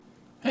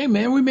Hey,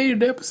 man, we made it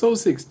to episode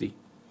 60.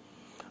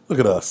 Look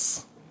at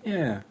us.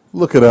 Yeah.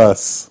 Look at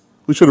us.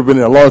 We should have been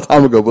here a long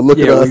time ago, but look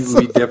at us.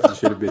 We definitely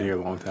should have been here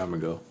a long time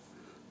ago.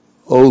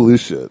 Holy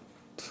shit.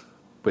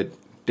 But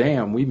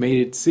damn, we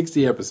made it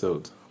 60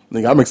 episodes.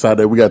 Nigga, I'm excited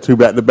that we got 2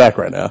 back to back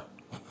right now.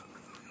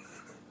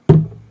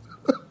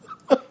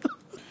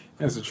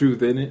 That's the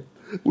truth, isn't it?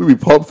 We be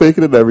pump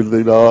faking and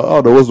everything, dog. I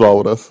don't know what's wrong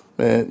with us.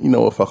 Man, you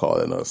know what, fuck all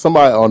that. No.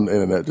 Somebody on the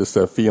internet just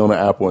said Fiona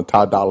Apple and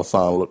Ty Dolla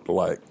 $ign looked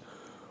alike.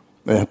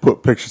 And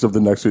put pictures of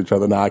them next to each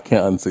other. Now I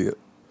can't unsee it.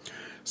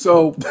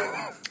 So,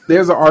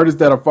 there's an artist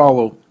that I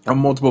follow on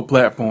multiple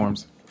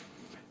platforms.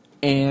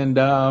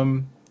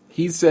 And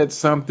he said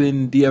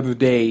something the other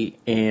day,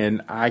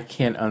 and I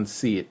can't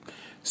unsee it.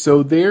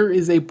 So, there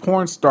is a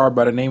porn star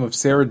by the name of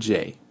Sarah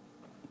J.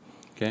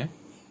 Okay?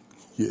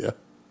 Yeah.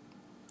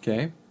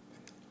 Okay.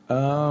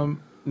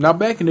 Now,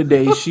 back in the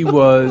day, she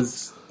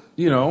was,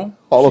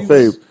 Hall of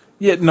Fame.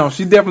 Yeah, no,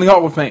 she's definitely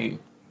Hall of Fame.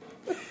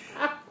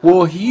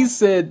 Well, he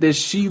said that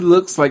she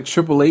looks like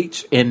Triple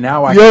H, and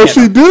now I can't.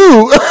 She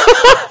do.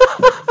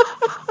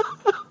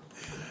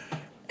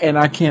 And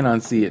I can't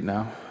unsee it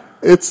now.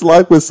 It's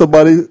like when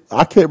somebody,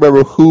 I can't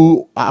remember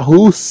who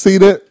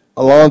seen it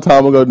a long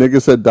time ago. Nigga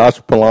said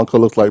Dasha Polanco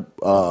looks like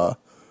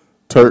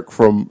Turk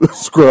from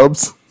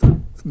Scrubs.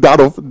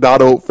 Donald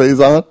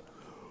Faison.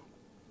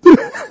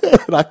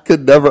 And I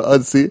could never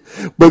unsee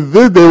it. But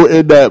then they were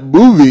in that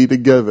movie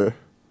together.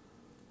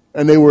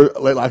 And they were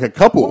like a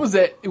couple. What was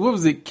that? What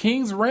was it?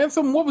 King's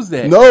Ransom? What was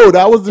that? No,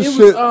 that was the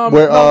shit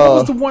where... what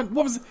was the one?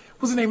 What's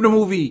the name of the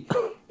movie?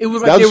 It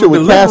was like they were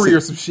with delivery Cassie. or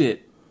some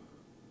shit.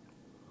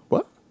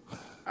 What?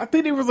 I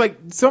think it was like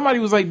somebody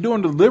was like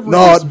doing delivery.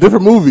 No,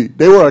 different movie.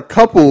 They were a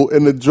couple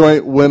in the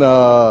joint when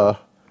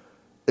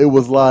it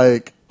was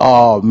like,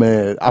 oh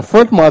man,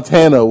 French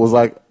Montana was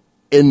like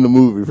in the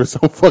movie for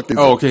some fucking.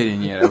 Oh, okay,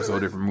 then yeah, that was a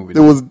different movie.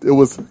 It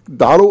was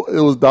Donald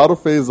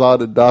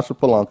Faison and Dasha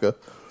Polanco.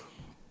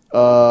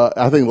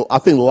 I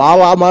think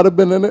Lala might have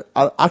been in it.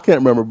 I can't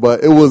remember,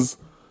 but it was.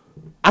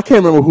 I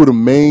can't remember who the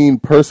main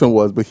person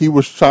was, but he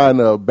was trying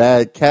to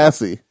bag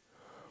Cassie,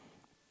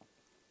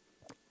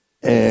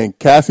 and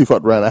Cassie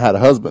fucked around and had a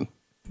husband.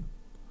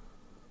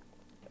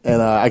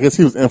 And I guess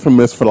he was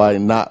infamous for like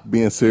not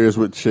being serious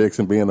with chicks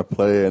and being a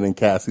player, and then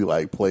Cassie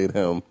like played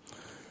him.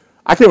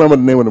 I can't remember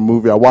the name of the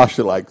movie. I watched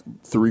it like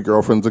 3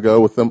 girlfriends ago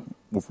with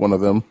one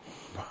of them,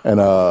 and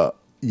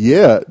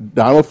yeah,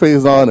 Donald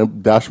Faison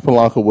and Dasha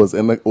Polanco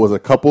was a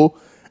couple,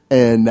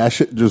 and that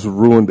shit just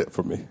ruined it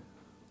for me.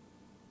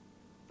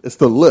 It's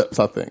the lips,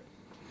 I think.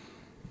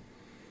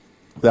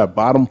 That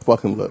bottom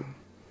fucking lip.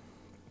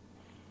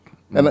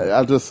 And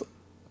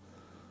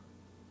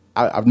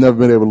I've never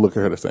been able to look at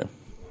her the same.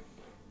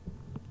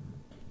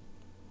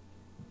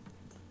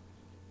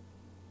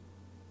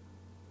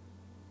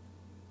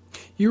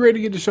 You ready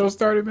to get the show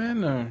started,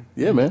 man? Or?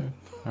 Yeah, man.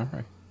 All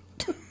right.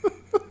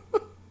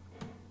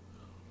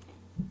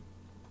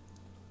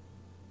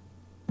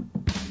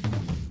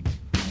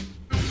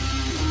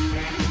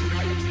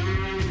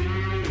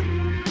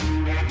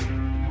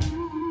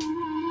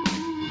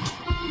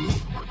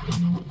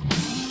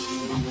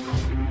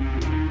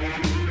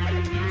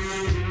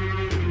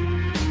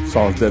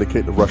 Song's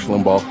dedicated to Rush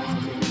Limbaugh.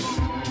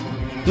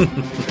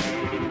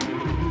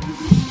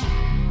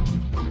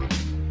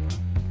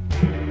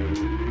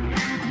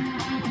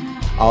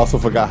 I also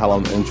forgot how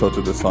long the intro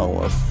to this song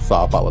was, so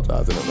I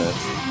apologize in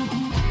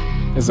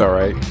advance. It's all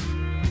right.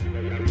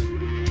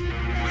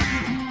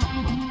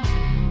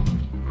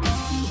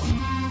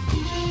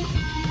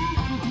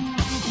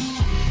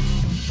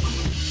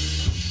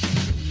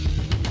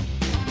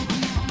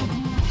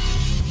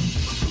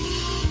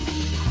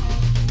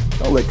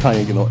 Don't let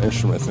Kanye get no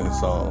instruments in his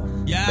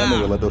song. Yeah. That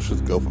nigga let those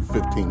shits go for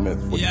 15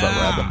 minutes before you start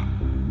rapping.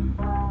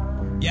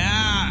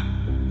 Yeah.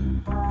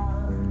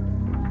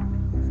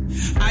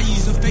 I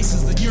use her face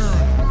as a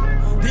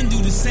urinal, then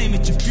do the same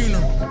at your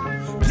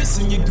funeral. Piss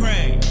in your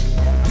grave,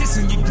 piss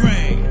in your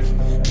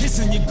grave, piss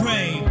in your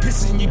grave,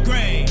 piss in your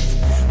grave,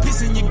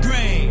 piss in your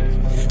grave,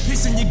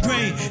 piss in your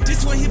grave.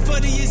 This one here for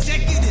the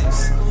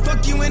executives.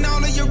 Fuck you and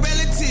all of your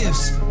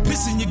relatives.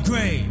 Piss in your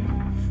grave,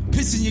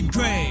 piss in your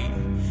grave.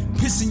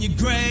 Piss in your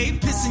grave,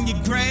 piss in your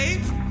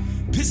grave,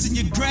 piss in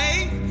your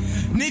grave.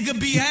 Nigga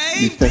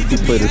behave. You think he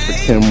played this for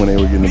Kim when they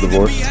were getting a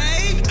divorce?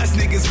 Us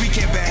niggas, we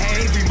can't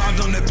behave. We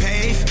mobbed on the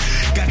pave.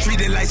 Got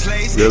treated like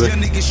slaves. Really?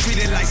 Young niggas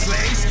treated like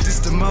slaves. This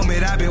the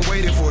moment I've been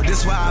waiting for.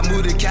 This why I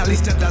moved to Cali,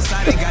 stepped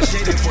outside and got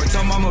shaded for.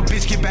 Told mama,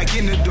 bitch, get back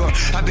in the door.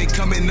 I've been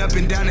coming up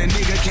and down, and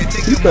nigga can't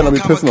take You better be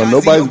pissing on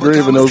nobody's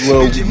grave in those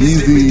little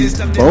Yeezy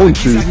bone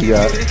shoes you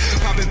got.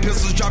 Popping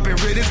pistols, dropping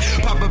riddance.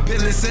 Pop a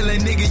pill and sell a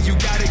nigga, you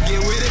gotta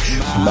get with it.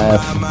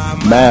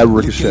 Mad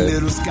ricochet.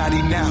 Little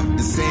Scotty now,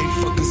 the same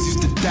fuckers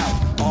used to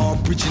doubt. All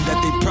preaching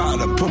that they proud.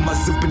 I put my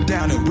zipper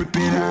down and rip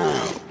it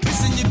out.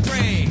 Piss in your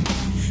grave,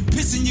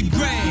 piss in your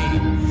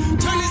grave.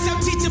 Turn this up,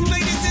 teacher, play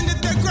this in the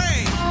 3rd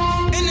grade.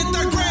 In the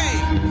 3rd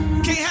grade,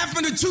 can't have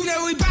from the truth that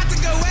we about to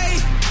go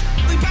away.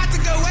 We about to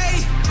go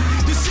away.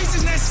 The streets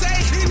is not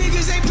safe. These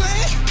niggas ain't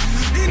play.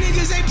 These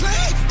niggas ain't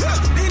play.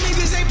 These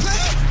niggas ain't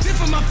play. This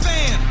for my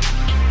fam.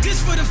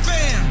 this for the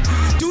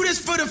fam. Do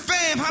this for the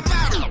fam. How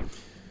about it?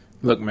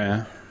 Look,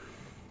 man.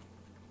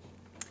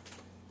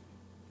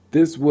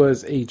 This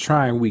was a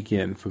trying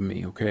weekend for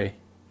me, okay?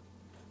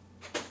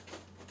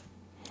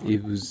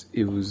 It was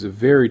a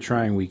very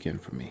trying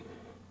weekend for me.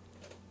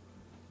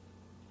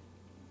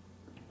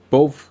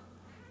 Both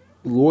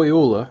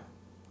Loyola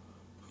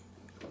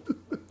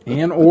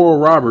and Oral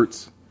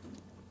Roberts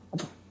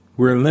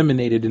were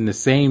eliminated in the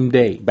same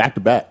day. Back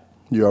to back.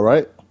 You all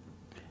right?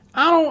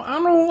 I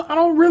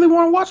don't really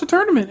want to watch a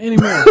tournament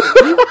anymore.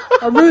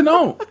 I really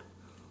don't.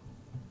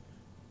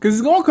 Because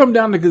it's going to come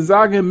down to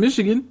Gonzaga and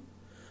Michigan.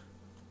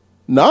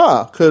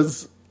 Nah,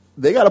 because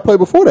they got to play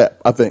before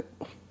that, I think.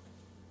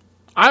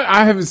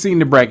 I haven't seen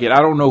the bracket.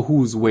 I don't know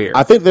who's where.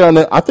 I think they're on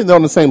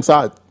the same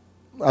side.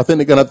 I think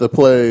they're going to have to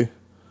play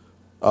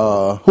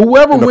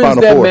whoever wins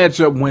Final that Four.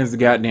 matchup wins the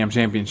goddamn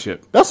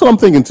championship. That's what I'm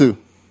thinking, too.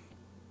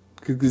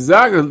 Because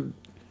Gonzaga,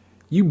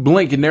 you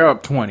blink and they're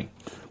up 20.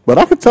 But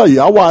I can tell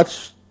you, I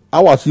watched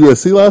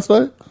USC last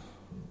night.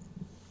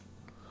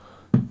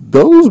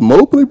 Those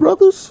Mobley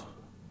brothers,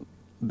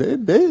 they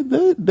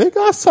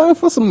got something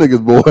for some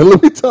niggas, boy.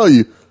 Let me tell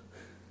you,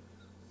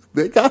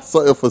 they got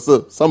something for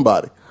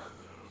somebody.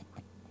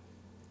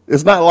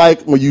 It's not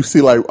like when you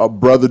see like a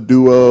brother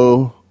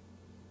duo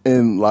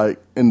in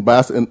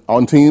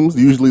on teams.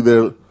 Usually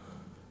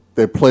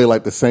they play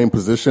like the same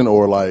position,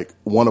 or like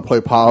one to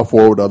play power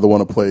forward, the other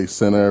one to play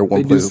center.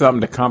 They do something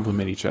to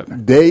complement each other.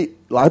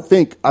 I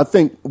think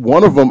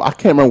one of them, I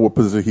can't remember what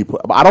position he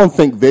played, but I don't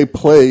think they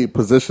play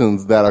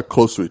positions that are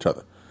close to each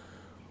other.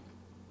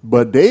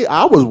 But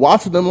I was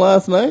watching them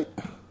last night.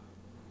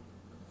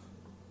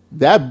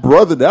 That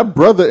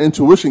brother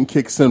intuition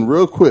kicks in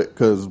real quick,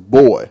 because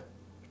boy,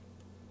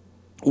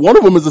 one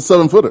of them is a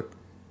 7-footer,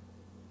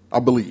 I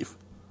believe.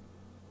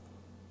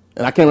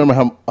 And I can't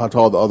remember how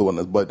tall the other one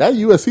is, but that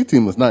USC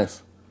team was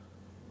nice.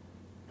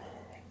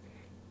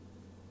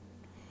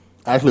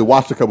 I actually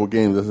watched a couple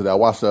games yesterday. I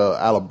watched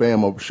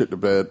Alabama shit the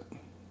bed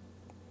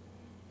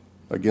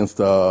against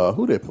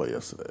who they play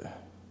yesterday.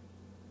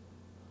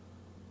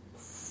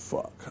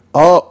 Fuck.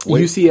 Oh,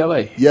 wait.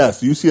 UCLA.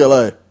 Yes,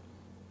 UCLA.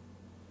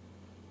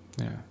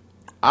 Yeah.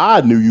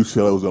 I knew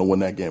UCLA was going to win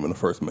that game in the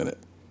first minute.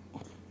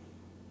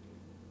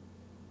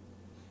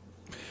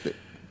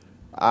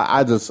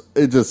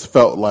 It just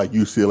felt like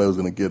UCLA was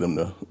going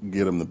to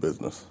get him the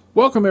business.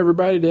 Welcome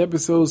everybody to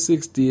episode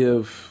 60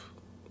 of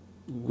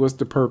What's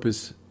the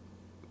Purpose,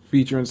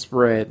 featuring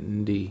Spread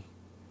and D.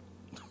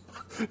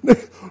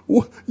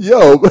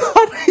 Yo,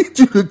 I need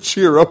you to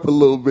cheer up a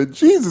little bit.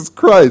 Jesus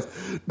Christ,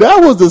 that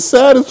was the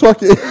saddest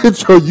fucking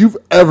intro you've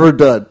ever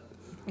done.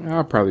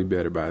 I'll probably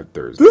better by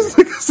Thursday. This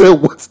nigga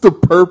said, "What's the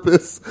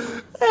purpose?"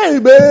 Hey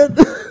man,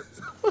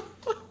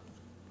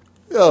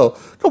 yo,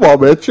 come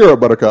on, man, cheer up,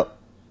 Buttercup.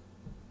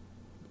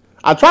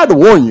 I tried to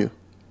warn you.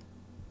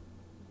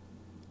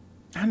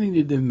 I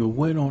needed them to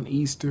win on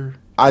Easter.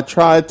 I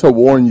tried to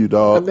warn you,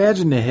 dog.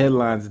 Imagine the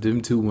headlines of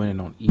them two winning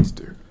on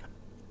Easter.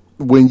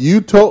 When you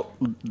told,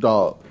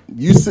 dog,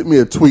 you sent me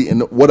a tweet,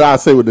 and what did I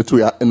say with the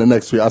tweet? In the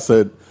next tweet, I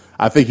said,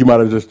 I think you might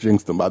have just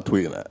jinxed them by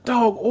tweeting that.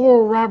 Dog,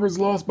 Oral Roberts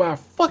lost by a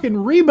fucking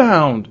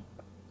rebound.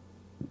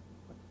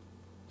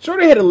 Sure,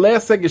 they had a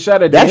last second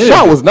shot at that the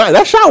shot end. was not.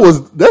 That shot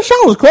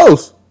was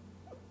close.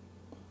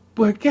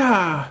 But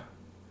God,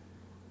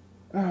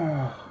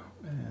 oh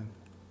man,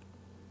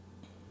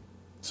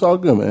 It's all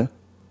good, man.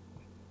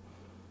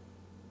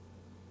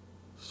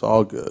 It's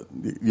all good.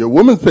 Your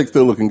women's pick's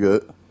still looking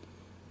good.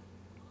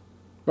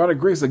 by the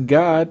grace of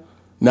God,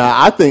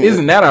 Now I think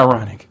isn't that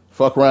ironic?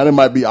 fuck around, it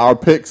might be our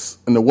picks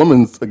and the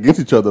women's against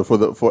each other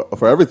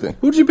for everything.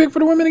 Who'd you pick for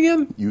the women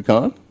again?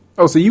 UConn?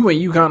 Oh, so you went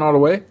UConn all the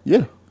way?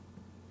 Yeah.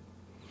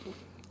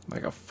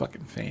 Like a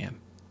fucking fan.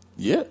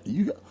 Yeah.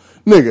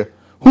 Nigga,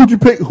 who'd you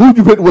pick to win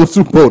the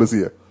Super Bowl this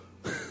year?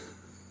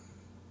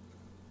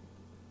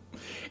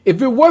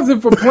 If it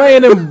wasn't for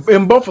playing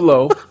in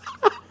Buffalo,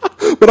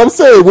 But I'm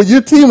saying, when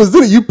your team is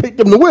in it, you picked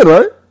them to win,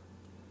 right?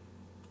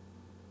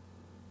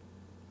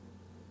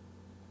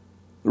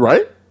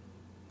 Right?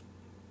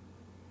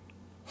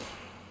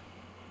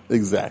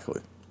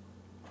 Exactly.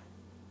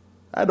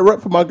 I had to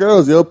rep for my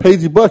girls, yo.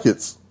 Paigey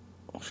Buckets.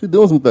 She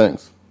doing some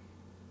things.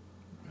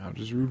 I'm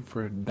just rooting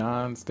for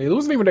Don State. What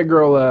was the name of that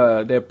girl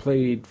that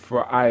played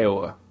for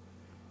Iowa?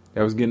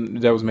 That was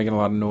making a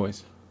lot of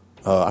noise.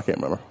 I can't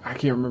remember. I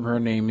can't remember her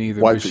name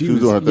either. White but chick, she was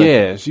doing her thing.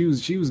 Yeah,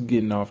 she was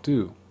getting off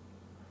too.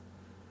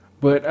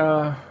 But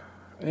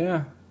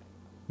yeah,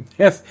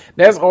 that's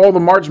all the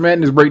March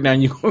Madness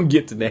breakdown you're gonna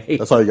get today.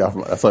 That's all you got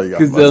from us.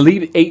 Because the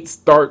Elite Eight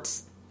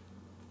starts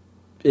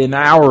an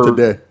hour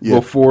today, yeah.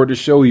 before the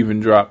show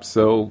even drops.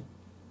 So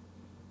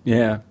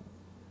yeah.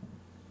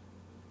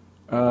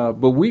 But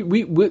we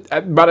by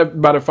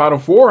the Final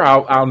Four,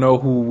 I'll know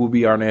who will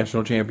be our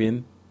national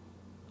champion.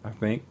 I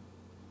think.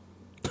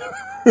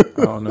 I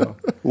don't know.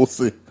 We'll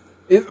see.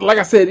 Like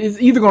I said, it's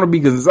either going to be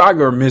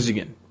Gonzaga or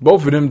Michigan.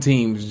 Both of them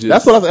teams just.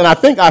 That's what and I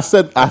think I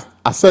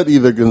said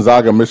either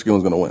Gonzaga or Michigan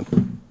was going to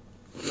win.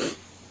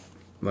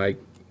 Like,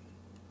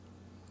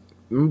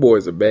 them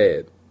boys are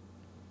bad.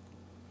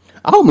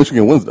 I hope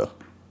Michigan wins though.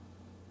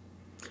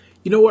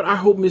 You know what? I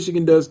hope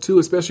Michigan does too,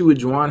 especially with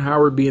Juwan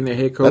Howard being their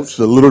head coach. That's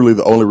literally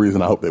the only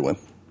reason I hope they win.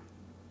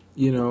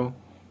 You know,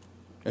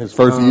 His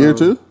first year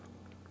too,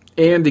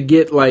 and to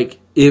get like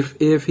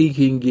if he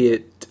can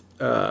get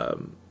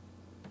Jalen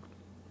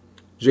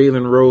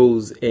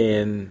Rose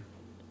and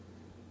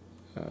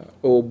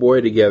old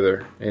boy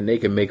together, and they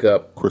can make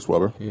up. Chris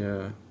Webber.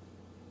 Yeah,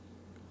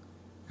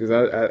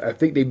 because I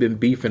think they've been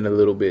beefing a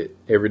little bit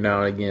every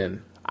now and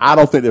again. I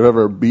don't think they've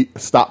ever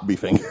stopped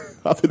beefing.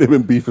 I think they've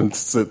been beefing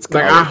since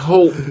college. Like I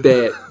hope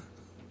that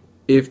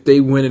if they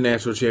win a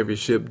national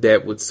championship,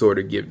 that would sort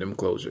of give them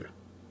closure.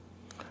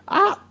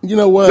 You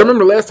know what? I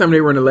remember the last time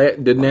they were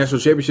in the national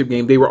championship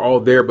game, they were all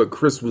there, but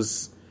Chris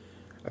was,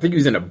 I think he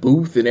was in a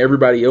booth, and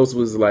everybody else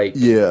was like,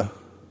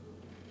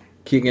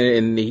 kicking it,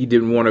 and he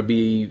didn't want to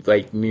be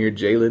like near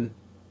Jalen.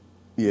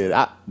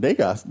 Yeah, they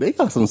got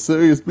some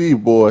serious beef,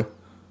 boy.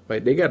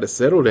 Like they got to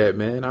settle that,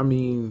 man. I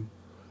mean,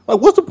 like,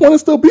 what's the point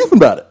of still beefing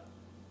about it?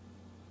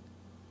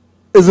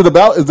 Is it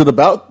about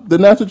the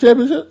national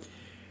championship?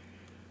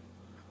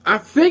 I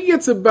think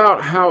it's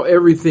about how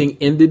everything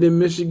ended in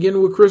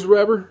Michigan with Chris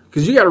Webber.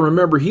 Because you got to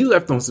remember, he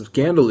left on some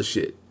scandalous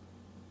shit.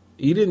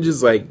 He didn't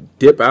just like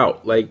dip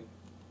out. Like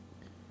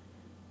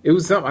it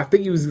was something. I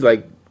think he was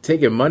like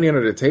taking money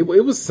under the table.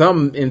 It was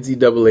some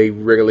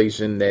NCAA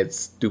regulation that's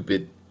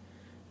stupid,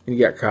 and he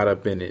got caught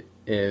up in it.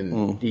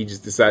 And he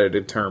just decided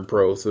to turn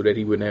pro so that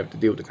he wouldn't have to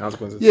deal with the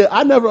consequences. Yeah,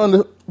 I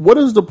never what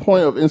is the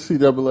point of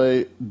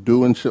NCAA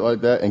doing shit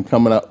like that and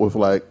coming out with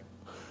like,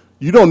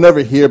 you don't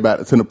never hear about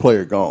it until the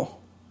player gone.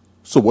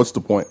 So what's the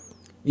point?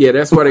 Yeah,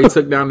 that's why they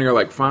took down their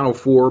like Final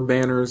Four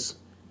banners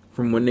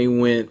from when they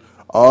went.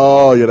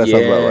 Oh, yeah, that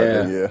sounds about right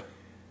then, yeah.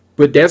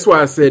 But that's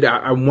why I said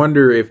I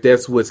wonder if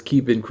that's what's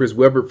keeping Chris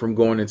Webber from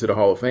going into the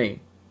Hall of Fame.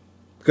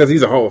 Because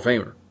he's a Hall of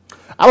Famer.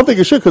 I don't think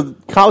it should, because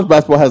college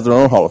basketball has their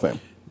own Hall of Fame.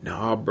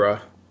 Nah,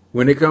 bruh.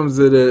 When it comes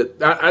to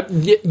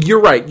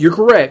you're right. You're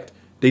correct.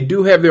 They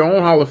do have their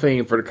own Hall of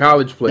Fame for the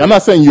college players. I'm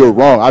not saying you're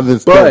wrong. I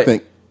just don't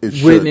think it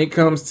should. When it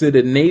comes to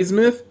the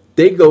Naismith,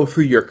 they go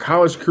through your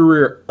college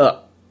career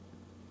up.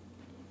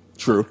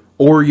 True.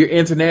 Or your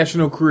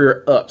international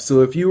career up.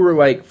 So if you were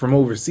like from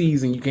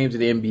overseas and you came to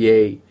the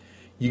NBA,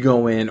 you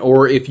go in.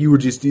 Or if you were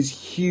just this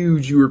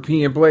huge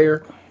European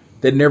player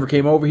that never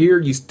came over here,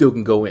 you still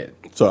can go in.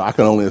 So I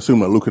can only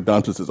assume that Luka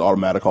Doncic is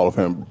automatic Hall of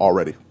Fame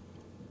already.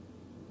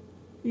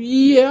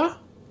 Yeah.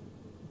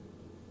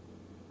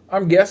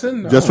 I'm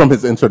guessing. Just from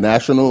his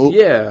international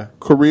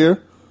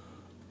career,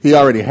 he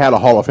already had a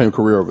Hall of Fame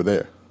career over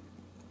there.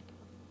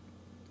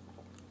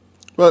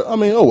 But, I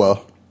mean, oh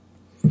well.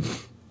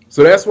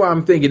 So that's why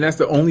I'm thinking that's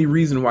the only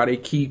reason why they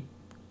keep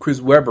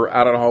Chris Webber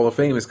out of the Hall of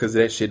Fame is because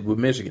of that shit with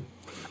Michigan.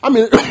 I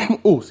mean,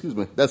 oh, excuse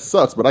me. That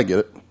sucks, but I get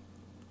it.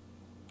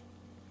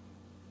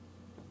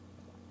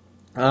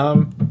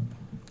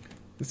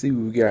 Let's see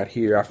what we got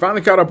here. I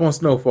finally caught up on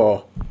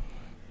Snowfall.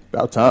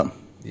 About time.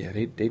 Yeah,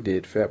 they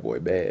did Fat Boy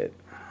bad.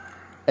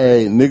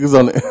 Hey, niggas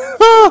on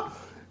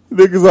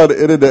the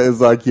internet is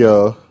like,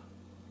 yo,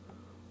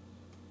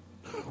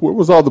 where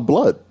was all the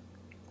blood?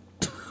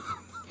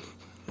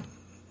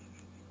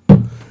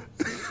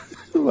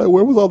 Like,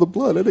 where was all the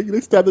blood? They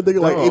stabbed the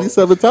nigga like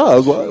 87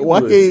 times. Why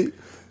can't...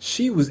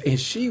 She was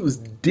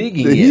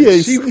digging in. He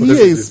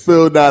ain't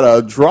spilled not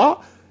a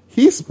drop.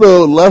 He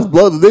spilled less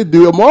blood than they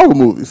do in Marvel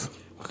movies.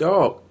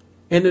 Dog.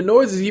 And the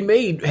noises he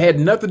made had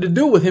nothing to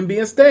do with him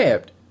being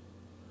stabbed.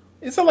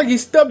 It sounded like he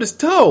stubbed his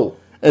toe.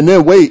 And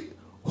then wait,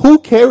 who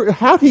carried?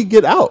 How'd he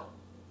get out?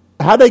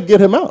 How'd they get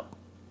him out?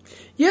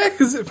 Yeah,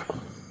 because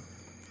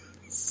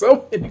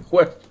so many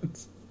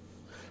questions.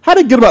 How'd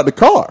they get him out the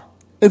car?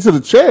 Into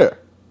the chair?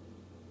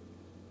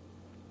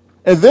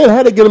 And then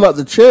how'd they get him out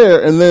the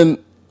chair? And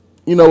then,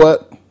 you know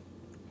what?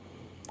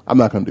 I'm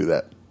not going to do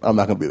that. I'm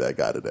not going to be that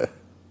guy today.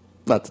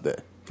 Not today.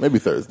 Maybe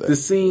Thursday. The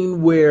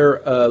scene where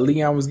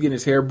Leon was getting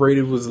his hair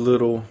braided was a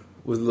little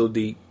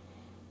deep.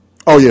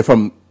 Oh yeah,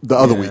 from the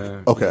other week.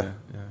 Okay.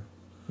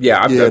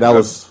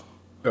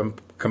 I'm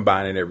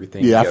combining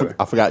everything. Yeah, together.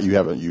 I forgot we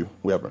haven't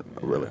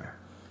really.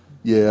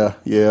 Yeah,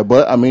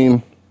 but I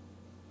mean,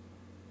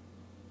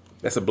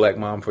 that's a black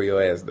mom for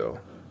your ass though.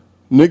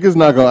 Niggas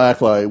not gonna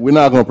act like we're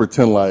not gonna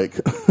pretend like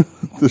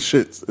the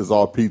shit is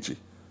all peachy.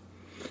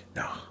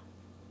 No.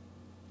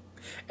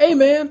 Hey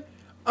man,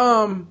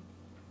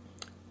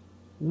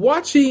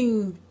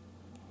 watching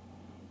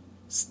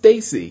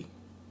Stacy.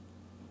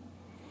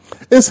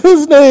 Is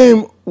his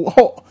name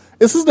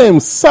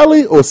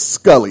Sully or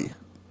Scully?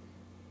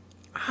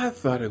 I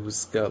thought it was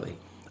Scully.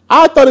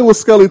 I thought it was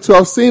Scully too.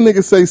 I've seen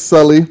niggas say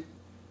Sully.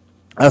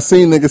 I've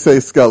seen niggas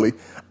say Scully.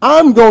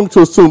 I'm going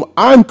to assume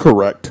I'm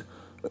correct.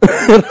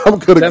 And I'm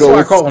gonna That's go why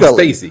with I call him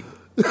Stacy.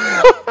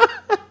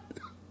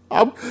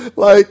 I'm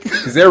like,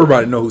 because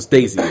everybody knows who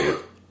Stacy is.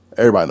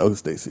 Everybody knows who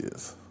Stacy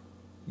is.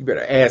 You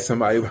better ask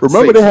somebody.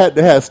 Remember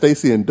they had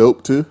Stacy in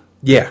Dope too?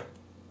 Yeah.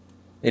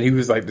 And he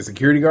was like the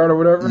security guard or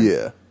whatever?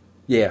 Yeah.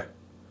 Yeah.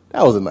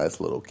 That was a nice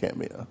little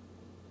cameo.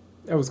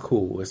 That was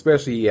cool,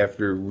 especially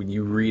after when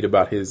you read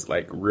about his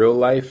like real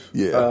life.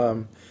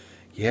 Yeah.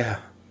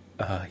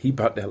 He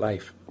bought that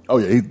life. Oh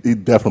yeah, he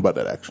definitely bought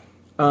that action.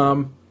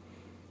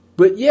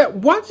 But yeah,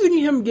 watching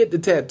him get the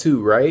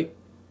tattoo, right?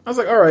 I was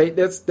like, all right,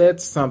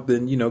 that's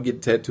something,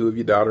 get the tattoo of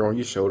your daughter on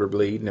your shoulder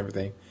blade and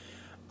everything.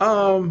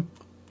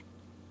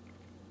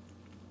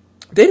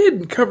 They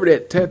didn't cover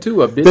that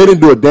tattoo up, did They they?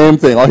 didn't do a damn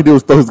thing. All he did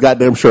was throw his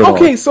goddamn shirt on.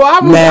 Okay, so I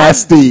was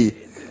nasty.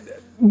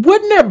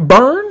 Wouldn't that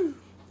burn?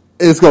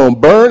 It's gonna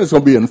burn. It's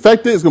gonna be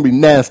infected. It's gonna be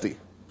nasty.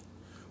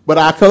 But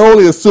I can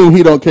only assume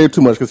he don't care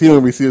too much because he don't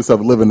really see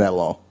himself living that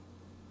long.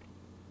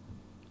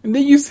 And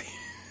then you see,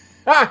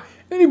 then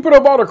he put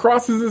up all the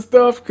crosses and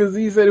stuff because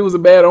he said it was a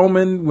bad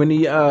omen when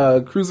he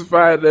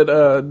crucified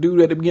that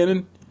dude at the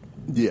beginning.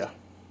 Yeah.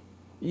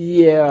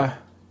 Yeah.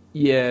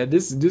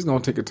 This is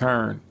gonna take a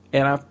turn,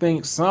 and I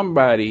think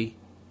somebody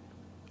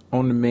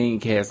on the main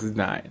cast is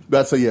dying.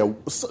 That's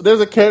there's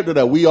a character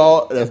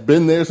that's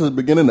been there since the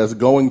beginning that's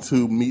going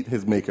to meet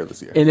his maker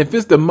this year. And if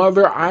it's the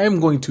mother, I am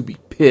going to be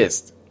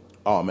pissed.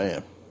 Oh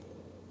man.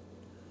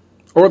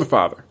 Or the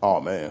father. Oh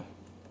man.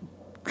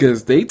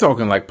 Because they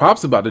talking like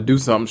Pop's about to do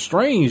something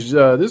strange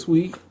this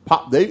week.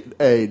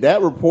 That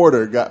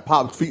reporter got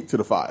Pop's feet to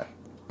the fire.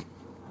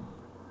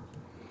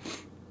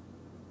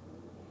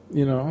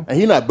 And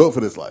he not built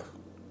for this life.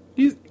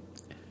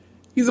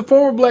 He's a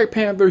former Black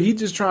Panther. He's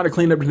just trying to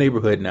clean up the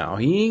neighborhood now.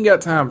 He ain't got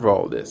time for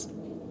all this.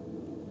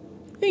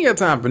 He ain't got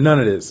time for none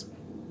of this.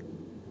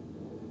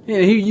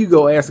 And here you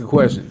go asking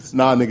questions.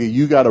 Nah, nigga,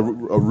 you got a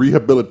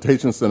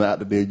rehabilitation center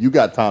out there. You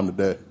got time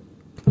today.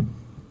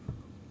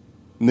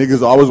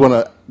 Niggas always want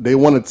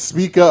to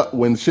speak up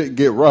when shit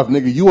get rough.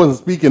 Nigga, you wasn't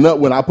speaking up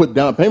when I put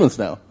down payments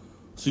down.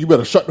 So you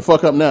better shut the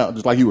fuck up now.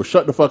 Just like you were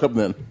shut the fuck up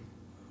then.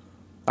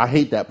 I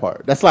hate that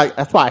part. That's why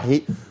I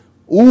hate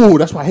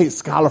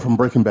Skylar from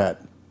Breaking Bad.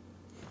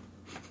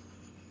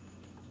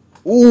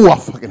 Ooh, I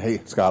fucking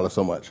hate Skylar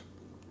so much.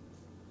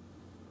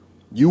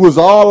 You was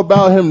all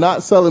about him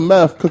not selling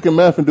meth, cooking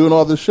meth, and doing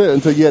all this shit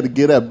until you had to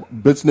get that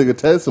bitch nigga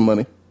Ted some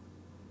money.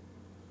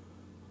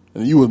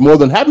 And you was more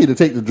than happy to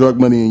take the drug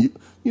money. And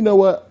you know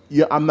what?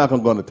 Yeah, I'm not going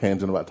to go on a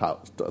tangent about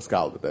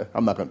Skylar today.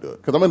 I'm not going to do it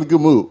because I'm in a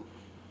good mood.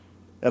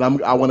 And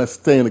I want to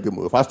stay in a good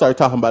mood. If I start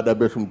talking about that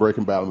bitch from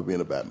Breaking Bad, I'm going to be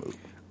in a bad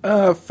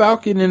mood.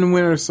 Falcon and the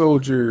Winter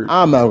Soldier.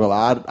 I'm not going to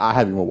lie. I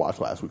haven't even watched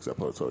last week's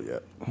episode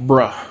yet.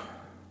 Bruh.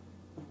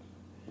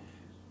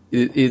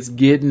 It's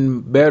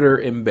getting better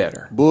and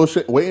better.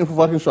 Bullshit. Waiting for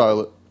fucking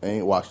Charlotte. I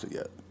ain't watched it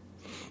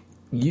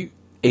yet.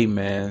 Hey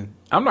man,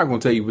 I'm not going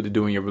to tell you what to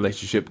do in your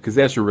relationship because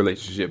that's your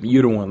relationship.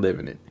 You're the one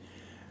living it.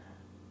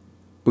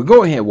 But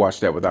go ahead and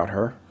watch that without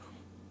her.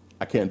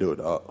 I can't do it,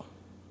 dog.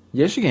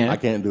 Yes, you can. I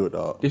can't do it,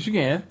 dog. Yes, you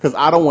can. Because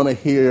I don't want to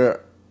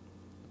hear...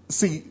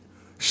 See,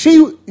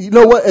 you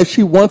know what? And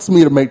she wants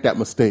me to make that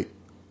mistake.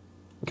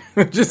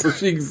 Just so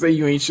she can say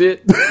you ain't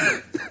shit?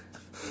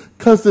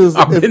 Because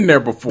I've been there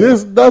before.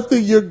 There's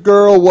nothing your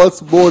girl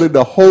wants more than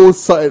to hold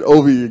something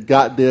over your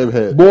goddamn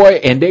head. Boy,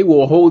 and they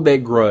will hold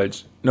that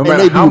grudge. No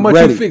matter how much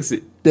you fix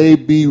it. They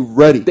be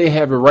ready. They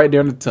have it right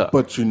there in the tub.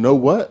 But you know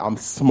what? I'm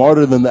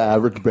smarter than the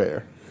average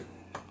bear.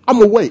 I'm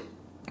going to wait.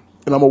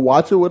 And I'm going to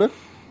watch it with her.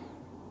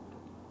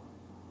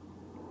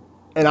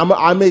 And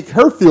I make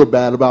her feel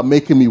bad about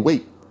making me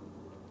wait.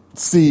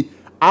 See,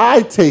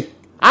 I take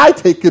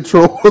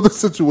control of the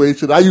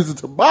situation. I use it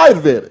to my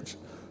advantage.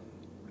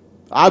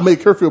 I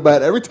make her feel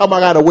bad. Every time I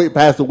got to wait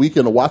past the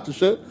weekend to watch the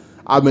shit,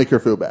 I make her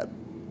feel bad.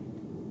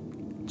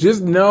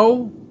 Just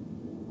know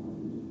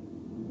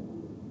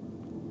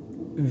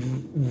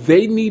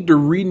they need to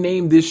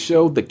rename this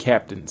show The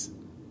Captains.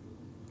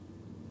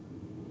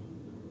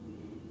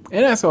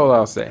 And that's all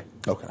I'll say.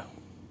 Okay.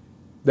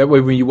 That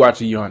way when you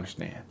watch it, you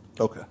understand.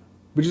 Okay.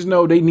 But just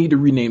know they need to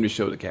rename the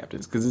show The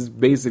Captains because it's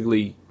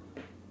basically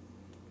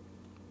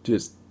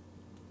just...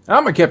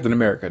 I'm a Captain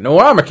America. No,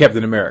 I'm a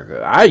Captain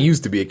America. I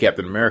used to be a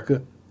Captain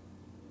America.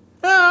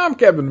 I'm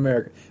Captain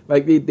America.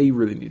 Like, they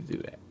really need to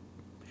do that.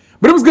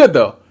 But it was good,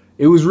 though.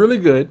 It was really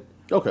good.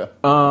 Okay.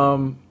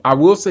 I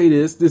will say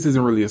this. This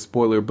isn't really a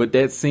spoiler, but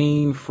that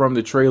scene from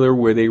the trailer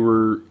where they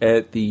were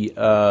at the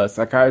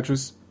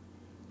psychiatrist,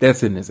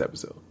 that's in this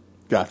episode.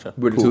 Gotcha.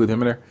 With the two of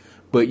them in there.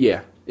 But,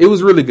 yeah, it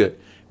was really good.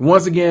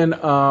 Once again,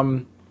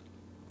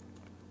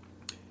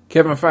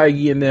 Kevin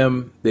Feige and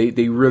them,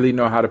 they really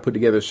know how to put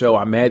together a show.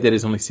 I'm mad that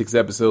it's only 6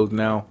 episodes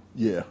now.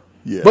 Yeah.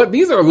 But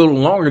these are a little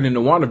longer than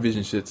the WandaVision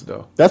shits,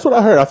 though. That's what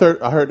I heard.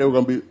 I heard they were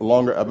going to be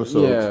longer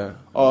episodes. Yeah.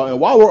 And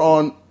while we're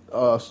on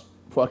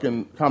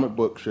fucking comic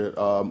book shit,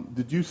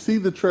 did you see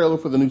the trailer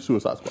for the new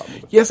Suicide Squad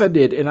movie? Yes, I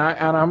did. And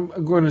I'm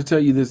going to tell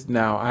you this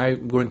now.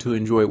 I'm going to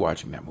enjoy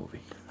watching that movie.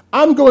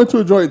 I'm going to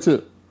enjoy it,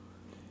 too.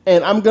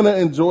 And I'm going to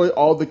enjoy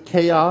all the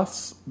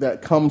chaos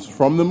that comes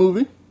from the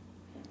movie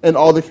and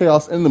all the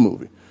chaos in the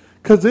movie.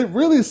 Because it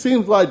really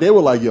seems like they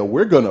were like, yo,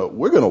 we're gonna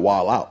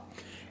wild out.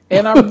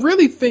 And I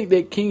really think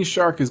that King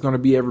Shark is going to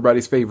be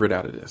everybody's favorite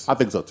out of this. I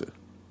think so, too.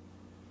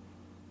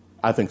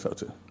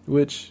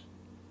 Which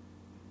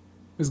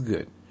is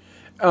good.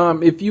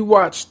 If you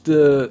watched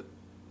the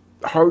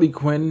Harley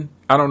Quinn,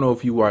 I don't know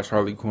if you watched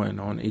Harley Quinn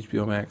on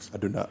HBO Max. I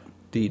do not.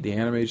 The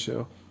animated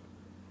show.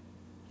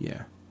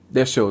 Yeah.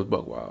 That show is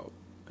buck wild.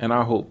 And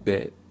I hope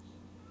that...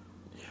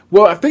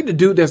 Well, I think the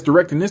dude that's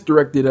directing this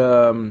directed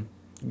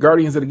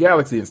Guardians of the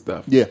Galaxy and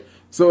stuff. Yeah.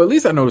 So at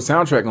least I know the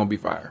soundtrack gonna be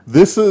fire.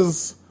 This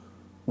is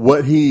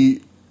what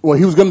he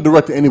was going to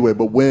direct it anyway,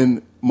 but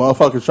when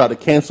motherfuckers tried to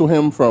cancel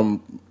him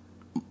from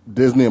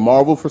Disney and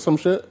Marvel for some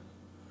shit,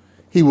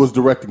 he was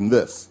directing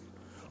this.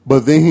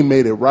 But then he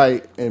made it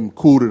right and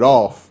cooled it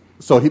off.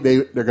 So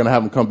they're going to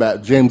have him come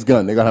back. James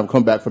Gunn, they're going to have him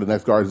come back for the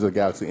next Guardians of the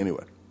Galaxy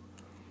anyway.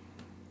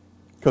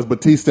 Because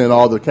Batista and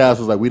all the cast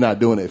was like, we're not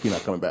doing it if you're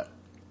not coming back.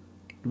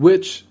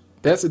 Which,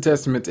 that's a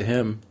testament to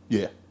him.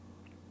 Yeah.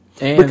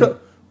 And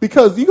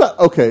because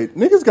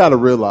niggas got to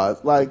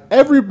realize, like,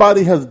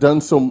 everybody has done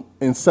some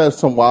and said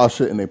some wild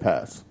shit in their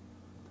past.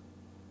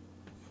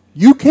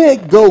 You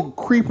can't go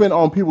creeping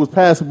on people's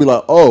past and be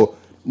like, oh,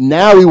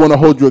 now we want to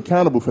hold you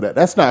accountable for that.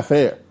 That's not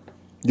fair.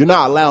 You're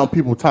not allowing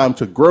people time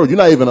to grow. You're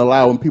not even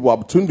allowing people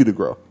opportunity to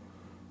grow.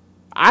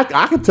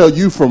 I can tell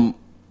you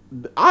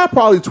I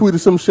probably tweeted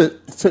some shit.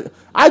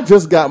 I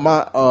just got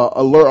my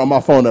alert on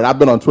my phone that I've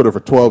been on Twitter for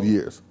 12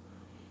 years.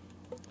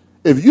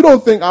 If you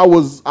don't think I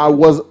was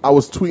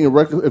tweeting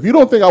reckless, if you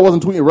don't think I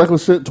wasn't tweeting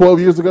reckless shit 12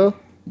 years ago,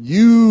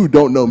 you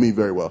don't know me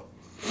very well.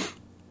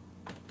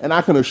 And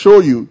I can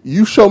assure you,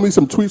 you show me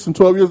some tweets from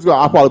 12 years ago,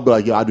 I'll probably be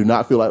like, yo, I do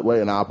not feel that way,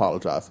 and I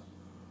apologize.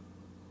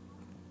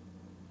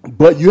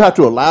 But you have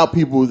to allow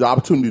people the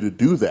opportunity to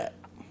do that.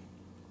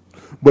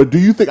 But do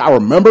you think I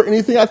remember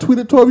anything I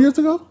tweeted 12 years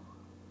ago?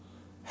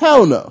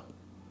 Hell no.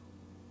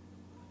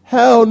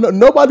 Hell no.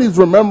 Nobody's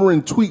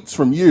remembering tweets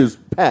from years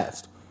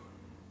past.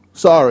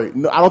 Sorry.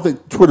 No, I don't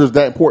think Twitter's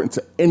that important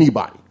to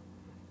anybody.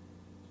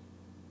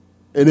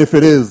 And if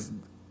it is,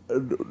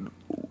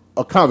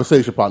 a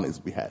conversation probably needs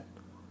to be had.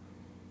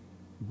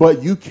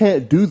 But you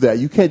can't do that.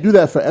 You can't do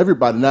that for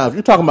everybody. Now, if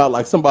you're talking about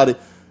like somebody,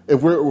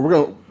 if we're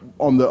going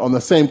on the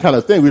same kind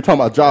of thing, we're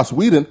talking about Joss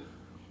Whedon.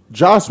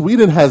 Joss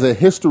Whedon has a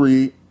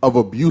history of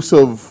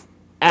abusive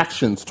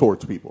actions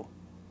towards people.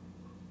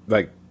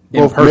 like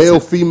both male,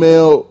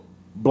 female,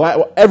 black,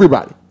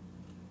 everybody.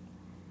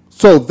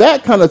 So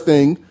that kind of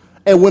thing,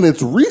 and when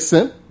it's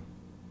recent,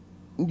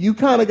 you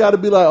kind of got to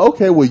be like,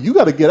 okay, well, you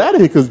got to get out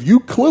of here because you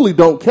clearly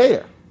don't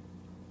care.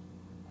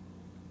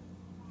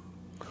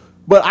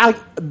 But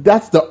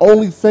that's the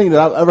only thing that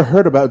I've ever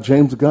heard about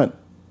James Gunn.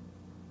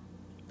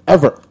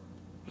 Ever.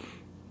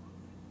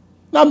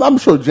 Now, I'm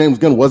sure James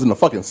Gunn wasn't a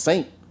fucking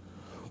saint,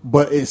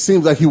 but it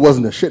seems like he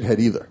wasn't a shithead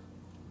either.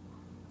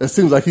 It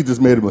seems like he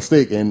just made a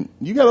mistake, and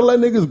you got to let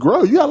niggas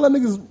grow. You got to let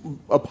niggas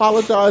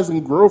apologize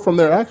and grow from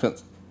their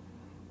actions.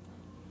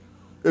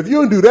 If you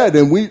don't do that,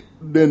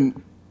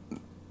 then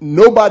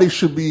nobody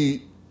should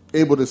be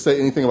able to say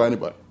anything about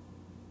anybody.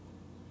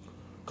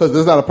 Because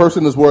there's not a person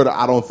in this world that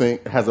I don't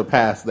think has a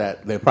past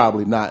that they're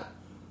probably not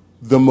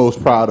the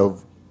most proud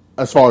of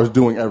as far as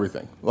doing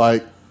everything.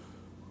 Like,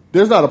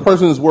 there's not a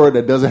person in this world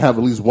that doesn't have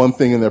at least one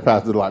thing in their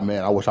past that they're like,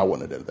 man, I wish I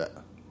wouldn't have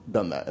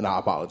done that, and I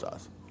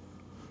apologize.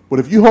 But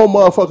if you hold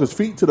motherfuckers'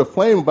 feet to the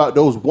flame about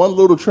those one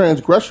little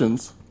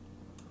transgressions,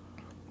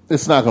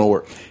 it's not going to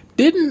work.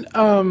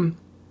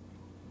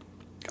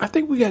 I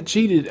think we got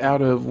cheated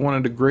out of one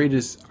of the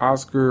greatest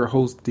Oscar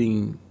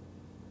hosting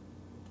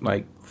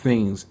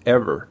things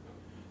ever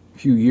a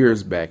few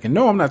years back. And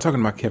no, I'm not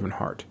talking about Kevin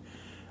Hart.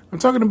 I'm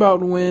talking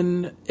about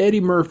when Eddie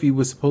Murphy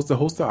was supposed to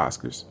host the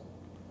Oscars.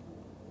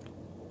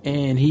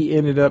 And he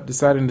ended up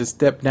deciding to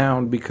step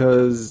down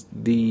because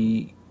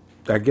the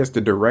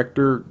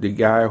director, the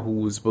guy who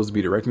was supposed to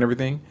be directing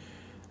everything,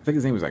 I think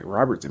his name was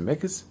Robert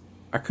Zemeckis.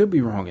 I could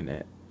be wrong in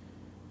that.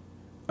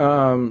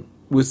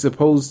 Was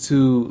supposed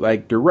to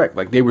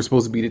direct, they were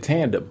supposed to be the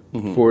tandem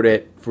for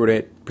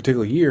that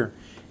particular year,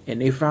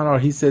 and they found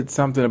out he said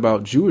something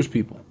about Jewish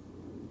people.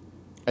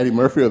 Eddie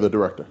Murphy or the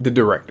director? The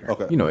director.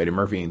 Okay. You know, Eddie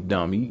Murphy ain't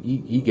dumb.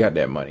 He got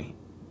that money.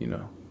 You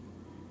know,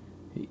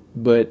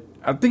 but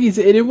I think he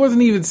said it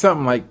wasn't even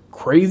something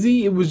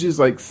crazy. It was just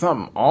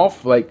something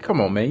off.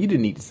 Come on, man, you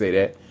didn't need to say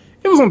that.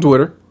 It was on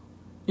Twitter,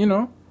 you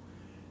know,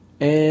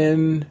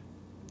 and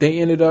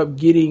they ended up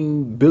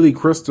getting Billy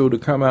Crystal to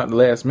come out in the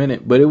last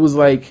minute, but it was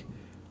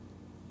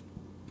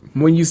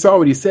when you saw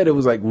what he said, it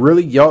was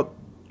really? Y'all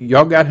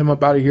got him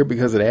up out of here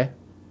because of that?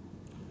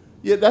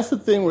 Yeah, that's the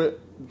thing with,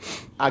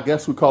 I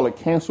guess we call it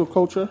cancel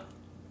culture.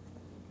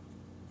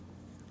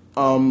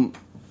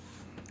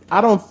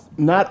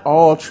 Not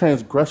all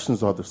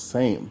transgressions are the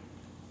same.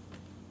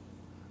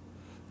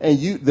 And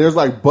there's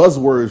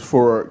buzzwords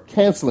for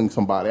canceling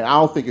somebody. I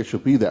don't think it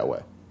should be that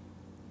way.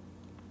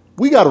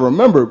 We got to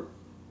remember,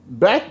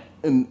 back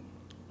in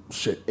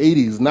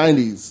 80s,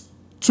 90s,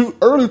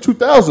 early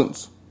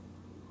 2000s,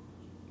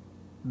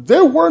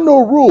 there were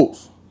no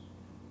rules.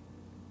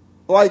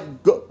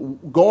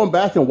 Going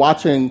back and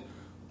watching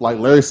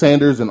Larry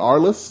Sanders and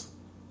Arliss,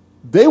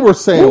 they were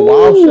saying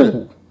wild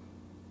shit.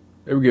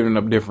 They were giving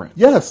up different.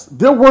 Yes,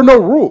 there were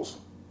no rules.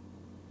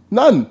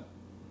 None.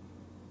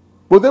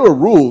 Well, there were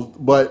rules,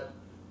 but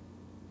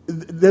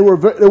it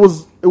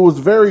was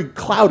very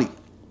cloudy.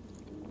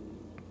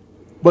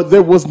 But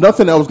there was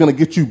nothing that was going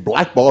to get you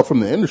blackballed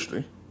from the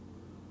industry.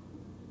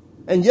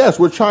 And yes,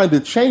 we're trying to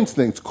change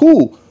things.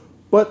 Cool.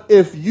 But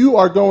if you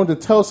are going to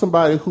tell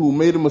somebody who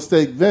made a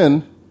mistake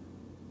then,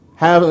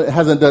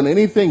 hasn't done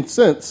anything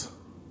since,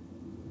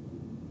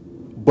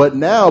 but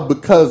now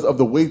because of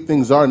the way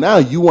things are now,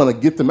 you want to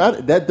get them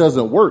out, that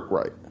doesn't work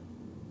right.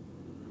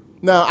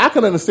 Now, I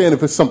can understand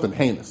if it's something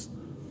heinous.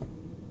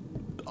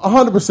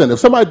 100%. If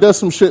somebody does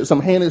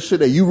some heinous shit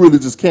that you really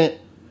just can't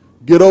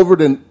get over,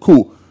 then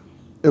cool.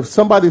 If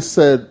somebody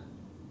said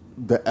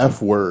the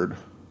F word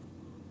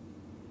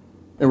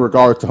in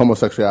regard to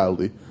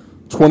homosexuality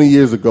 20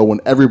 years ago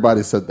when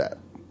everybody said that,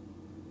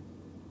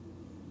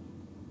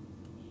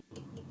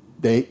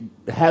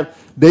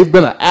 they've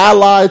been an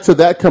ally to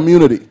that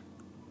community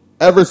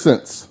ever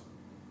since.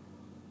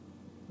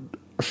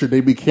 Should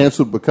they be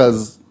canceled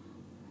because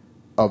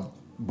of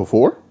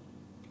before?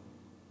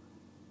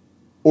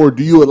 Or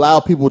do you allow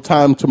people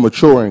time to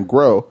mature and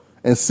grow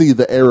and see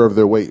the error of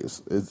their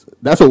ways?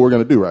 That's what we're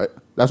going to do, right?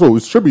 That's what we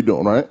should be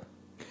doing, right?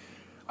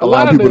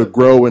 Allowing people to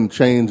grow and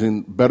change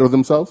and better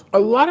themselves? A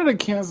lot of the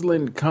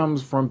canceling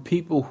comes from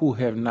people who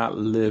have not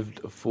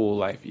lived a full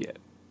life yet.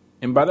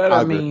 And by that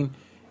I mean,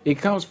 it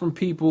comes from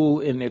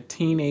people in their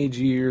teenage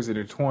years, in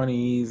their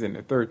 20s, and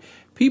their 30s.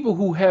 People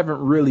who haven't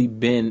really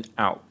been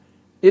out.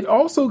 It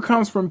also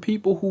comes from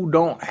people who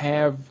don't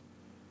have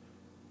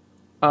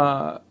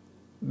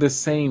the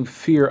same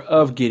fear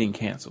of getting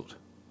canceled.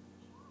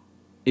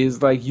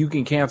 It's like you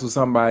can cancel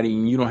somebody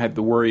and you don't have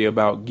to worry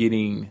about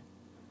getting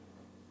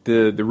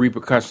the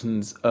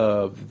repercussions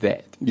of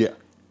that. Yeah.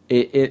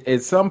 It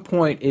at some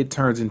point it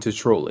turns into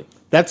trolling.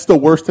 That's the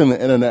worst thing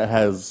the internet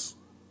has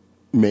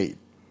made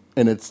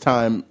in its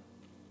time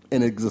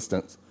in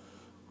existence.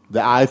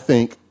 That I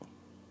think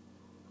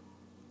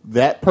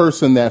that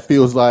person that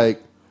feels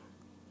like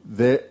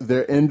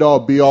their end all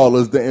be all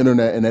is the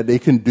internet and that they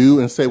can do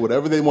and say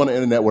whatever they want on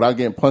the internet without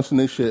getting punched in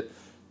their shit,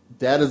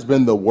 that has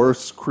been the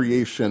worst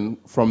creation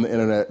from the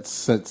internet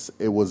since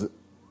it was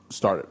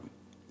started.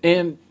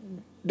 And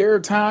there are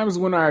times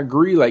when I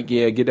agree, like,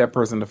 yeah, get that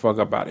person the fuck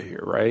up out of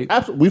here, right?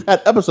 Absolutely. We've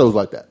had episodes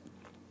like that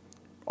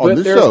on but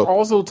this there's show.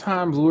 Also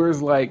times where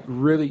it's like,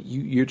 really,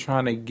 you're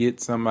trying to get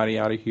somebody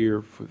out of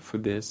here for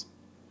this.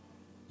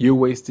 You're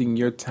wasting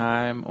your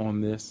time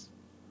on this.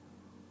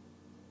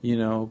 You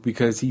know,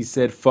 because he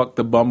said fuck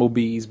the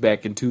bumblebees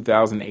back in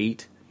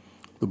 2008.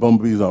 The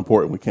bumblebees are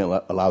important. We can't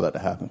allow that to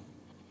happen.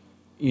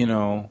 You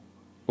know,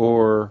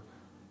 or,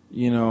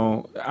 you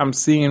know, I'm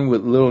seeing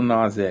with Lil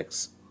Nas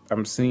X,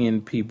 I'm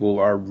seeing people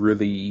are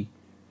really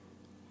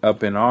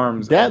up in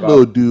arms. That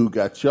little dude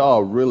got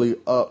y'all really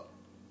up,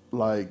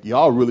 like,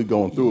 y'all really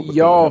going through it.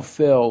 Y'all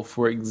fell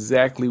for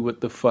exactly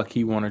what the fuck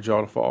he wanted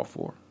y'all to fall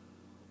for.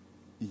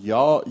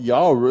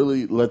 Y'all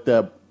really let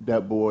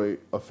that boy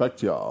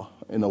affect y'all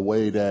in a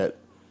way that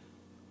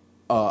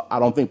I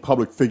don't think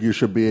public figures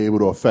should be able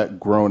to affect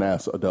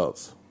grown-ass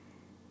adults.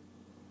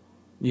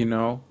 You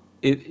know,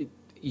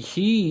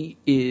 he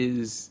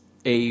is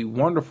a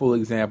wonderful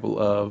example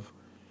of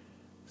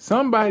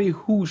somebody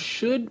who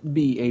should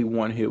be a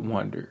one-hit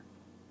wonder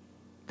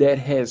that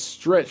has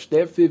stretched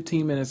that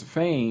 15 minutes of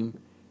fame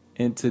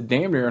into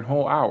damn near a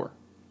whole hour.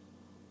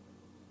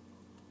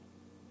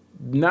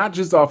 Not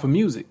just off of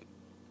music.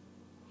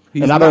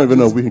 And I don't even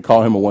know if we can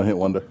call him a one-hit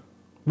wonder.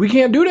 We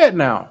can't do that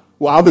now.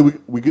 Well, I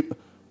think we could.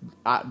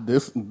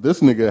 This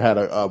nigga had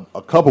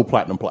a couple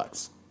platinum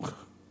plaques.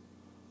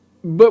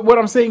 But what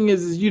I'm saying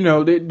is you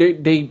know,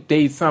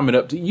 they sum it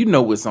up to, you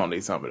know what song they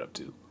sum it up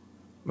to.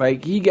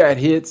 Like, he got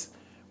hits,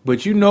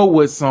 but you know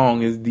what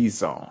song is the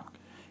song.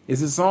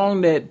 It's a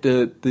song that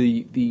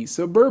the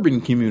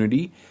suburban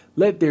community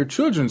let their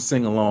children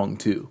sing along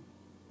to.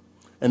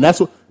 And that's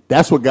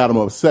what got them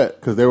upset,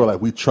 because they were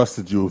like, we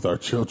trusted you with our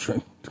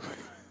children.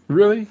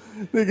 Really?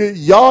 Nigga,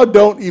 y'all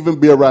don't even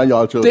be around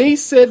y'all children. They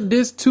said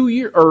this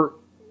going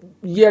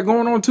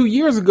on 2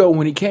 years ago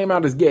when he came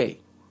out as gay.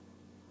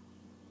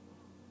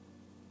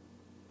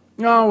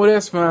 Oh, well,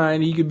 that's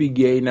fine. He could be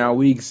gay now.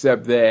 We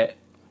accept that.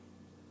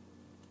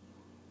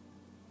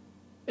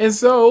 And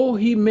so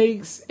he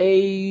makes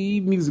a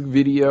music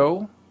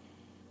video.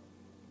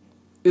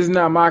 It's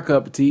not my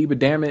cup of tea, but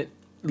damn it,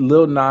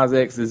 Lil Nas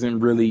X isn't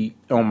really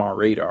on my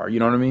radar. You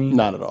know what I mean?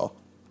 Not at all.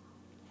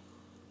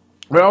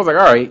 But I was like,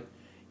 all right,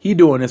 he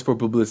doing this for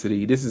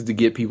publicity. This is to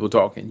get people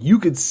talking. You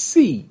could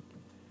see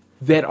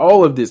that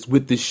all of this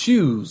with the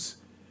shoes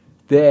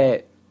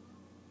that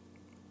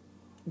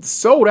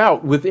sold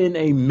out within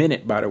a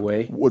minute, by the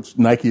way. Which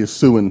Nike is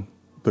suing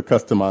the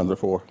customizer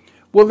for.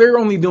 Well, they're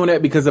only doing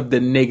that because of the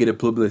negative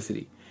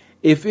publicity.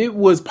 If it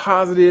was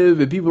positive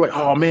and people were like,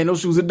 oh man,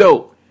 those shoes are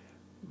dope,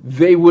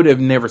 they would have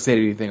never said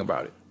anything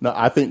about it. No,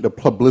 I think the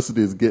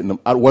publicity is getting them.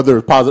 Whether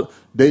it's positive,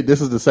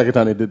 this is the second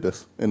time they did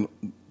this in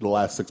the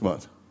last 6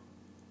 months.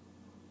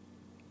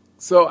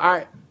 So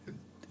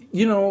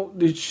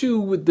the shoe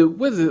with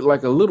what is it,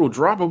 like a little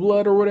drop of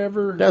blood or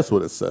whatever? That's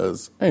what it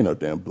says. Ain't no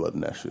damn blood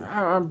in that shoe.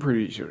 I'm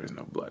pretty sure there's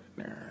no blood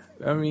in there.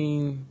 I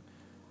mean,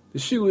 the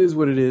shoe is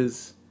what it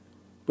is.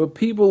 But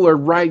people are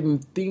writing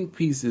think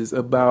pieces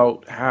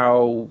about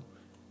how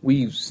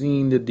we've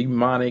seen the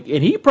demonic,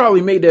 and he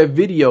probably made that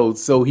video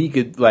so he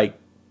could like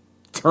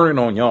turn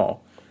it on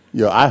y'all.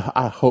 Yo,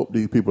 I hope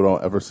these people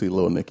don't ever see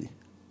Lil Nicky.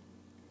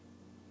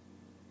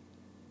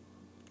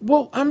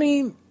 Well, I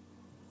mean,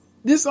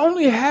 this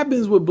only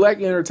happens with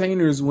black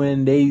entertainers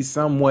when they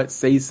somewhat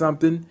say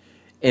something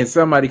and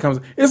somebody comes.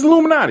 It's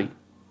Illuminati.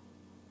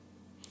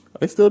 Are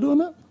they still doing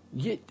that?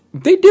 Yeah,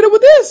 they did it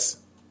with this.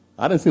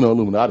 I didn't see no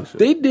Illuminati shit.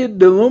 They did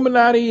the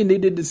Illuminati and they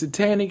did the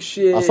satanic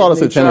shit. I saw the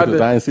satanic shit.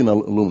 to, I ain't seen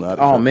no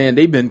Illuminati Oh shit. man,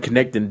 they've been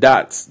connecting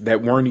dots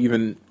that weren't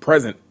even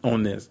present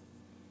on this.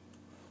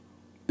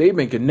 They've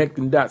been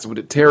connecting dots with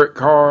the tarot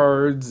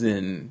cards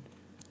and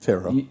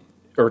Tarot.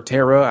 or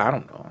tarot. I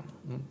don't know.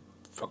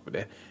 Fuck with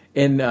that.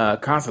 And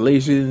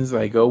constellations,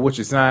 like, oh, what's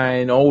your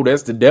sign? Oh,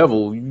 that's the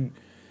devil.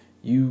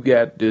 You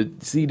got to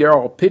see they're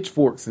all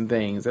pitchforks and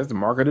things. That's the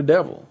mark of the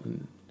devil.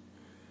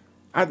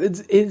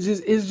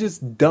 It's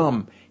just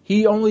dumb.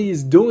 He only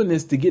is doing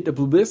this to get the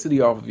publicity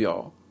off of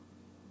y'all,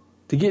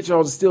 to get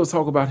y'all to still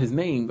talk about his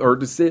name or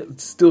to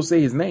still say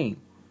his name.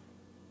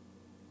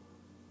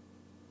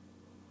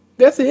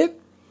 That's it.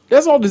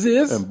 That's all this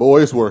is. And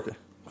boy, it's working.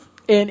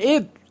 And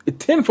it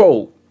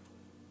tenfold.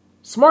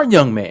 Smart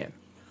young man.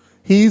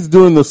 He's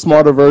doing the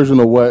smarter version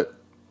of what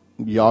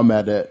y'all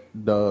mad at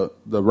the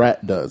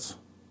rat does.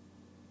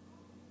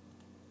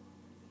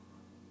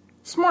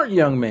 Smart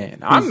young man.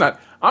 I'm not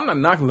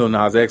knocking Lil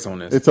Nas X on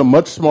this. It's a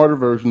much smarter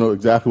version of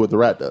exactly what the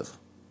rat does.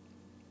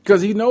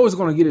 Because he knows it's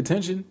going to get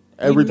attention.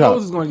 Every time. He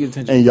knows it's going to get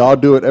attention. And y'all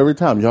do it every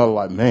time. Y'all are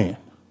like, man.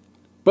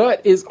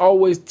 But it's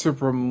always to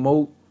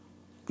promote.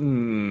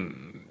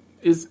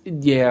 It's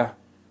the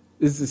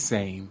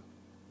same.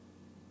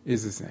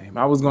 It's the same.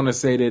 I was going to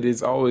say that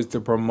it's always to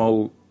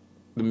promote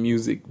the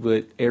music,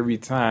 but every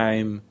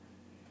time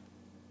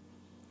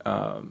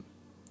the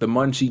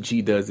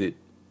Munchie does it,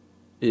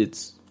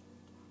 it's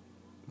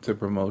to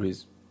promote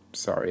his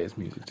sorry ass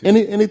music too.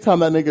 Anytime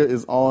that nigga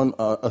is on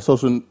a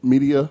social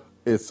media,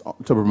 it's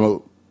to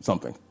promote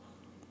something.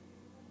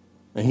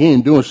 And he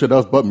ain't doing shit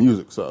else but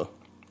music, so.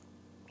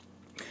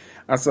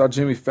 I saw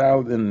Jimmy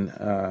Fallon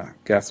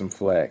got some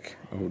flack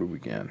over the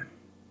weekend.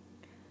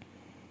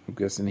 I'm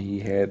guessing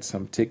he had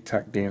some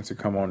TikTok dancer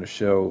come on the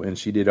show, and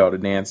she did all the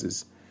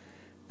dances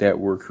that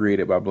were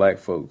created by black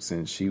folks,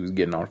 and she was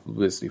getting all the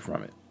publicity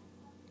from it.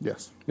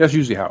 Yes. That's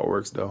usually how it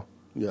works, though.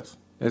 Yes.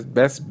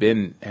 That's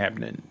been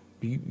happening.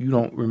 You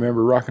don't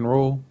remember rock and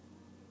roll?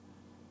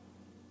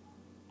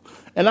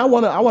 And I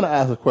wanna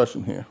ask a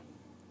question here.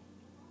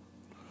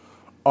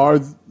 Are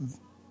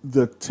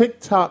the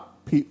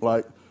TikTok people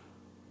like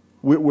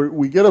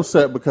we get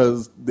upset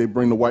because they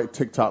bring the white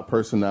TikTok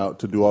person out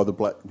to do all the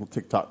black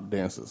TikTok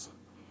dances,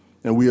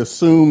 and we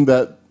assume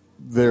that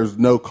there's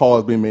no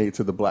calls being made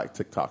to the black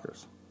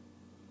TikTokers.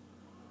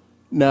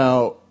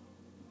 Now,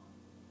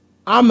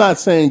 I'm not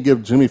saying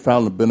give Jimmy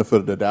Fallon the benefit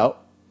of the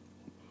doubt,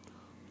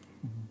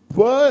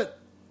 but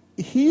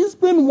he's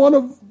been one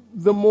of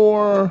the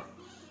more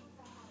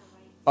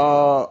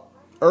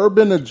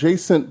urban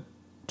adjacent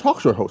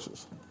talk show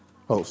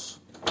hosts.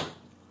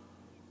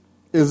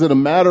 Is it a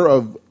matter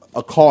of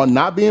a call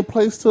not being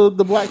placed to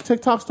the black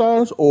TikTok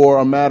stars, or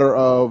a matter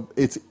of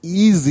it's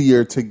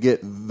easier to get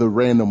the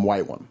random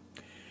white one?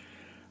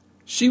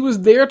 She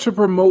was there to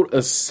promote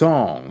a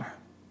song.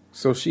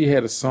 So she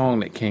had a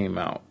song that came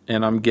out,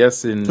 and I'm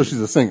guessing. So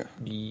she's a singer,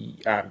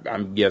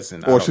 I'm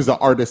guessing, or she's an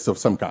artist of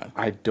some kind.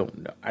 I don't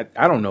know.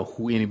 I don't know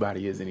who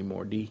anybody is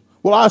anymore. D.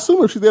 Well, I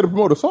assume if she's there to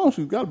promote a song,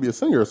 she's got to be a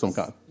singer of some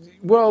kind.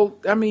 Well,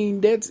 I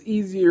mean, that's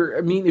easier.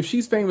 I mean, if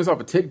she's famous off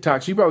of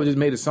TikTok, she probably just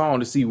made a song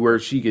to see where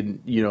she could,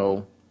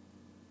 It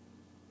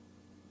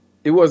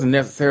wasn't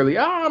necessarily,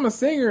 I'm a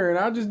singer and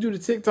I'll just do the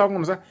TikTok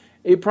on the side.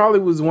 It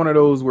probably was one of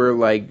those where,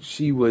 like,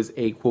 she was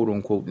a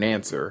quote-unquote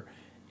dancer.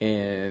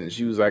 And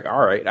she was like,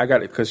 all right, I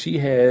got it. Because she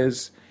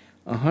has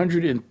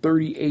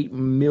 138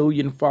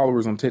 million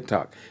followers on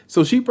TikTok.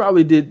 So she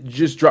probably did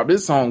just drop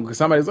this song because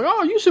somebody's like,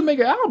 oh, you should make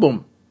an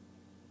album.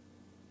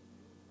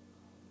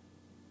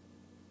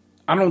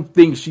 I don't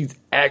think she's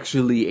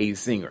actually a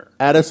singer.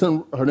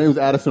 Her name's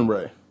Addison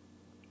Rae.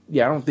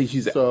 Yeah, I don't think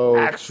she's an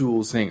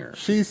actual singer.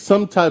 She's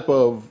some type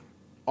of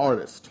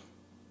artist.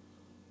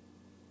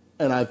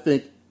 And I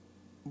think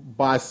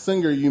by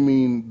singer, you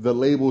mean the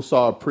label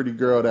saw a pretty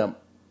girl that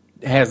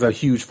has a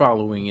huge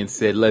following and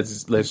said,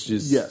 let's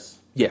just...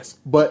 Yes.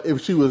 But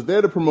if she was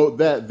there to promote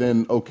that,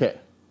 then okay.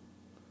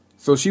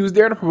 So she was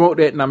there to promote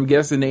that, and I'm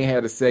guessing they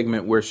had a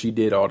segment where she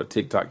did all the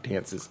TikTok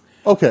dances.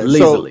 Okay,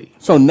 lazily.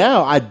 So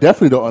now I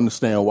definitely don't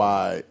understand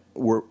why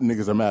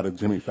niggas are mad at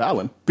Jimmy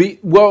Fallon.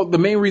 Well, the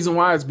main reason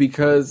why is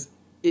because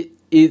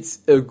it's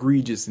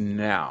egregious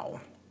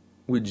now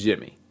with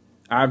Jimmy.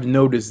 I've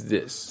noticed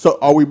this. So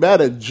are we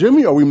mad at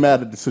Jimmy or are we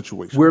mad at the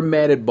situation? We're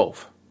mad at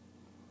both.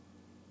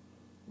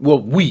 Well,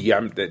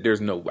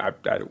 there's no, I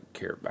don't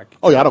care. I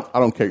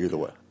don't care either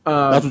way.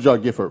 That's what y'all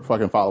get for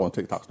fucking following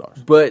TikTok stars.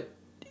 But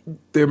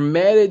they're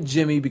mad at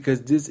Jimmy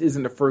because this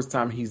isn't the first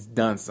time he's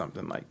done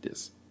something like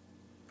this.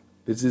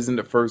 This isn't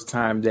the first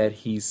time that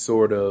he's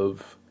sort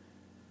of,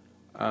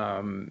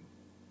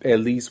 at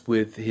least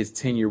with his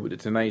tenure with The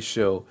Tonight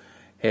Show,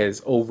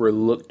 has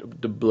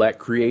overlooked the black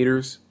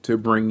creators to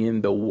bring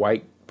in the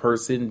white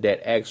person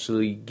that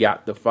actually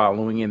got the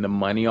following and the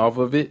money off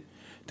of it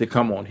to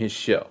come on his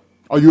show.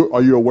 Are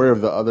you aware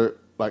of the other,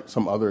 like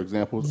some other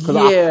examples?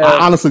 Because Yeah.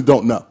 I honestly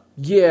don't know.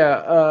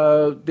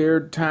 Yeah, there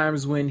are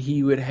times when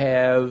he would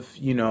have,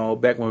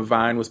 back when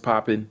Vine was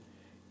popping,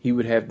 he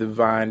would have the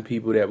Vine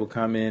people that would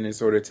come in and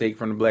sort of take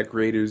from the black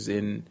creators,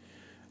 and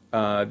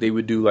they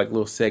would do like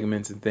little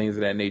segments and things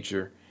of that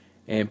nature,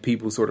 and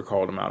people sort of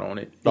called him out on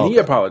it. And he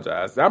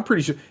apologized. I'm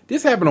pretty sure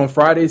this happened on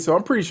Friday, so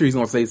I'm pretty sure he's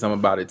going to say something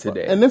about it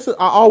today. And I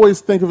always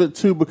think of it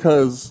too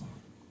because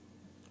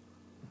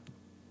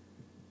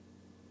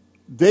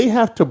they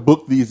have to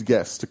book these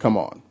guests to come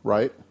on,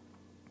 right?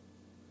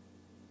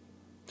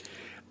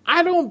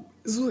 I don't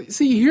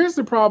see. Here's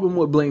the problem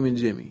with blaming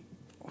Jimmy.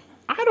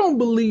 I don't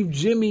believe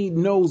Jimmy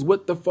knows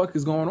what the fuck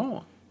is going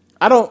on.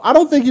 I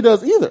don't think he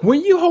does either.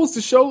 When you host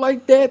a show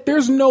like that,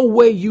 there's no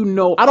way you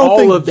know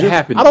all of the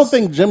happiness. I don't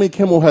think Jimmy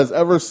Kimmel has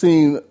ever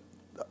seen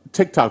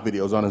TikTok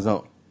videos on his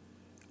own.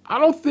 I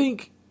don't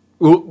think.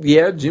 Well,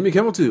 yeah, Jimmy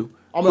Kimmel too.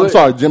 I'm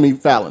sorry, Jimmy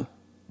Fallon.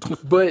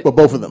 But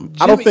both of them.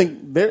 I don't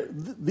think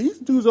these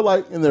dudes are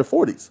like in their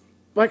 40s.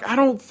 Like, I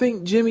don't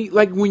think Jimmy,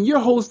 like when you're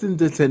hosting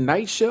the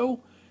Tonight Show,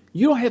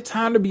 you don't have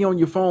time to be on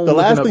your phone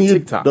looking up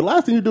TikTok. The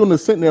last thing you're doing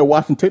is sitting there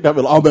watching TikTok.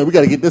 Like, oh man, we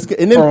got to get this.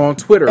 And then, or on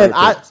Twitter. And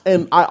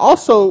I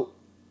also,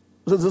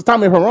 tell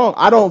me if I'm wrong.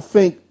 I don't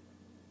think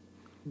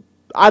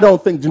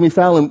Jimmy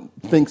Fallon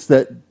thinks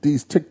that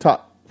these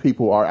TikTok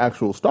people are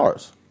actual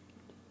stars.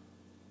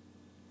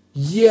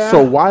 Yeah.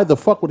 So why the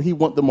fuck would he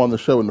want them on the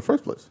show in the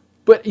first place?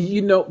 But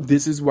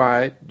this is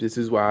why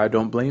I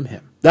don't blame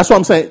him. That's what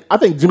I'm saying. I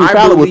think Jimmy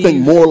Fallon would think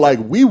more like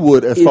we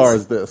would as far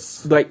as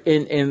this. Like,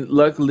 and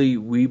luckily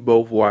we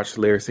both watched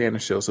Larry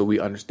Sanders Show, so we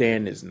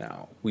understand this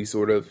now. We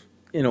sort of,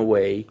 in a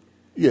way.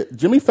 Yeah,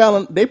 Jimmy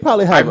Fallon, they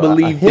probably have I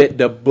believe that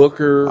the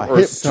booker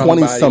or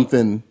somebody,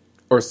 20-something.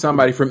 Or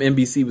somebody from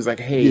NBC was like,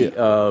 hey, we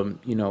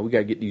got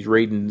to get these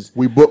ratings.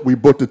 We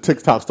booked a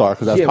TikTok star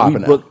because that's popping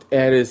out. We booked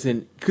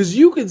Addison. Because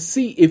you can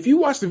see, if you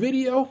watch the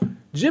video,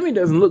 Jimmy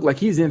doesn't look like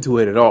he's into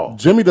it at all.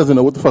 Jimmy doesn't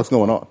know what the fuck's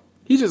going on.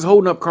 He's just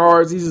holding up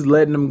cards. He's just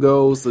letting them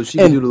go so she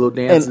can do the little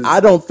dances. And I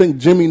don't think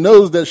Jimmy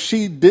knows that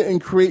she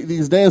didn't create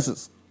these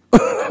dances.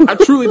 I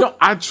truly don't.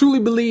 I truly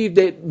believe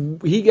that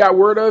he got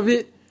word of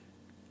it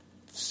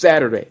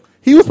Saturday.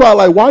 He was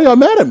probably like, why y'all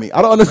mad at me?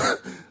 I don't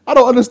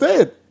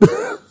understand.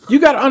 You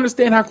got to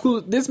understand how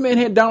clueless. This man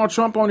had Donald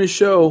Trump on his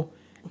show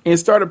and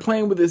started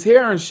playing with his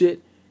hair and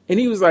shit. And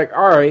he was like,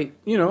 all right,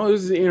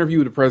 this is an interview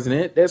with the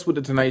president. That's what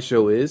the Tonight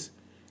Show is.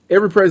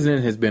 Every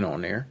president has been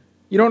on there.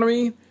 You know what I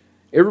mean?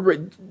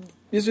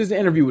 It's just an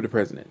interview with the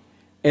president.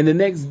 And the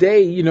next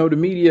day, the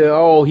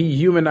media, he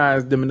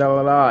humanized them and blah,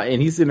 blah, blah.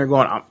 And he's sitting there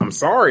going, I'm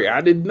sorry,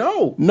 I didn't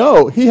know.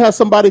 No, he has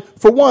somebody.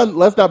 For one,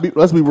 let's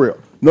be real.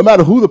 No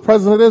matter who the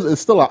president is,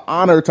 it's still an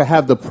honor to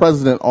have the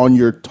president on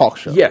your talk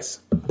show.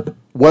 Yes.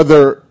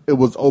 Whether it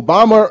was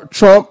Obama,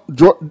 Trump,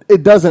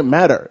 it doesn't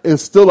matter.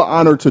 It's still an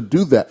honor to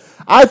do that.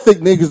 I think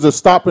niggas are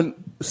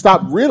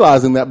stop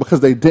realizing that because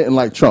they didn't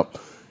like Trump.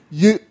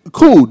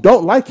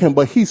 Don't like him,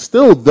 but he was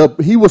still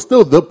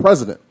the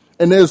president.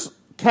 And there's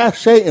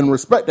cachet and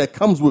respect that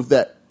comes with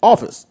that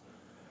office.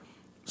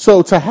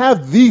 So to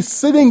have the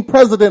sitting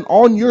president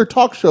on your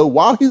talk show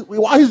while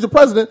he's the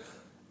president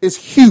is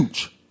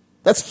huge.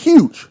 That's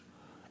huge.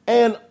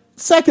 And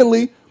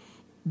secondly,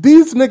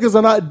 these niggas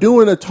are not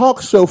doing a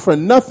talk show for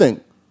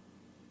nothing.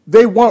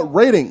 They want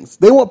ratings.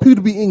 They want people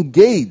to be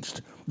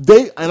engaged.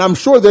 And I'm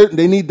sure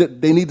they need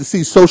to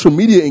see social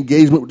media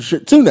engagement with the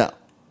shit too now.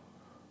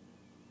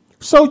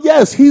 So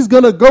yes, he's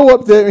gonna go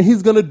up there and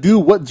he's gonna do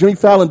what Jimmy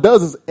Fallon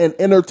does and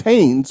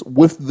entertains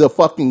with the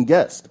fucking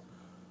guest.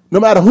 No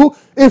matter who,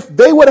 if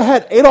they would have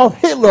had Adolf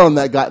Hitler on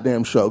that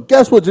goddamn show,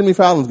 guess what Jimmy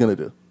Fallon's gonna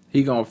do?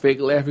 He gonna fake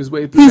laugh his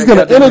way through. He's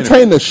gonna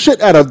entertain the shit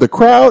out of the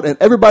crowd and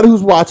everybody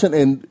who's watching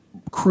and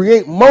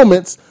create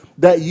moments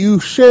that you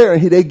share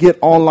and they get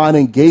online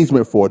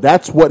engagement for.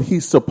 That's what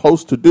he's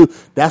supposed to do.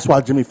 That's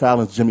why Jimmy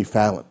Fallon's Jimmy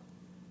Fallon.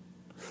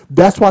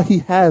 That's why he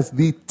has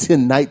the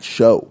Tonight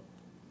Show.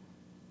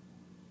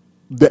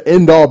 The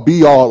end-all,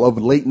 be-all of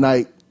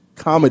late-night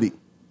comedy.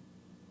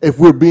 If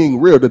we're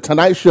being real, the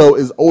Tonight Show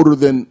is older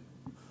than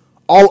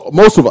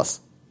most of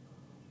us.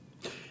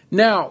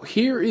 Now,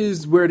 here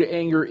is where the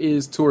anger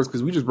is towards,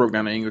 because we just broke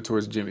down the anger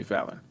towards Jimmy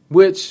Fallon,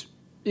 which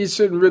it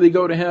shouldn't really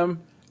go to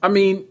him. I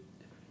mean,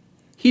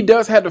 he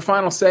does have the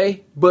final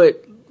say,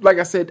 but like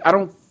I said, I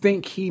don't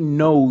think he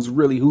knows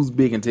really who's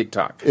big in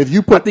TikTok. I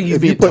think he's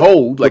being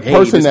told, like,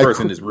 hey, this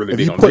person is really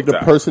big on TikTok. If you put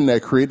the person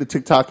that created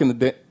TikTok in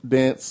the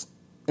dance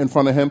in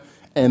front of him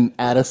and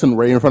Addison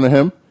Rae in front of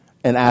him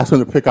and ask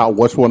him to pick out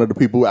which one of the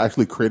people who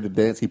actually created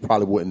the dance, he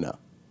probably wouldn't know.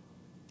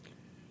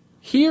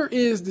 Here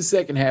is the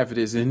second half of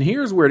this, and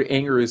here's where the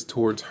anger is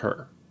towards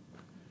her.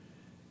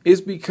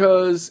 It's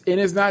because, and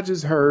it's not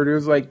just her,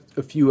 there's like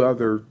a few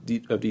other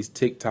of these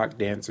TikTok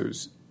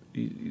dancers,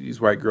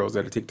 these white girls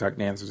that are TikTok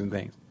dancers and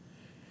things.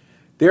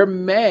 They're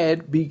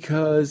mad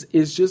because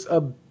it's just a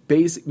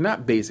basic,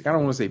 not basic, I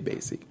don't want to say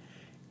basic.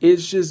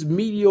 It's just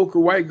mediocre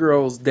white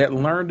girls that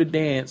learn to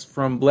dance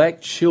from black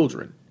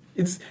children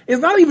It's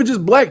not even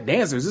just black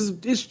dancers.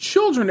 It's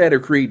children that are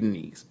creating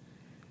these.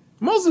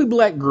 Mostly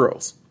black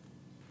girls.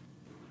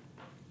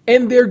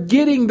 And they're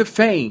getting the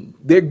fame.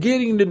 They're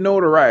getting the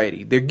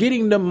notoriety. They're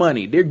getting the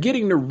money. They're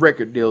getting the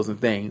record deals and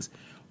things.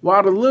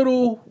 While the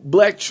little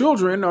black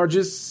children are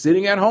just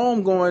sitting at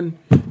home going,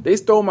 they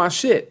stole my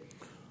shit.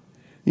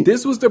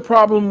 This was the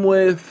problem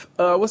with,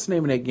 what's the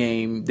name of that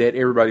game that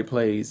everybody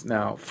plays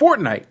now?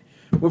 Fortnite.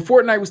 When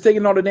Fortnite was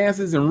taking all the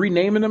dances and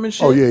renaming them and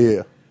shit. Oh,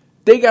 yeah.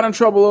 They got in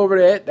trouble over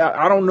that.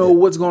 I don't know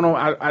what's going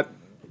on.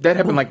 That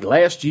happened like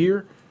last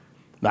year.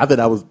 No, I think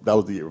that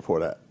was the year before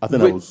that. I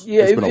think that was.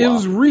 Yeah, it's been a it while.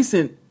 was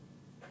recent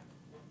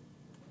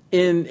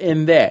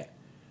in that.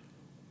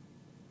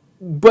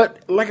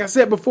 But like I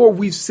said before,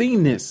 we've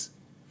seen this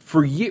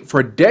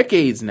for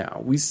decades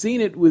now. We've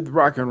seen it with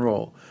rock and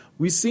roll.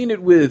 We've seen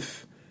it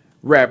with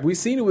rap. We've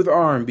seen it with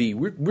R&B.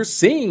 We're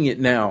seeing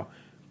it now.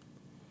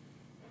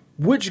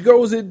 Which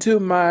goes into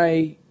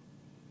my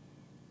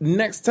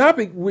next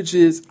topic, which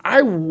is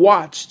I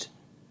watched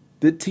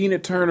the Tina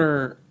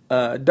Turner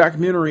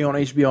documentary on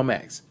HBO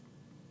Max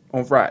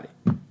on Friday.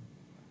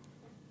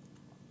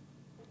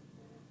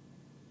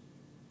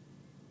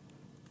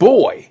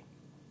 Boy,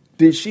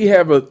 did she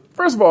have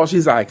first of all,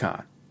 she's an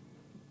icon.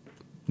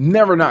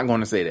 Never not going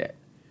to say that.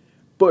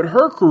 But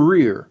her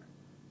career,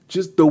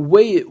 just the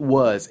way it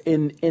was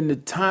in the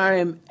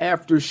time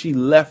after she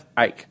left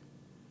Ike,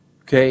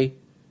 okay,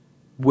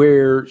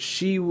 where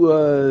she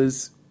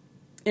was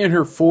in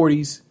her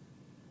 40s.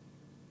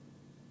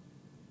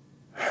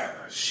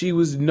 She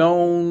was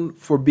known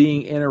for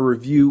being in a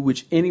review,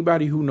 which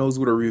anybody who knows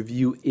what a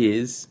review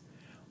is,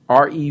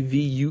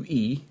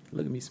 REVUE.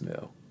 Look at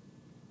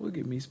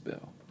me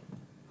spell.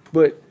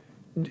 But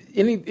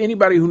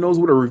anybody who knows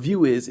what a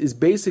review is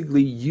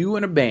basically you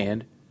and a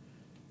band,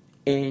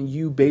 and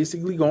you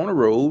basically go on a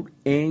road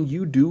and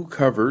you do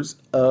covers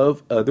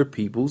of other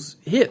people's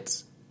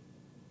hits.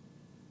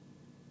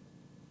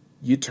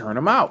 You turn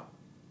them out.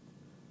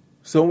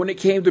 So when it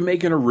came to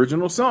making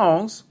original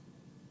songs,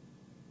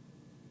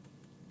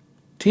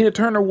 Tina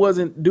Turner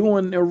wasn't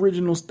doing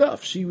original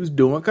stuff. She was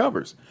doing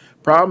covers.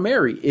 Proud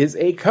Mary is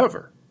a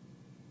cover.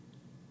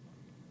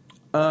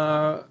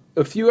 A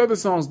few other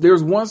songs.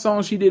 There's one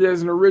song she did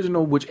as an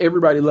original, which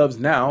everybody loves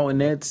now, and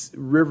that's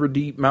River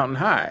Deep, Mountain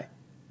High.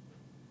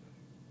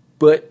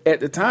 But at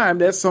the time,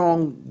 that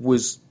song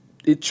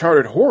it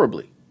charted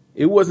horribly.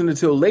 It wasn't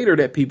until later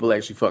that people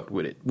actually fucked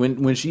with it,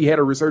 when she had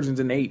a resurgence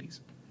in the 80s.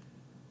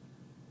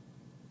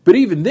 But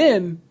even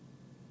then,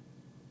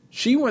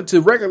 she went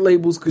to record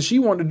labels because she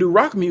wanted to do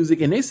rock music,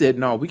 and they said,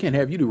 no, we can't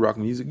have you do rock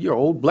music. You're an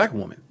old black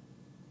woman.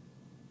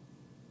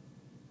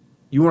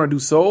 You want to do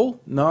soul?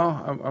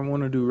 No, I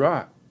want to do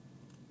rock.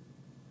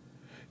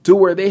 To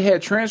where they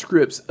had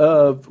transcripts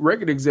of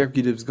record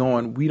executives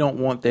going, we don't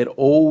want that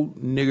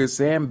old nigger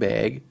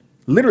sandbag.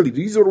 Literally,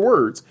 these are the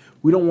words.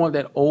 We don't want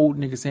that old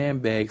nigger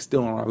sandbag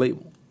still on our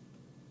label.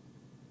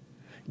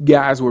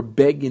 Guys were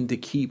begging to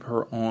keep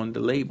her on the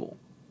label.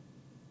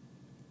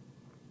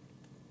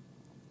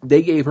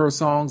 They gave her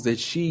songs that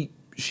she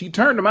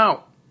turned them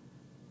out,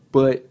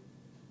 but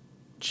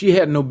she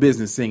had no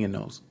business singing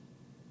those.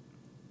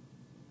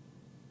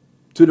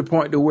 To the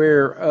point to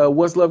where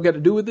What's Love Got to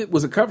Do With It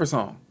was a cover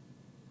song.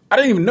 I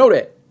didn't even know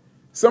that.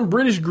 Some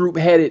British group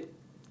had it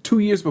 2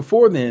 years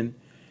before then,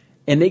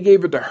 and they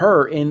gave it to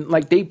her, and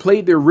like they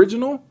played the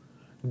original.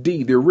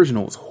 The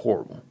original was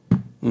horrible.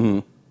 Mm-hmm.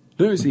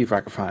 Let me see if I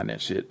can find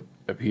that shit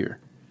up here.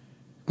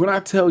 When I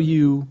tell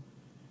you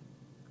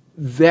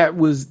that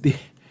was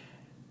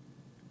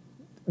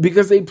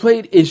because they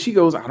played, and she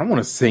goes, I don't want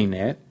to sing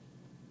that.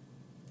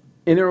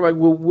 And they were like,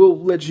 well, we'll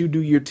let you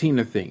do your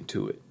Tina thing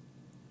to it.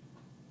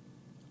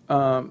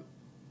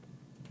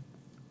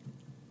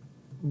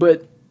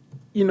 But,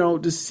 you know,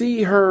 to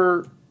see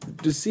her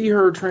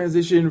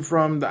transition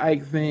from the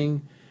Ike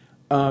thing,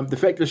 the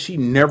fact that she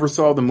never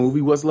saw the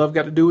movie, What's Love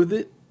Got to Do With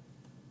It?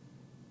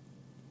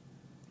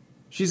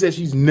 She said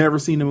she's never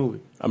seen the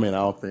movie. I mean, I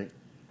don't think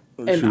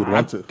and she would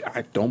want to.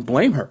 I don't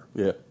blame her.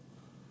 Yeah.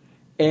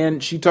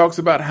 And she talks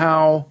about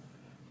how,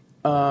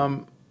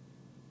 and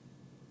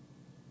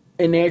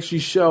they actually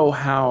show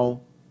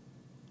how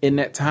in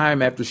that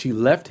time after she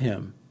left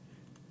him,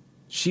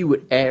 she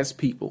would ask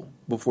people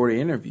before the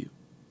interview,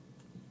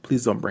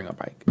 please don't bring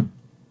up Ike.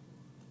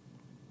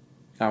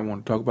 I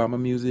want to talk about my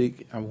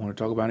music. I want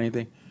to talk about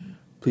anything.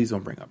 Please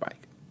don't bring up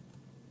Ike.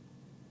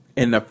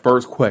 And the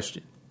first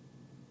question.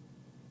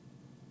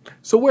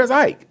 So where's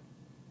Ike?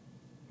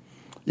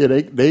 Yeah,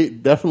 they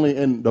definitely,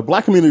 in the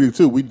black community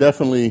too, we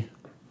definitely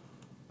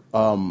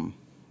never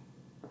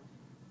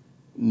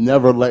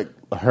let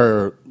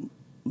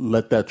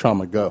that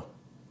trauma go.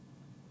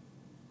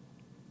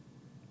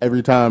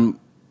 Every time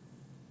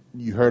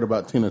you heard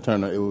about Tina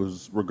Turner, it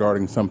was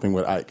regarding something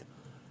with Ike.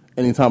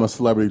 Anytime a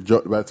celebrity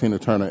joked about Tina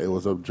Turner, it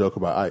was a joke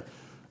about Ike.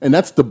 And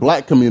that's the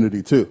black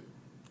community too.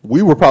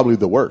 We were probably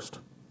the worst.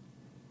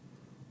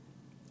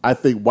 I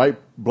think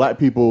black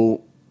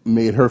people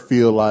made her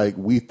feel like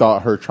we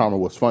thought her trauma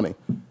was funny.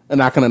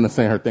 And I can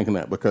understand her thinking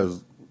that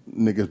because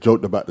niggas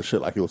joked about the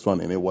shit like it was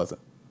funny and it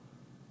wasn't.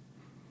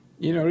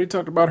 You know, they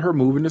talked about her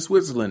moving to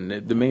Switzerland.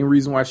 The main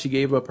reason why she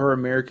gave up her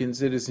American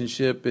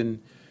citizenship and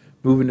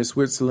moving to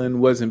Switzerland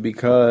wasn't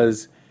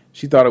because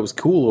she thought it was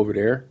cool over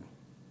there.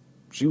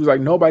 She was like,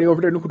 nobody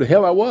over there knew who the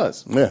hell I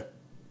was. Yeah.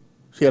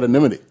 She had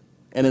anonymity,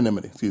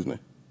 excuse me.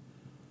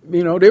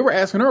 You know, they were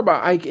asking her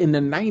about Ike in the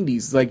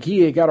 90s. Like,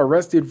 he had got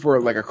arrested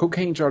for, like, a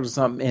cocaine charge or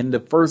something. And the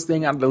first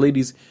thing out of the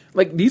ladies,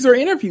 like, these are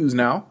interviews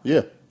now.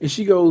 Yeah. And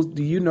she goes,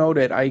 do you know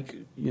that Ike,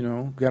 you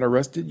know, got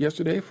arrested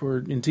yesterday for,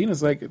 and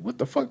Tina's like, what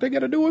the fuck they got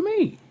to do with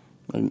me?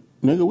 Like,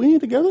 nigga, we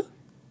ain't together.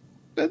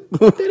 That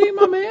ain't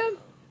my man.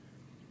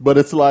 But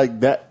it's like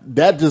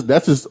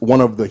that's just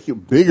one of the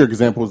bigger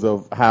examples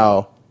of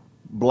how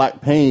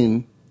black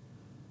pain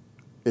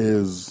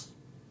is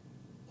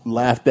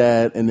laughed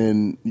at and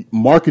then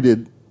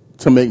marketed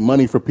to make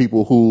money for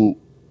people who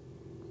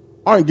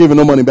aren't giving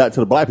no money back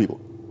to the black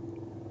people.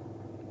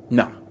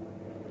 No.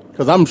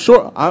 Because I'm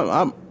sure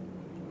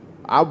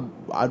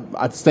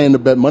I'd stand to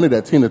bet money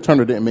that Tina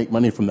Turner didn't make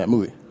money from that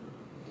movie.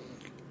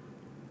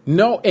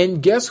 No,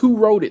 and guess who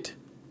wrote it?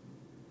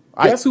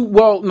 Guess who?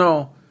 Well,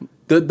 no.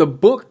 The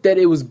book that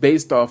it was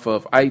based off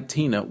of, I,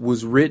 Tina,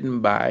 was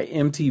written by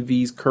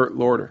MTV's Kurt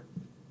Loder.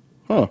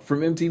 Huh. From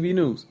MTV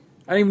News.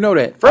 I didn't even know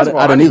that. First of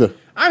all, I didn't either.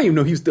 I didn't even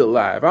know he was still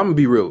alive. I'm going to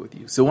be real with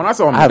you. So when I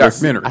saw him in the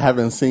documentary. I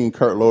haven't seen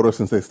Kurt Loder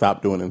since they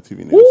stopped doing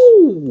MTV News.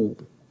 Woo!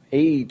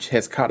 Age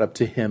has caught up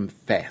to him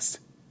fast.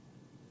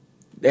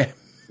 That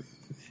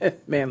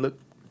man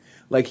looked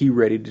like he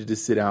ready to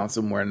just sit down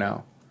somewhere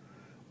now.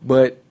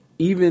 But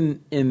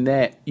even in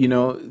that, you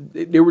know,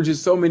 there were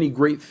just so many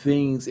great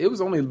things. It was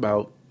only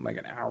about like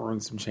an hour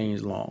and some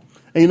change long.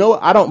 And you know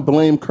what? I don't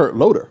blame Kurt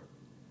Loder.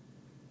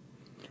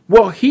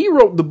 Well, he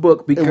wrote the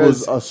book because it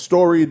was a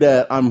story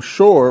that I'm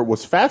sure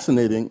was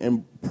fascinating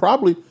and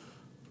probably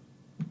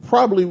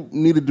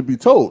needed to be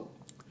told.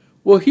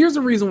 Well, here's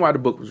the reason why the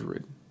book was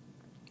written.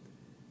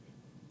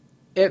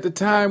 At the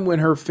time when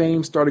her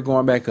fame started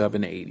going back up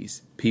in the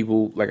 80s,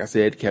 people, like I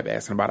said, kept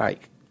asking about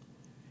Ike.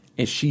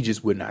 And she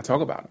just would not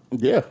talk about him.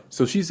 Yeah.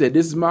 So she said,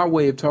 this is my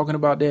way of talking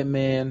about that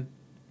man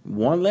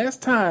one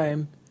last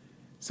time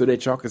so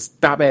that y'all could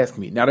stop asking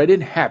me. Now, that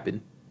didn't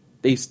happen.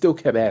 They still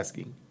kept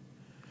asking.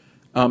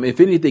 If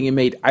anything, it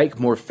made Ike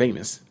more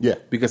famous. Yeah.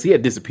 Because he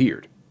had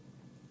disappeared.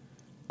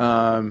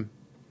 And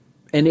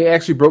they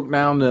actually broke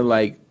down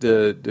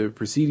the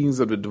proceedings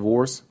of the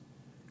divorce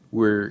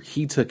where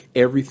he took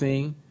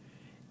everything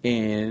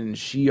and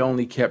she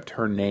only kept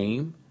her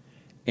name.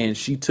 And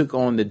she took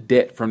on the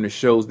debt from the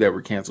shows that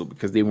were canceled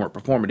because they weren't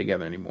performing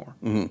together anymore.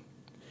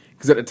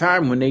 Because at the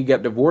time when they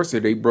got divorced or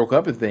they broke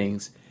up and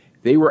things,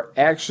 they were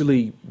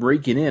actually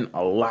raking in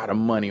a lot of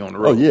money on the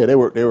road. Oh, yeah. They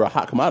were a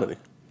hot commodity.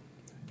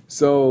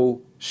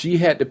 So she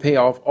had to pay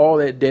off all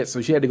that debt.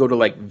 So she had to go to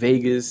like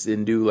Vegas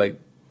and do like,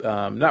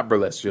 not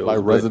burlesque shows. Like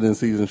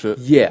residencies and shit?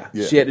 Yeah.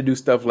 She had to do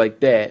stuff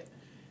like that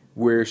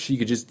where she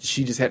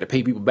just had to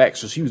pay people back.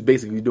 So she was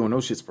basically doing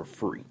those shits for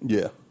free.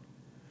 Yeah.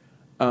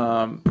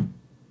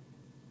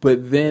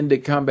 But then to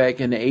come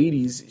back in the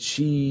 80s,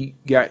 she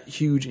got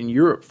huge in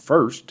Europe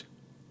first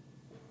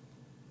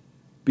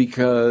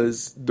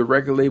because the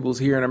record labels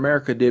here in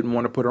America didn't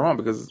want to put her on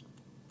because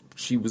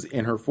she was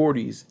in her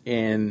 40s.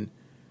 And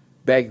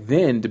back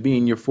then, to be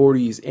in your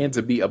 40s and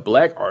to be a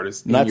black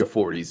artist in your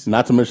 40s.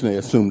 Not to mention they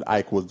assumed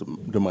Ike was the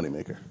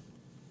moneymaker.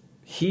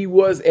 He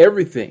was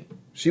everything.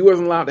 She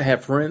wasn't allowed to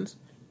have friends.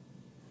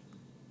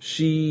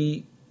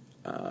 She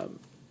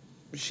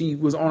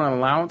was on an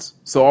allowance,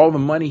 so all the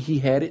money he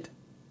had it.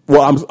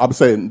 Well, I'm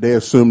saying they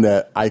assumed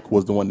that Ike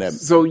was the one that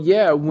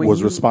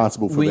was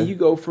responsible for when you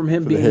go from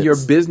him being your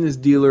business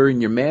dealer and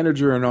your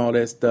manager and all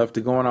that stuff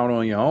to going out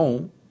on your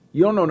own.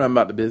 You don't know nothing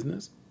about the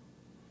business.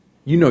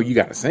 You know you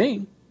got to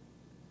sing.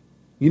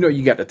 You know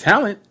you got the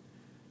talent.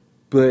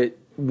 But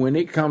when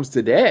it comes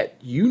to that,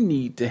 you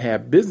need to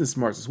have business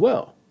smarts as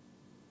well,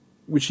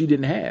 which she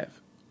didn't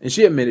have, and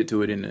she admitted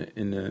to it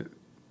in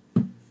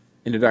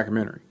the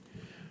documentary.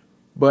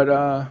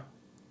 But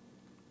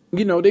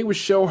you know, they would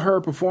show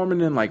her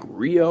performing in like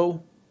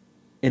Rio,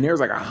 and there was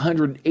like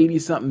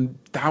 180-something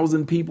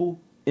thousand people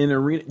in the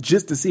arena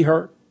just to see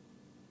her.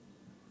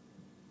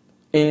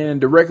 And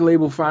the record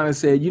label finally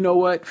said, you know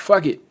what?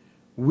 Fuck it.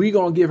 We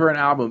gonna give her an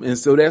album. And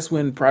so that's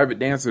when Private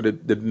Dancer,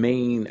 the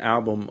main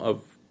album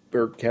of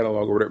her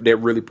catalog or whatever, that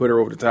really put her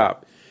over the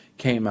top,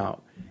 came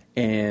out.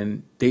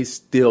 And they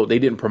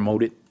didn't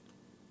promote it.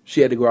 She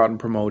had to go out and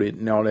promote it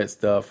and all that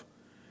stuff.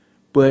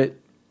 But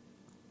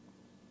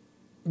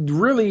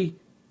really,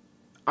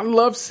 I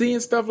love seeing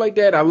stuff like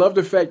that. I love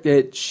the fact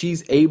that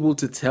she's able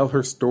to tell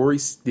her story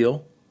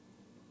still.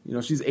 You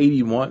know, she's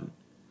 81,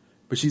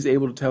 but she's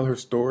able to tell her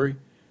story.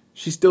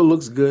 She still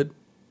looks good.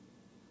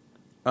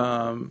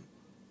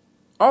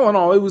 All in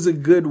all, it was a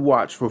good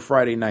watch for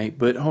Friday night.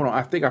 But hold on,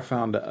 I think I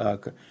found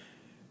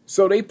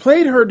so they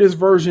played her this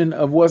version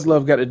of What's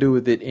Love Got to Do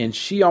With It, and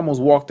she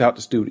almost walked out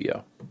the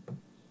studio.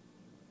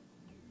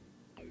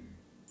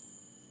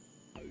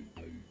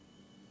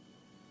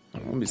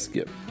 Let me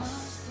skip.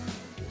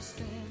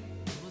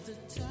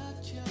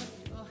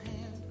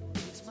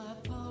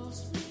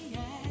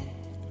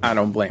 I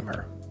don't blame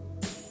her.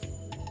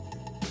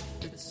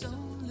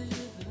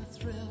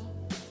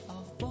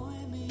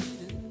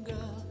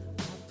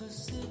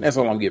 That's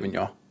all I'm giving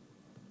y'all.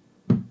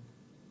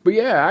 But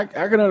yeah,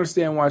 I can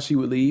understand why she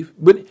would leave.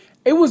 But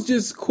it was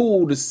just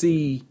cool to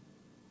see.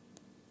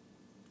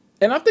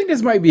 And I think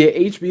this might be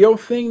an HBO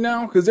thing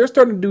now because they're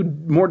starting to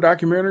do more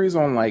documentaries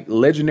on like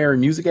legendary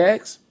music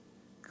acts.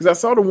 Because I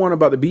saw the one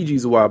about the Bee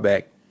Gees a while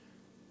back.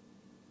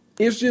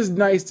 It's just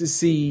nice to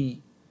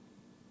see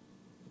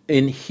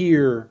and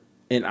hear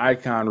an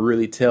icon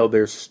really tell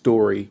their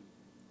story,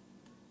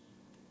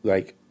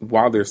 like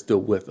while they're still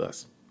with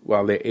us,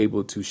 while they're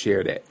able to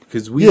share that.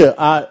 Because we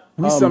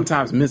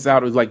sometimes miss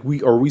out, like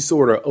we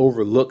sort of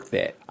overlook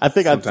that. I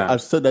think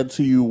I've said that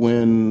to you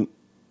when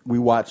we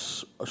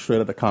watched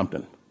Straight Outta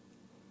Compton.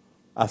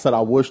 I said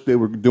I wish they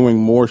were doing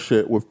more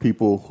shit with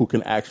people who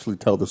can actually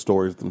tell the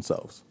stories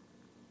themselves.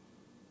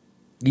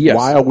 Yes.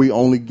 Why are we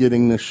only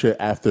getting this shit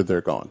after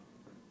they're gone?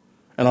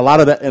 And a lot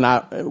of that,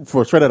 and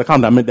for Straight Outta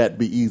Compton, I meant that to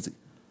be easy.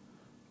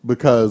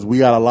 Because we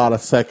got a lot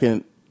of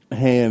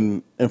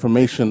second-hand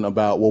information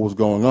about what was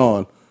going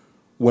on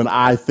when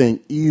I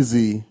think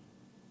Easy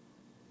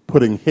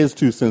putting his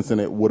 2 cents in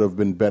it would have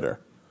been better.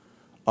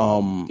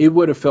 It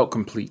would have felt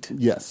complete.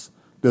 Yes.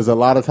 There's a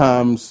lot of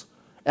times,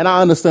 and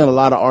I understand a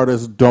lot of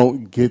artists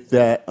don't get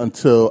that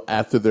until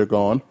after they're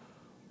gone.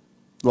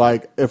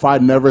 Like, if I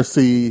never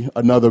see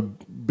another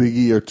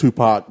Biggie or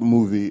Tupac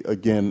movie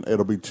again,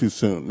 it'll be too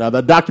soon. Now,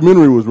 that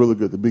documentary was really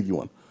good, the Biggie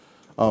one.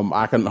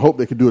 I can hope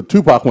they could do a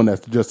Tupac one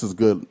that's just as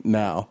good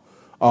now.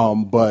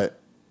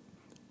 But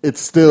it's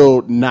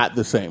still not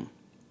the same.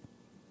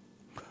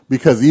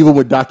 Because even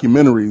with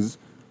documentaries,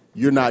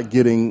 you're not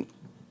getting...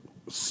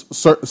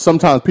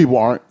 Sometimes people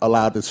aren't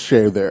allowed to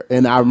share there.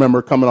 And I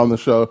remember coming on the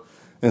show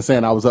and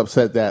saying I was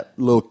upset that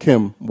Lil'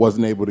 Kim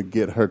wasn't able to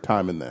get her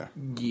time in there.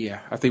 Yeah,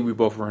 I think we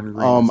both were in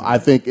agreement. I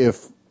think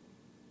if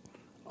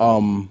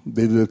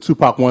they did a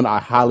Tupac one, I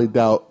highly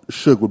doubt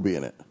Suge would be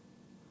in it.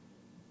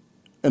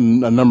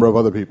 And a number of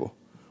other people.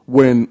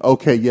 When,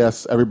 okay,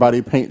 yes,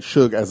 everybody paints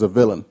Suge as a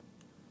villain.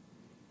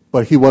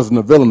 But he wasn't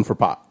a villain for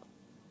Pac,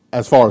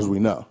 as far as we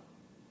know.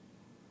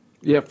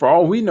 Yeah, for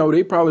all we know,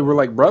 they probably were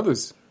like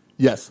brothers.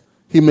 Yes.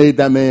 He made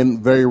that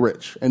man very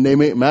rich. And they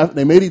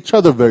made each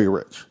other very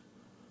rich.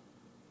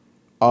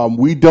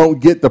 We don't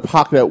get the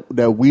Pac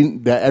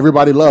that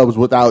everybody loves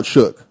without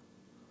Suge.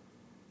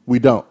 We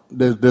don't.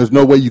 There's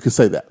no way you can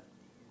say that.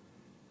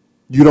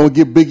 You don't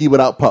get Biggie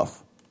without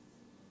Puff.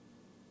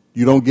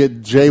 You don't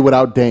get Jay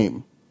without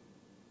Dame.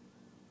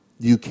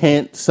 You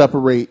can't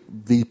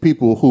separate the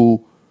people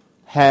who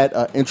had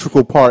an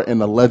integral part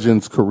in a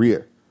legend's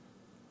career.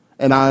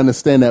 And I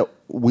understand that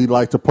we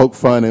like to poke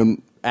fun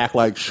and act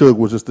like Suge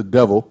was just the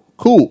devil.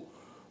 Cool.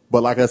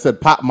 But like I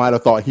said, Pop might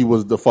have thought he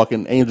was the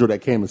fucking angel that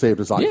came and saved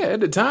his life. Yeah,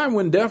 at the time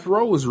when Death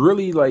Row was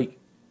really like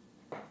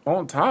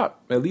on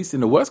top, at least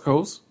in the West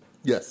Coast.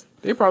 Yes.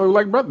 They probably were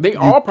like brothers. They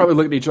all probably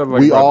looked at each other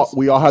like brothers.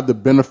 We all had the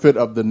benefit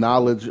of the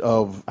knowledge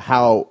of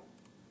how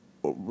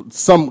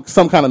some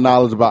kind of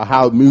knowledge about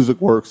how music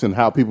works and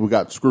how people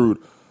got screwed.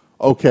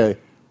 Okay,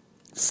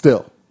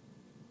 still,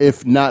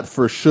 if not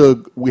for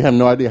Suge, we have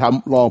no idea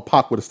how long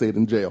Pac would have stayed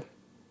in jail,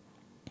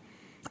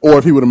 or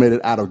if he would have made it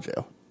out of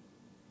jail.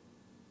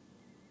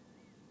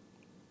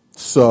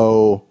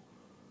 So,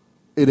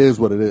 it is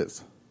what it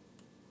is.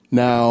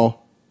 Now,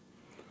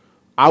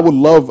 I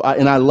love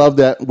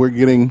that we're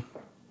getting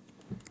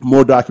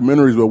more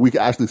documentaries where we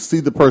can actually see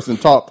the person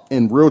talk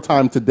in real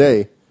time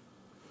today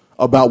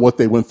about what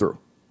they went through.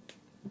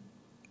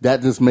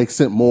 That just makes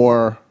it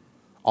more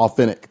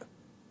authentic.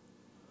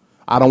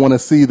 I don't want to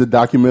see the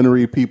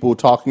documentary people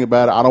talking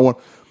about it.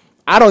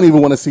 I don't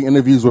even want to see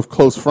interviews with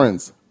close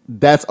friends.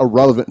 That's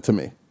irrelevant to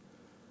me.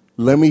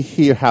 Let me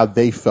hear how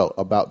they felt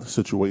about the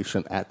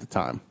situation at the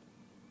time.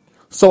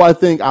 So I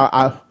think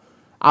I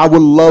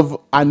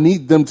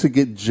need them to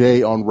get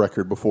Jay on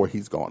record before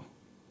he's gone.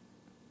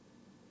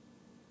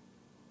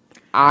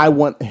 I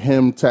want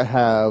him to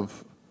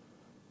have,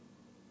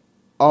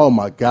 oh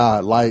my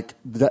God, like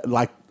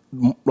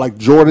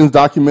Jordan's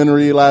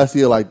documentary last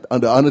year, like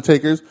The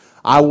Undertaker's.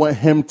 I want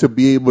him to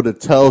be able to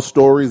tell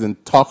stories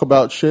and talk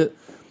about shit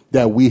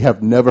that we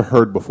have never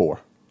heard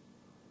before.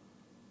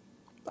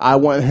 I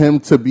want him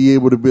to be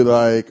able to be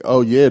like,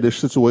 oh yeah, this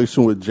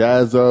situation with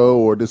Jazzo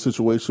or this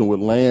situation with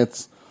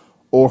Lance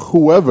or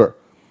whoever.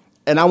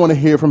 And I want to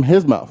hear from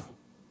his mouth.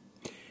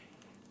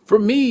 For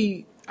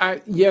me,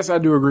 yes, I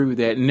do agree with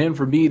that. And then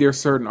for me, there's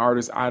certain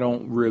artists I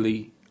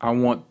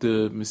want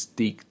the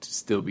mystique to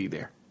still be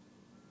there.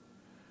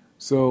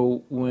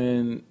 So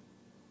when,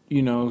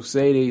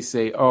 they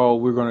say, oh,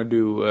 we're going to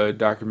do a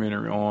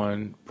documentary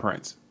on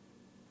Prince.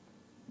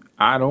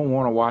 I don't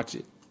want to watch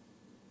it.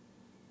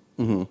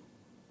 Mm-hmm.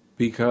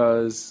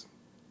 Because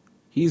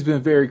he's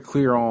been very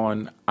clear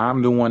on,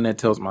 I'm the one that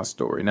tells my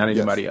story, not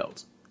anybody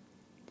else.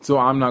 So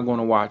I'm not going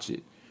to watch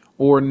it.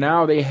 Or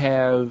now they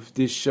have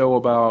this show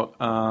about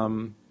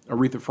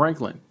Aretha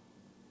Franklin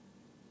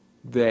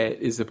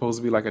that is supposed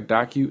to be like not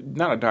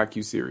a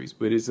docu-series,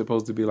 but it's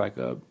supposed to be like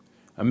a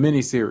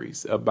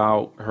mini-series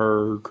about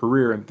her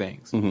career and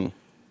things. Mm-hmm.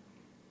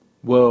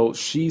 Well,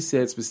 she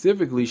said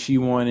specifically she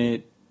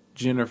wanted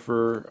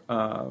Jennifer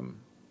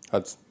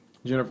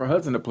Jennifer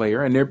Hudson to play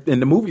her, and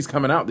the movie's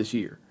coming out this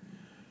year.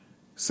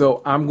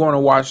 So I'm going to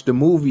watch the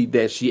movie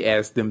that she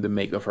asked them to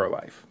make of her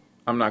life.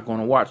 I'm not going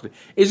to watch it.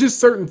 It's just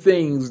certain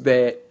things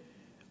that,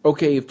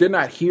 okay, if they're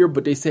not here,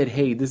 but they said,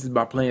 hey, this is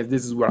my plans,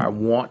 this is what I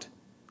want.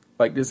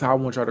 Like, this is how I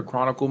want y'all to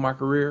chronicle my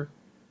career.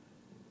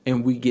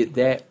 And we get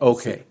that,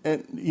 okay.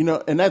 And,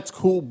 and that's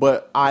cool,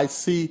 but I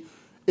see,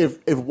 if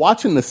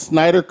watching the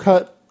Snyder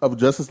cut of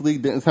Justice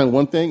League didn't tell me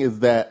one thing, is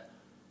that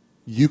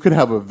you can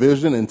have a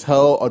vision and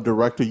tell a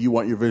director you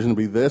want your vision to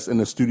be this, and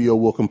the studio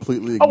will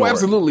completely ignore it.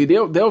 Absolutely.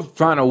 They'll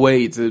find a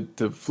way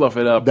to fluff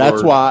it up.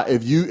 That's why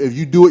if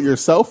you do it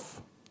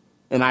yourself,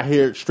 and I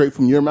hear it straight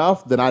from your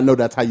mouth, then I know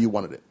that's how you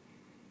wanted it.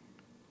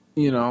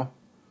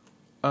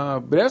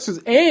 But that's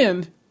just,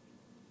 and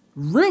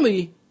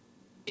really,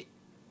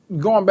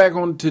 going back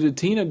on to the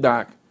Tina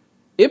doc,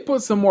 it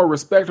puts some more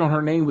respect on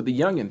her name with the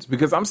youngins,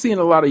 because I'm seeing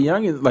a lot of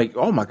youngins like,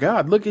 oh my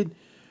God, look at,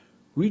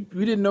 we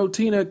didn't know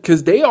Tina,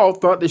 because they all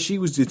thought that she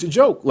was just a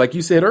joke, like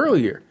you said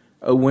earlier,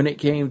 when it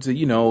came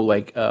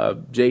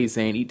to, Jay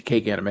saying eat the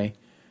cake anime.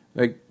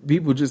 Like,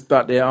 people just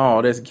thought that,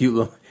 oh, that's a cute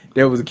little,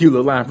 that was a cute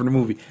little line from the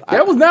movie.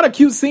 That was not a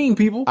cute scene,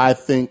 people. I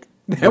think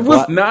that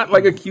was not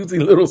like a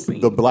cutesy little scene.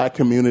 The black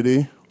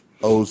community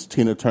owes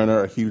Tina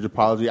Turner a huge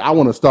apology. I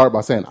want to start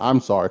by saying I'm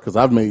sorry, because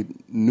I've made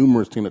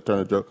numerous Tina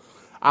Turner jokes.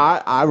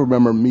 I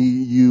remember me,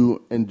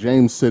 you, and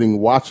James sitting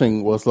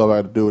watching What's Love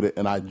Got to Do with It,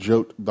 and I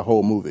joked the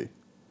whole movie.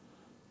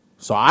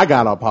 So I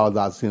got to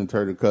apologize to Tina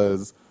Turner,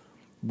 because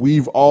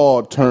we've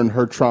all turned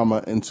her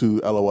trauma into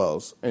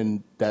LOLs,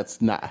 and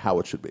that's not how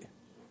it should be.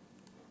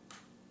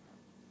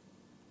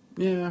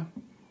 Yeah.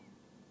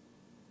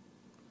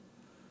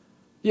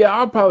 Yeah,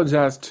 I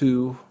apologize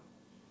too,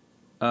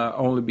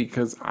 only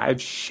because I've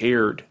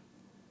shared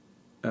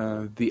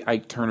the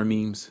Ike Turner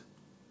memes.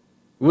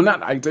 Well,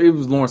 not Ike, it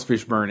was Lawrence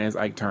Fishburne as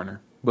Ike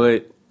Turner,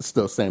 but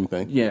Still same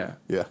thing. Yeah.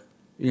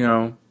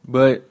 Yeah.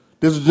 But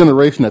there's a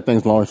generation that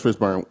thinks Lawrence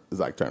Fishburne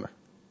is Ike Turner.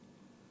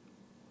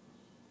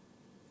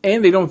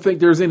 And they don't think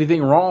there's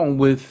anything wrong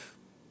with,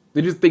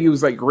 they just think it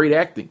was like great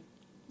acting.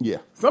 Yeah.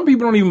 Some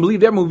people don't even believe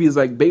that movie is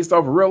like based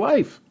off of real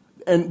life.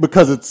 And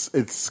because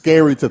it's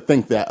scary to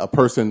think that a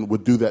person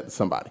would do that to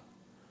somebody.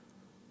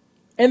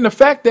 And the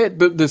fact that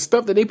the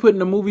stuff that they put in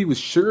the movie was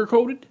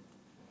sugar-coated.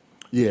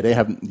 Yeah, they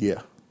haven't,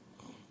 yeah.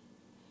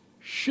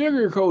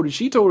 Sugar-coated.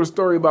 She told a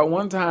story about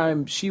one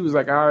time she was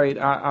like, all right,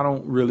 I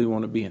don't really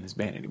want to be in this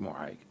band anymore,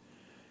 Ike.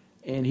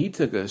 And he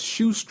took a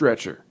shoe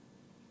stretcher,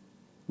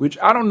 which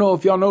I don't know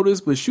if y'all know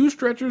this, but shoe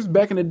stretchers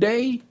back in the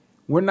day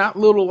were not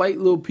light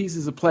little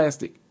pieces of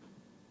plastic.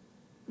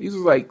 These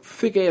were like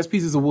thick-ass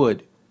pieces of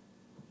wood.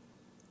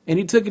 And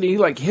he took it and he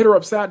like hit her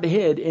upside the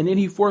head, and then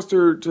he forced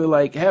her to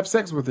like have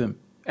sex with him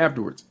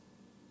afterwards.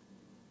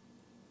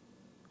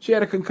 She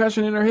had a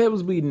concussion and her head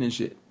was bleeding and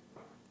shit.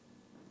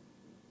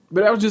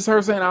 But that was just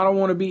her saying, I don't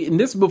want to be, and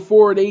this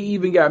before they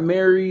even got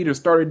married or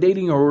started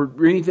dating or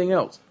anything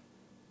else.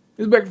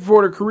 This was back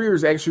before their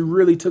careers actually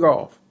really took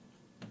off.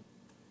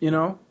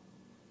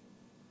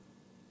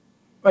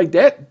 Like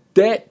that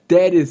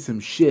is some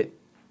shit.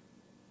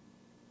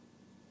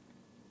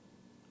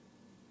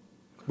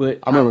 But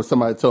I remember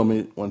somebody told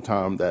me one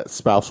time that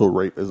spousal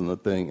rape isn't a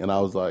thing, and I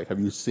was like, have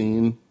you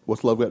seen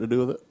What's Love Got to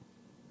Do with It?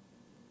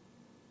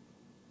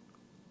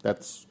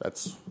 That's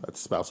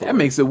spousal rape. That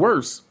makes it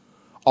worse.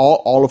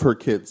 All of her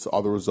kids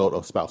are the result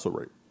of spousal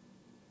rape.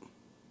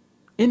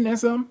 Isn't that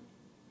something?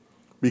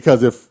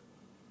 Because if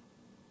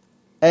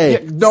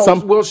some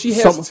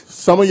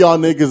of y'all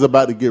niggas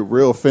about to get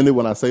real offended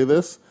when I say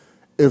this.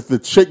 If the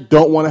chick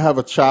don't want to have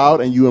a child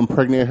and you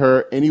impregnate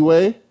her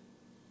anyway,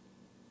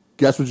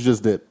 guess what you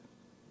just did?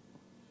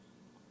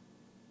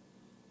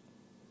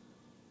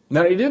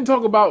 Now, they didn't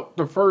talk about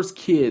the first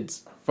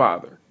kid's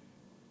father.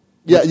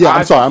 Yeah,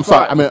 I'm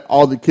sorry. I meant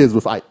all the kids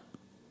with Ike.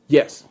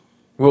 Yes.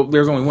 Well,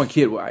 there's only one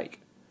kid with Ike.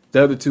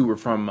 The other two were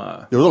from...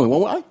 there was only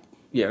one with Ike?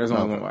 Yeah, there's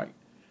only one with Ike.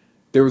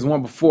 There was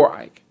one before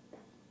Ike.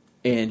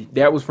 And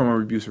that was from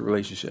an abusive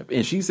relationship.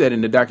 And she said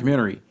in the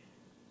documentary,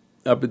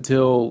 up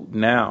until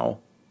now,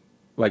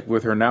 like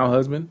with her now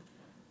husband,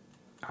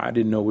 I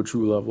didn't know what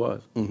true love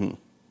was. Mm-hmm.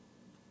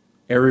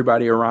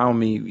 Everybody around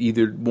me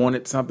either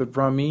wanted something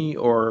from me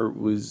or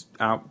was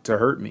out to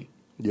hurt me.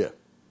 Yeah.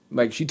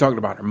 Like, she talked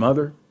about her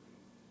mother.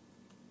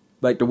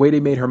 Like, the way they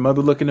made her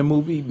mother look in the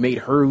movie made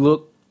her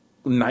look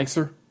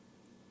nicer.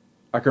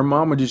 Like, her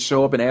mom would just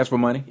show up and ask for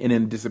money and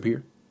then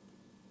disappear.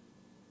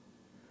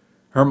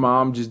 Her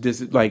mom just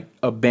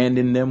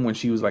abandoned them when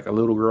she was like a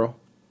little girl.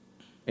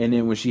 And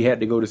then when she had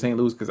to go to St.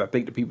 Louis, because I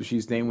think the people she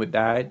was staying with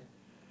died,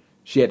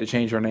 she had to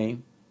change her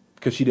name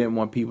because she didn't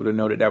want people to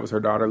know that was her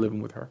daughter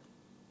living with her.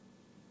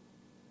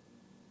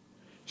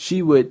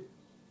 She would,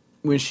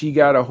 when she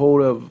got a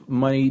hold of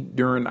money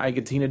during Ike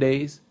and Tina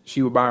days,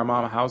 she would buy her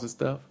mom a house and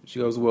stuff. She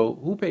goes, well,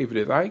 who paid for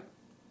this, Ike?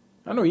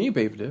 I know you ain't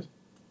paid for this.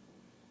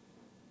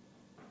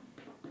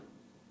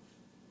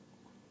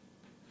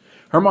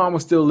 Her mom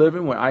was still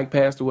living when Ike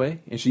passed away,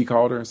 and she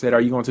called her and said,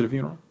 are you going to the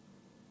funeral?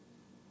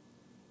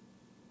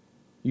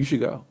 You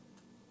should go.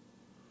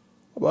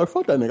 I'm like,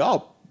 fuck that nigga.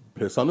 I'll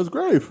piss on his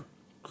grave.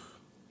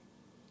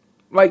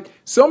 Like,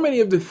 so many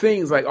of the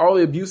things, like all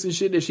the abuse and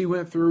shit that she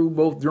went through,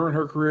 both during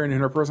her career and in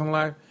her personal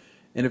life,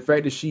 and the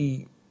fact that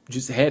she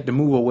just had to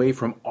move away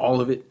from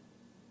all of it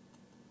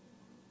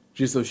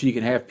just so she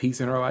can have peace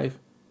in her life,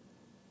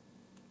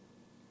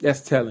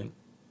 that's telling.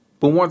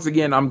 But once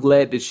again, I'm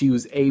glad that she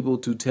was able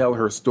to tell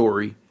her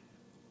story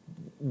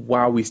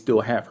while we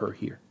still have her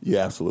here.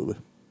 Yeah, absolutely.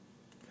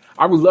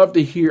 I would love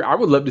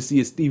to see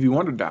a Stevie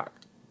Wonder doc.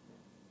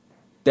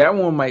 That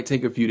one might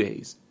take a few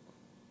days.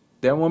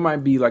 That one might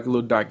be like a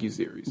little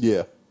docuseries.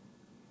 Yeah.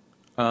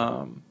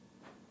 I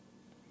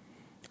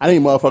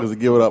need motherfuckers to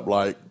give it up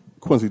like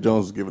Quincy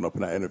Jones is giving up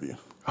in that interview.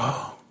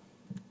 Oh.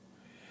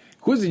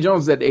 Quincy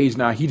Jones is at the age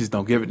now, he just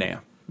don't give a damn.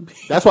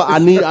 That's why I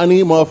need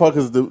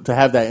motherfuckers to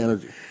have that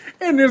energy.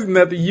 And there's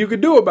nothing you can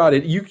do about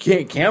it. You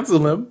can't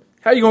cancel him.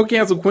 How you gonna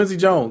cancel Quincy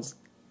Jones?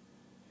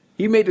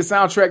 He made the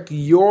soundtrack to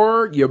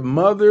your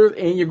mother,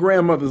 and your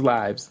grandmother's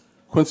lives.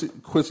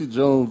 Quincy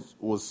Jones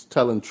was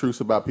telling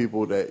truths about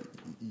people that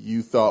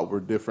you thought were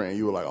different, and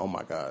you were like, "Oh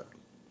my god,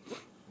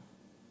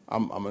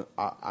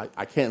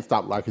 I can't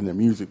stop liking their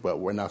music, but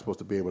we're not supposed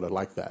to be able to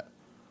like that."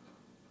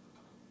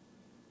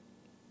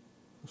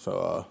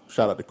 So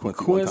shout out to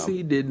Quincy.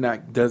 Quincy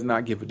does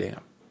not give a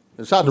damn.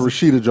 And shout out to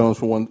Rashida Jones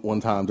for one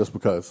time, just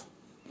because.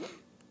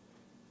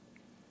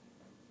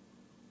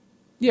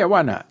 Yeah,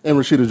 why not? And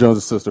Rashida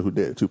Jones' sister, who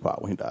dated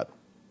Tupac when he died.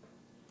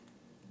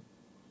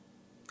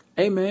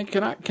 Hey man,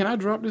 can I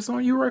drop this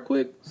on you right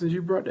quick since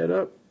you brought that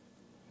up?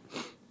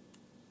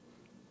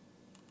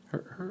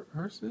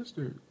 Her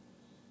sister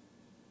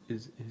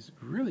is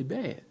really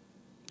bad.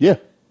 Yeah.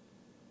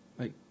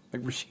 Like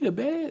Rashida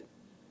bad?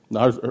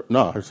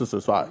 No, her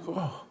sister's fine.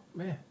 Oh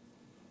man.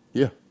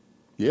 Yeah.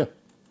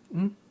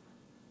 Mm-hmm.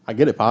 I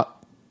get it,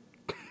 Pop.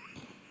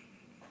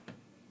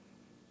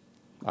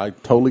 I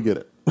totally get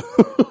it.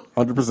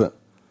 100%.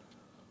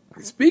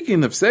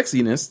 Speaking of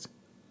sexiness,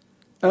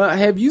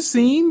 have you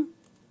seen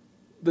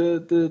the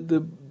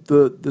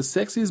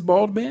sexiest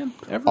bald man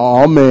ever?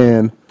 Oh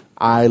man,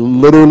 I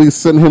literally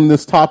sent him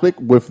this topic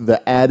with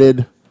the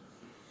added,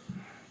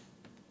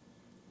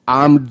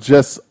 I'm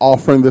just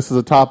offering this as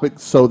a topic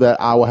so that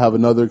I will have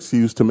another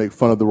excuse to make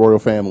fun of the royal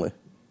family.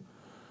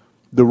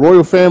 The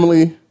royal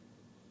family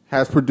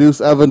has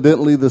produced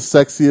evidently the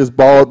sexiest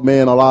bald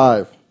man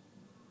alive.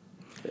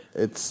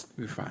 It's Let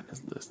me find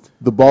this list.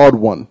 the bald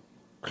one.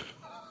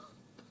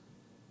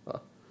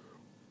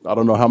 I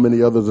don't know how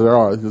many others there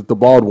are. It's the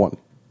bald one.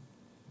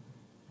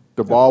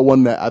 The bald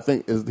one that I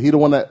think, is he the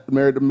one that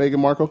married to Meghan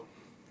Markle?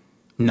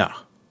 Nah.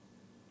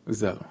 What's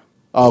that one?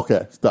 Oh, okay,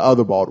 it's the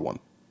other bald one.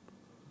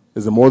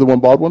 Is there more than one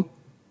bald one?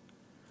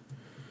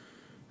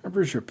 I'm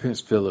pretty sure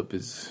Prince Philip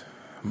is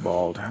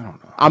bald. I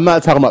don't know. I'm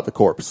not talking about the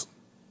corpse.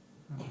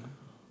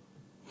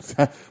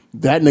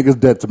 That nigga's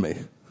dead to me.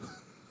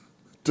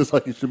 Just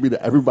like he should be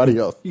to everybody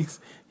else.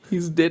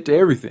 He's dead to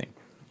everything.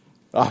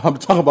 I'm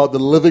talking about the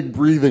living,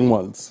 breathing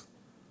ones.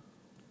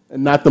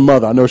 And not the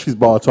mother. I know she's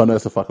bald, so I know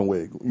it's a fucking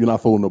wig. You're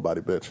not fooling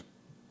nobody, bitch.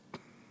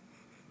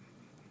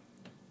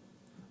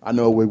 I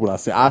know a wig when I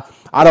see it.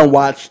 I don't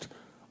watched.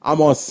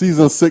 I'm on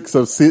season 6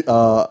 of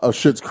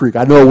Schitt's Creek.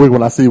 I know a wig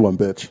when I see one,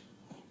 bitch.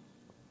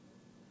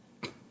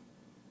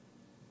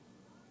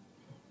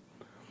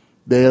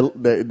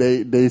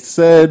 They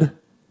said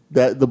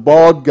that the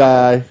bald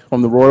guy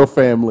from the royal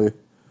family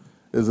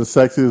is the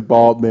sexiest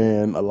bald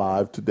man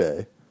alive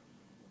today.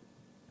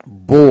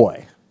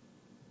 Boy,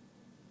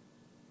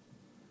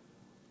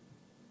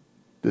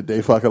 did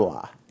they fucking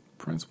lie.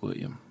 Prince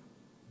William.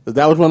 Is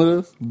that which one it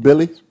is?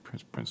 Billy?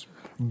 Prince.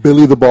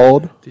 Billy the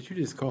Bald? Did you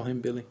just call him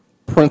Billy?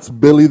 Prince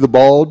Billy the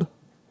Bald?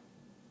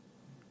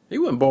 He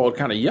went bald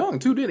kind of young,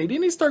 too, didn't he?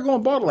 Didn't he start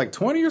going bald at like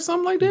 20 or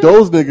something like that?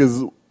 Those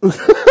niggas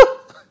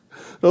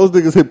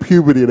hit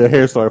puberty and their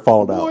hair started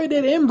falling out. Boy,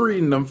 that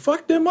inbreeding them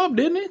fucked them up,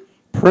 didn't it?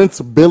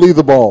 Prince Billy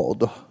the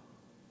Bald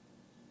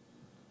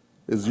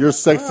is your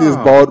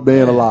sexiest bald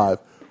man alive.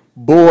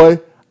 Boy,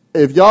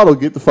 if y'all don't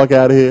get the fuck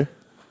out of here.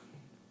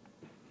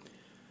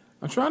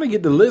 I'm trying to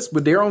get the list,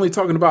 but they're only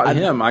talking about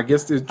him. I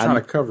guess they're trying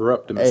to cover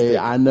up the mistake. Hey,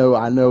 I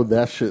know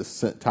that shit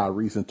sent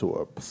Tyrese into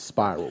a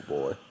spiral,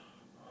 boy.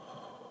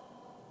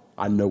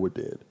 I know it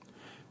did.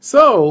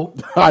 So,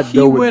 I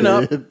know went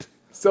it did. up.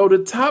 So the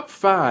top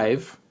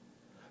five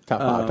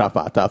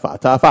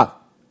Top five.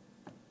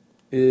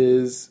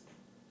 is...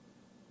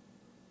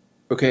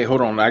 Okay,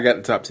 hold on. I got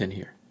the top 10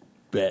 here.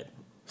 Bet.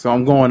 So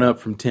I'm going up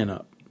from 10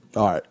 up.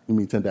 All right, give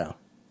me 10 down.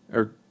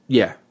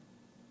 Yeah.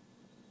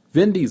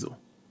 Vin Diesel.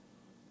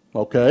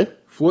 Okay.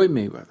 Floyd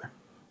Mayweather.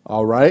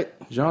 All right.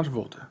 John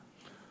Travolta.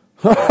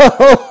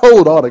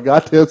 Hold on a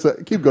goddamn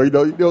second. Keep going.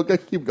 You know, okay,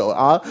 keep going.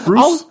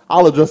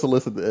 I'll address the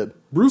list at the end.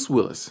 Bruce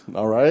Willis.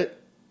 All right.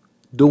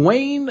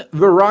 Dwayne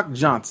The Rock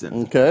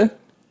Johnson. Okay.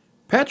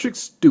 Patrick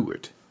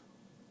Stewart.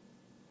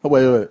 Oh,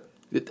 wait.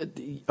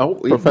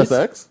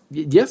 Professor X?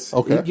 Yes.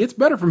 Okay. It gets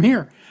better from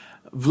here.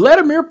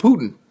 Vladimir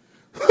Putin.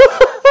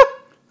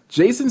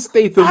 Jason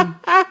Statham.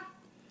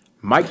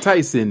 Mike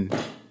Tyson.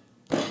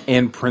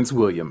 And Prince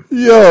William.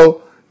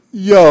 Yo.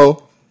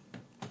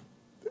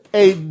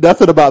 Ain't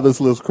nothing about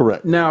this list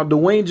correct. Now,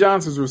 Dwayne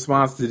Johnson's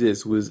response to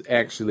this was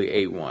actually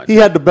A1. He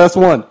had the best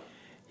one.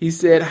 He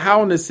said,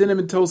 how in the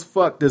cinnamon toast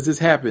fuck does this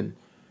happen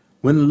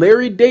when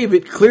Larry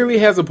David clearly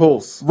has a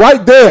pulse?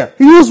 Right there.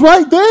 He was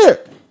right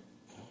there.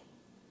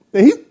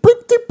 And he's pretty.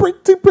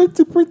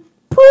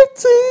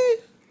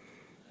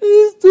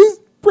 He's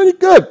pretty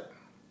good.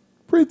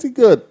 Pretty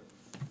good.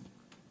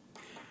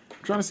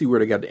 I'm trying to see where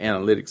they got the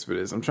analytics for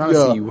this. I'm trying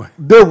to see what.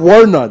 There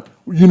were none.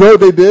 You know what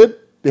they did?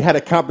 They had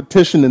a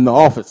competition in the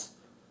office.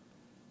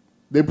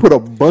 They put a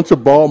bunch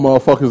of bald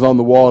motherfuckers on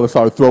the wall and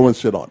started throwing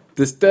shit on.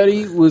 The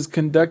study was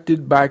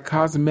conducted by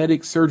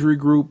cosmetic surgery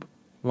group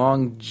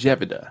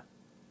Longevita.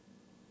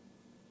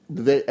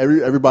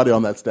 Everybody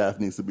on that staff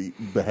needs to be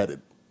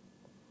beheaded.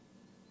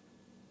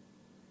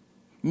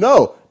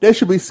 No, they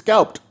should be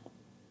scalped.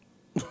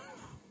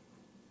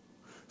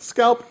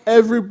 Scalp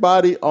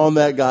everybody on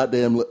that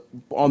goddamn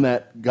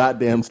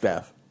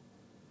staff.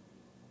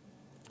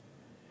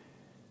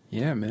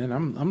 Yeah, man,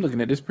 I'm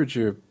looking at this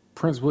picture of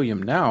Prince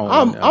William now.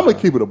 I'm gonna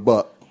keep it a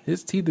buck.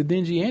 His teeth are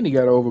dingy and he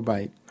got an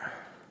overbite.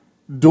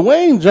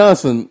 Dwayne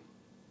Johnson,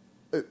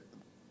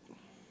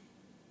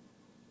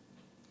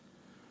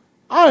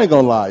 I ain't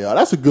gonna lie, y'all.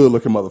 That's a good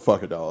looking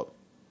motherfucker, dog.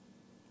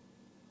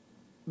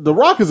 The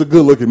Rock is a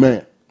good looking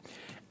man.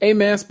 Hey,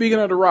 man, speaking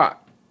of The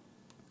Rock,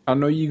 I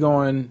know you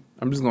going.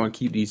 I'm just going to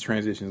keep these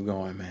transitions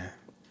going, man.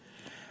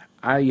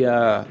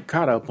 I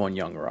caught up on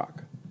Young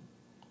Rock.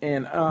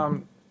 And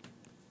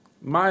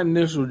my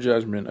initial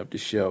judgment of the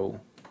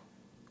show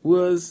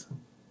was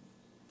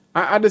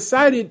I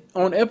decided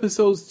on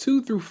episodes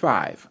 2 through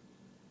 5,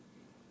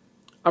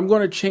 I'm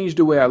going to change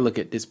the way I look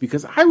at this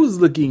because I was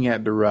looking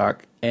at The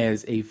Rock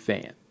as a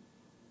fan.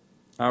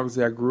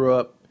 Obviously, I grew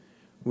up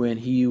when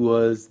he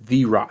was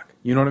The Rock.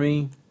 You know what I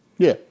mean?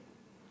 Yeah.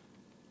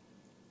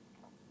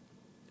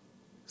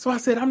 So I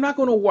said, I'm not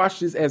going to watch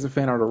this as a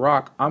fan of The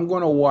Rock. I'm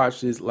going to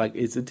watch this like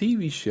it's a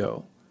TV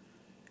show.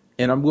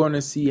 And I'm going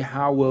to see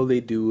how well they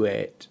do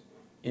at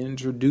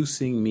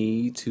introducing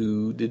me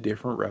to the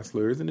different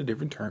wrestlers and the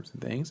different terms and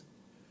things.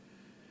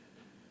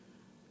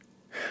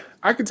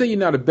 I can tell you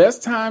now the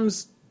best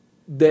times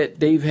that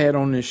they've had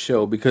on this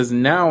show, because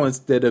now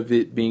instead of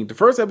it being, the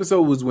first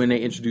episode was when they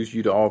introduced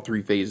you to all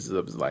 3 phases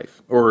of his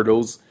life, or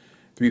those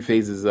 3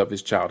 phases of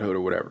his childhood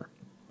or whatever.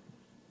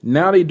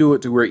 Now they do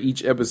it to where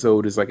each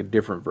episode is like a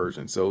different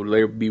version. So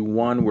there'll be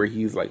one where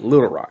he's like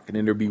Little Rock, and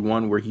then there'll be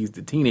one where he's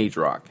the teenage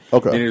Rock.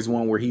 Okay. And there's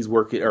one where he's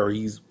working or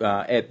he's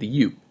at the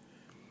U.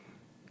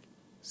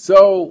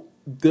 So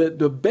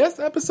the best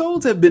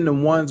episodes have been the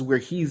ones where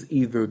he's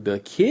either the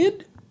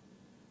kid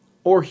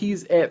or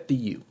he's at the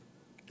U.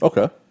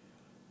 Okay.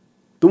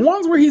 The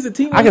ones where he's a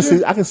teenager,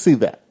 I can see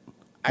that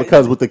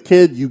because with the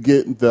kid you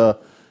get a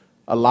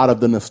lot of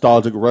the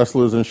nostalgic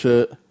wrestlers and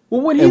shit. Well,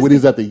 when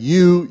he's at the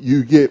U,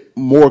 you get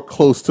more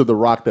close to The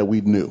Rock that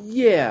we knew.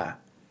 Yeah.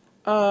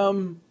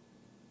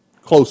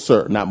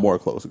 Closer, not more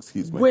close,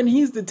 excuse me. When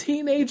he's the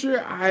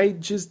teenager, I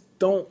just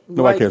don't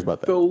Nobody cares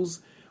about that. Those.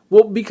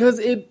 Well,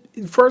 because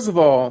first of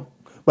all.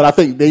 But I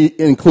think they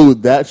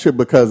include that shit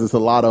because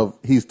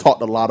he's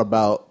talked a lot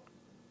about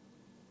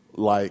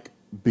like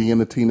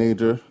being a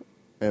teenager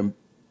and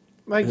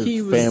like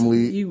his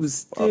family, he was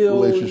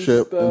still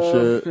relationship and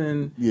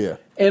shit. Yeah.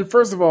 And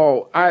first of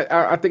all,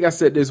 I think I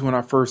said this when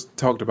I first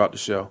talked about the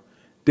show.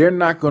 They're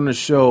not going to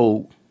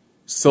show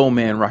Soul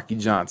Man Rocky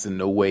Johnson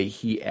the way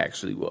he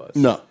actually was.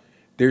 No.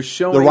 They're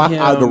showing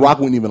him. The Rock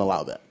wouldn't even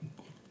allow that.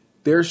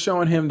 They're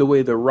showing him the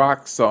way The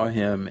Rock saw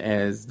him,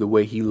 as the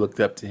way he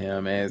looked up to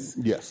him, as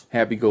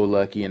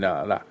happy-go-lucky and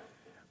all that.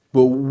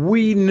 But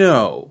we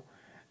know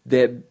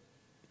that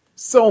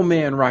Soul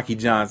Man Rocky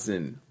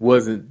Johnson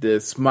wasn't the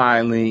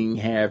smiling,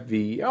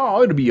 happy,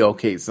 oh, it'll be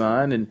okay,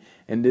 son,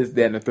 and this,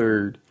 that, and the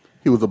third.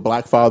 He was a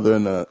black father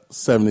in the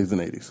 70s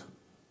and 80s.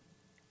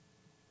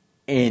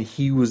 And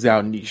he was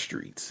out in these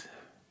streets.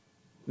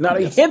 Now,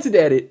 they hinted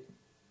at it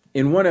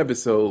in one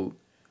episode,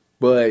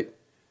 but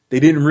they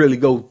didn't really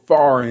go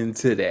far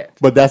into that.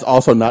 But that's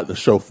also not the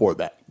show for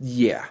that.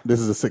 Yeah.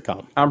 This is a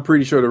sitcom. I'm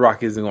pretty sure The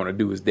Rock isn't going to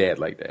do his dad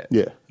like that.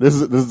 Yeah. This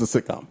is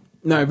a sitcom.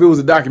 Now, if it was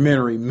a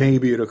documentary,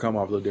 maybe it'll come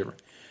off a little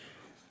different.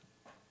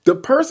 The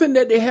person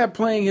that they have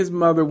playing his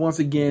mother, once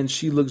again,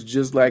 she looks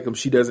just like him.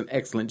 She does an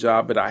excellent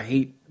job, but I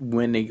hate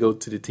when they go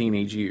to the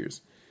teenage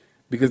years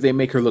because they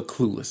make her look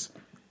clueless.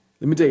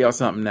 Let me tell y'all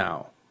something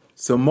now.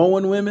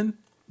 Samoan women,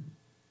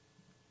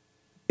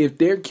 if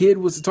their kid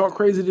was to talk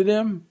crazy to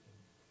them,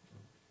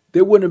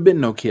 there wouldn't have been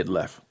no kid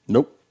left.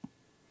 Nope.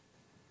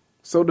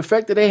 So the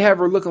fact that they have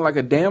her looking like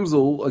a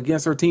damsel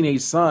against her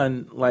teenage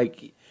son,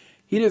 like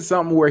he did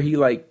something where he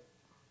like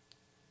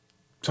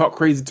talked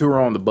crazy to her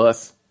on the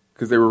bus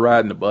because they were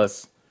riding the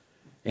bus,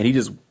 and he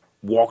just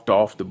walked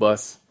off the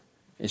bus,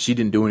 and she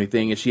didn't do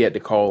anything, and she had to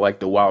call like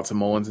the Wild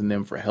Samoans and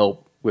them for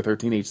help with her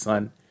teenage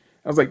son.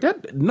 I was like,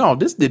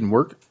 this didn't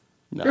work.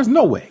 No. There's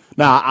no way.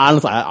 Now,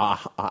 honestly,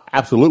 I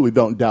absolutely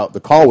don't doubt the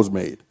call was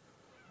made,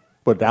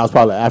 but that was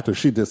probably after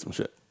she did some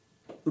shit.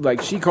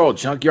 Like she called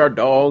Junkyard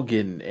Dog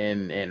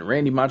and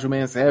Randy Macho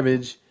Man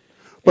Savage.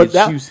 But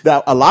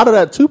that a lot of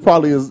that too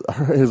probably is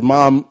his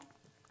mom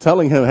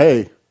telling him,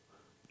 "Hey,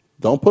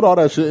 don't put all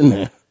that shit in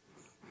there."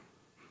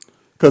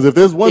 Because if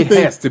there's one It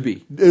thing, has to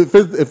be. If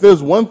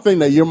there's one thing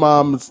that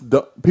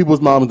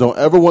people's moms don't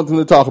ever want them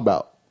to talk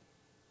about,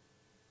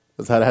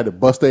 that's how they had to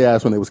bust their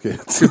ass when they was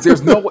kids. Because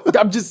there's no way.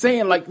 I'm just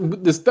saying, like,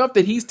 the stuff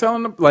that he's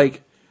telling them,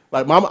 like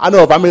mom, I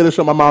know if I made a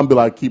show, my mom would be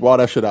like, keep all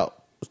that shit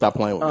out. Stop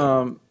playing with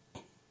me.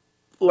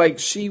 like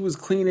she was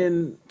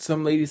cleaning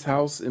some lady's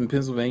house in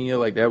Pennsylvania,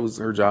 like that was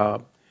her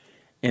job.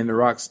 And The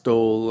Rock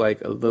stole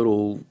like a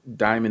little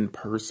diamond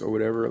purse or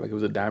whatever, like it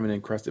was a diamond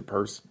encrusted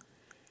purse.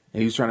 And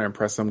he was trying to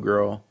impress some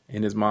girl,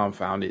 and his mom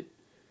found it,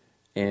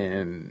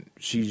 and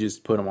she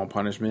just put him on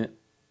punishment.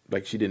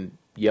 Like she didn't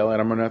yell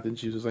at him or nothing.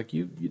 She was like,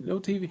 "You no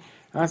TV."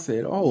 I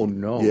said, "Oh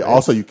no." Yeah.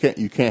 Also, you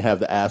can't have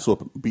the ass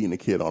whoop beating a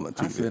kid on the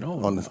TV. I said,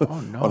 "Oh, on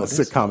no, on a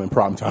sitcom in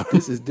prime time."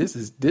 This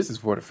is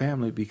for the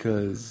family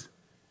because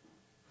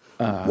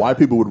Why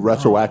people would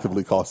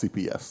retroactively call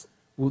CPS?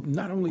 well,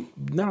 not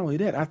only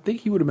that, I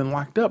think he would have been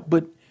locked up,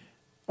 but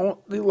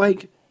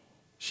like.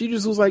 She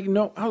just was like,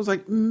 no. I was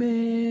like,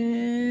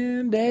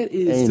 man, that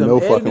is Ain't some no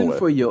fucking editing way.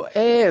 for your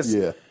ass.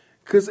 Yeah.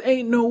 Because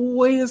ain't no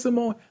way in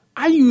Samoa.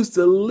 I used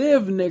to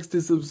live next to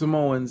some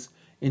Samoans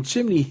in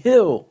Chimney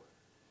Hill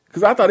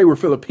because I thought they were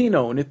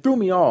Filipino, and it threw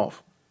me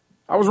off.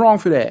 I was wrong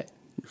for that.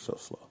 You're so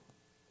slow.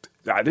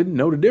 I didn't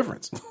know the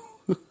difference.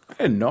 I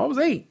didn't know I was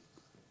 8.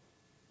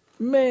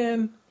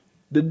 Man,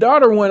 the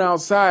daughter went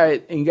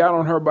outside and got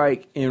on her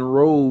bike and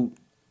rode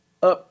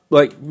up.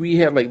 Like, we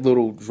had like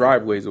little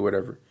driveways or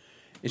whatever.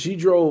 And she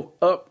drove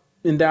up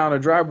and down a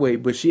driveway,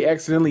 but she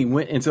accidentally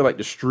went into like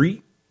the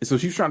street. And so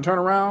she was trying to turn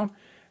around.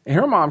 And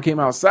her mom came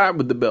outside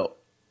with the belt,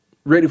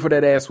 ready for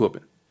that ass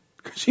whooping.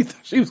 Because she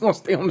thought she was going to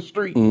stay on the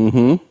street.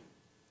 Mm-hmm.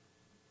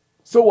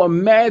 So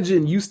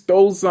imagine you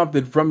stole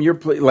something from your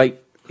place.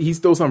 Like, he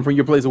stole something from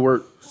your place of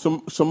work.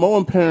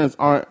 Samoan parents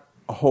aren't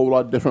a whole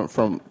lot different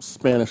from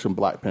Spanish and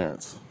black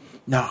parents.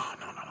 No.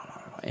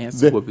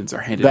 Ass whoopings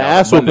are handed The out.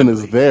 ass whooping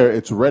abundantly. is there.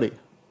 It's ready.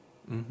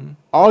 Mm-hmm.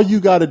 All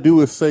you got to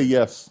do is say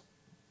yes.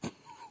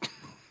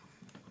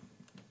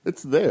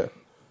 It's there.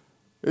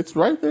 It's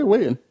right there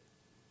waiting.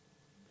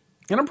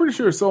 And I'm pretty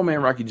sure Soul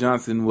Man Rocky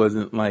Johnson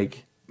wasn't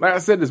like I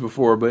said this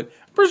before, but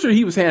I'm pretty sure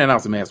he was handing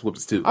out some ass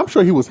whoopings too. I'm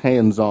sure he was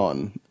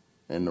hands-on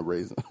in the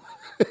raising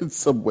in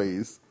some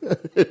ways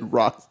in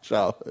Rock's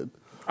childhood.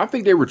 I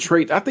think they were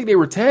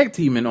tag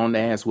teaming on the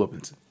ass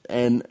whoopings.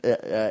 And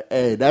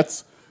hey,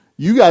 that's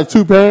you got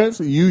 2 parents.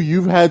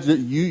 You've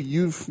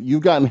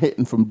gotten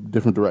hit from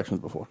different directions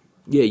before.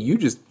 Yeah, you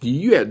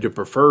had the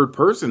preferred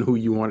person who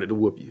you wanted to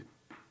whoop you.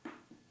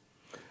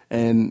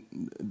 And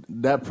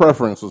that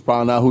preference was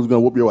probably not who's going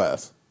to whoop your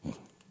ass.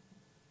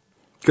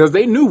 Because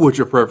they knew what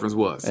your preference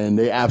was. And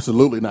they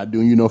absolutely not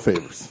doing you no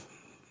favors.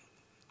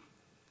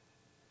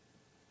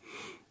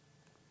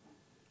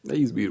 They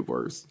used to be the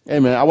worst. Hey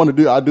man,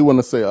 I do want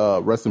to say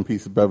rest in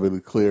peace to Beverly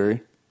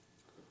Cleary.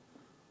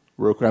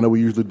 Real quick, I know we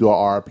usually do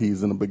our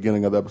RIPs in the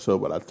beginning of the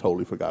episode, but I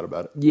totally forgot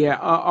about it. Yeah,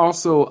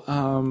 also,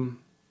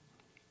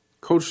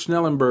 Coach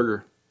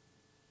Schnellenberger.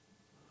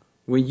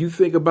 When you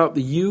think about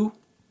the U,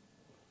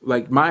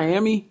 like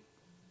Miami,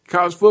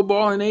 college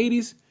football in the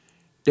 80s,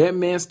 that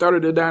man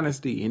started a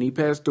dynasty, and he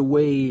passed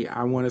away,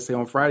 I want to say,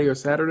 on Friday or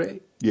Saturday.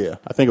 Yeah,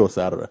 I think it was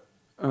Saturday.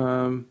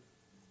 But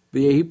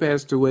yeah, he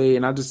passed away,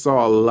 and I just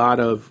saw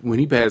when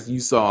he passed, you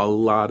saw a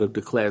lot of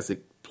the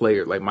classic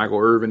players, like Michael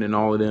Irvin and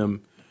all of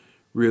them,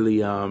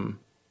 really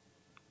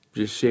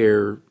just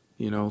share,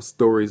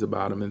 stories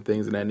about him and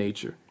things of that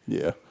nature.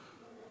 Yeah.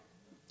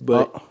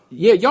 But,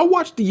 yeah, y'all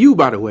watch the U,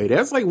 by the way.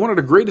 That's like one of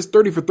the greatest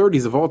 30 for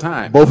 30s of all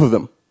time. Both of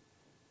them.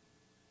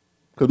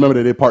 Because remember,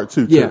 they did part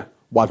 2, too. Yeah.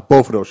 Watch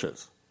both of those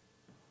shits.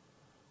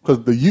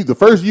 Because the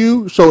first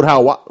U showed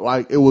how,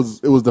 like, it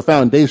was the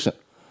foundation.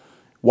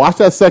 Watch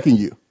that second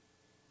U.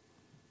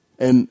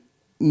 And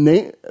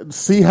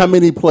see how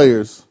many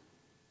players,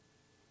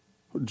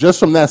 just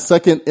from that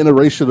second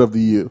iteration of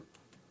the U,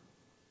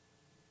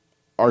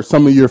 are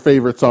some of your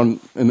favorites in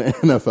the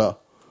NFL.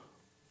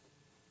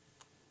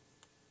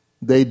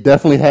 They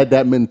definitely had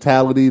that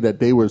mentality that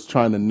they was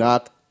trying to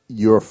knock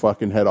your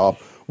fucking head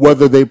off,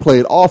 whether they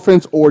played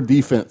offense or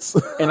defense.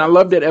 And I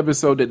love that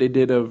episode that they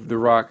did of The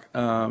Rock.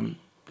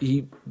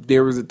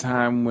 There was a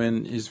time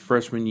when his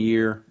freshman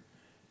year,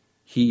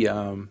 he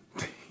was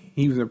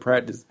in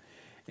practice,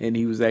 and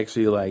he was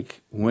actually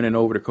like winning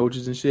over the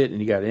coaches and shit,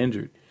 and he got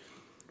injured.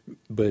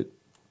 But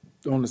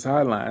on the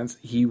sidelines,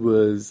 he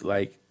was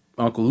like,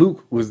 Uncle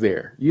Luke was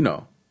there.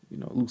 Luke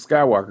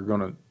Skywalker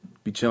gonna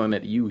be chilling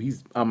at the U.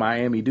 He's a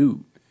Miami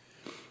dude.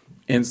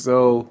 And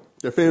so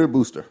Their favorite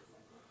booster.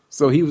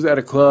 So he was at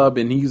a club,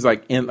 and he was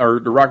like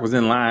The Rock was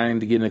in line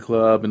to get in the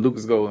club, and Luke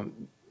was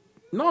going,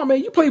 "No,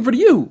 man, you played for the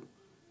U.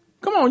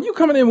 Come on, you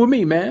coming in with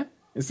me, man."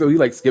 And so he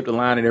like skipped the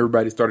line, and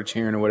everybody started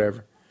cheering or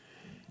whatever.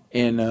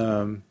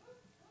 And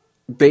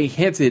they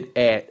hinted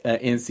at an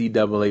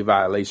NCAA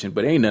violation,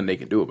 but ain't nothing they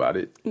can do about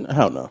it.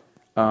 Hell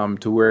no.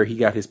 To where he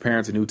got his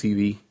parents a new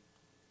TV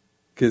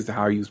because of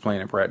how he was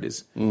playing in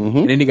practice. Mm-hmm.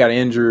 And then he got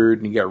injured,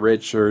 and he got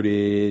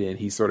redshirted, and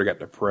he sort of got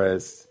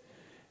depressed.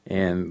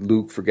 And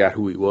Luke forgot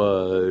who he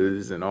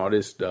was and all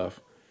this stuff.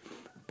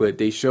 But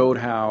they showed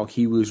how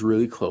he was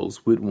really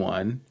close with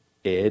one,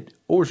 Ed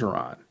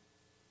Orgeron.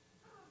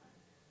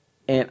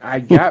 And I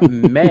got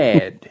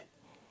mad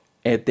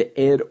at the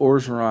Ed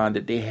Orgeron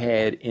that they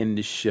had in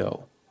the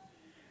show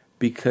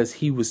because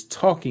he was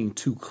talking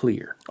too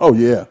clear. Oh,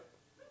 yeah.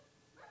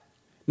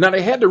 Now,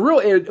 they had the real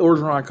Ed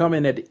Orgeron come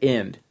in at the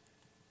end.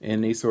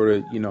 And they sort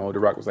of, The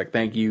Rock was like,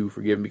 thank you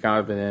for giving me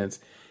confidence.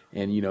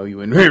 And, he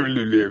went,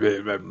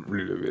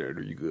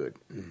 you good.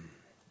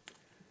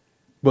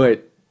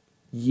 But,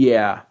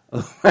 yeah,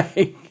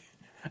 I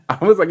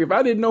was like, if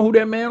I didn't know who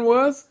that man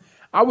was,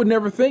 I would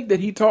never think that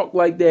he talked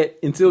like that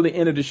until the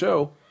end of the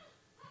show.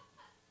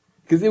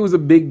 Because it was a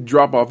big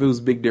drop off. It was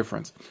a big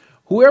difference.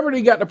 Whoever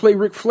they got to play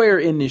Ric Flair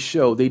in this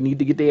show, they need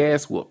to get their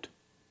ass whooped.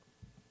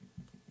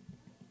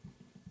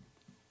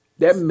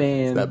 That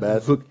man, that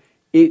bad?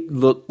 It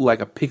looked like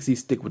a pixie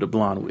stick with a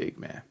blonde wig,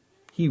 man.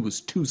 He was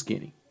too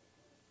skinny.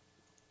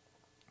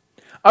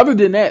 Other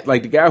than that,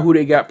 like the guy who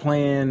they got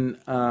playing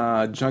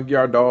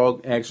Junkyard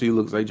Dog actually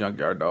looks like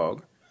Junkyard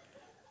Dog.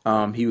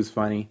 He was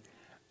funny.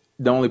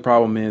 The only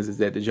problem is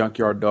that the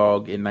Junkyard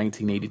Dog in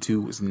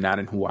 1982 was not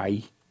in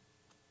Hawaii.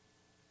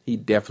 He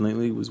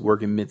definitely was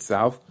working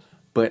Mid-South.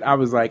 But I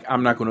was like,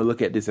 I'm not going to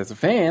look at this as a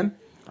fan.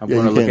 I'm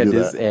going to look at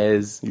this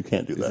as you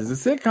can't do that. This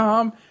is a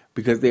sitcom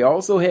because they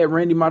also had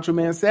Randy Macho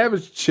Man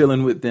Savage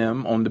chilling with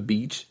them on the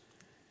beach.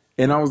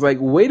 And I was like,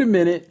 wait a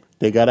minute.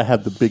 They got to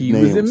have the big names.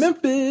 He was in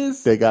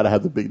Memphis. They got to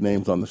have the big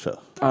names on the show.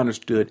 I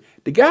understood.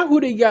 The guy who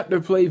they got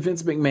to play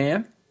Vince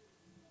McMahon,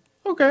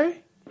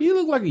 okay. He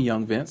looked like a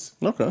young Vince.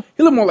 Okay.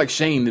 He looked more like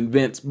Shane than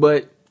Vince,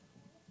 but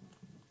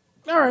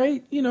all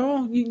right,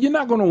 you're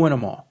not going to win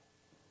them all.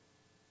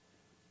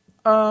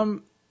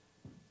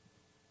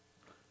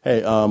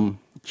 Hey,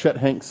 Chet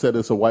Hanks said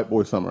it's a white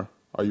boy summer.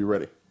 Are you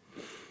ready?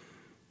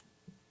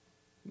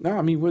 No,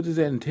 I mean, what does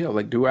that entail?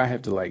 Like, do I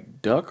have to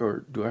like duck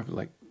or do I have to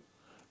like?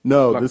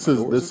 No, this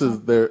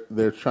is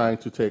they're trying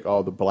to take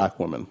all the black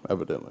women,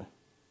 evidently.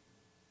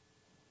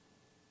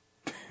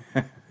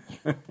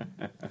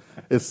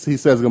 He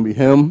says it's gonna be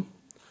him.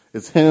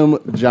 It's him,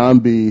 John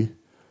B,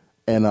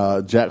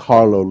 and Jack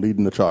Harlow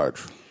leading the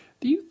charge.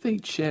 Do you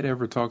think Chet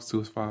ever talks to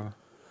his father?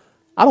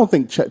 I don't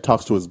think Chet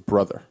talks to his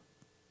brother.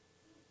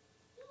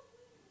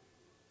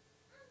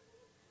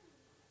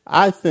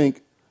 I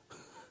think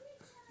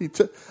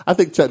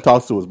Chet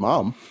talks to his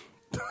mom,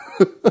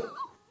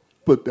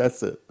 but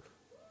that's it.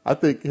 I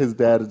think his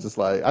dad is just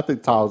like. I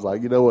think Tom's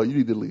like, you know what? You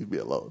need to leave me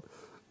alone.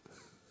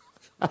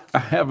 I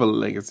have a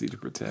legacy to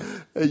protect.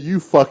 Hey,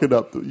 you fucking it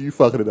up. You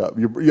fucking it up.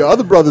 Your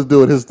other brother's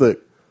doing his thing,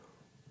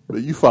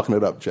 but you fucking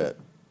it up, Chet.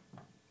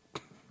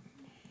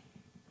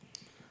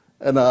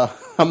 And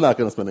I'm not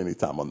going to spend any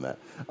time on that.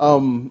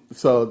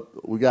 So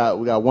we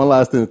got one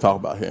last thing to talk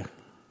about here.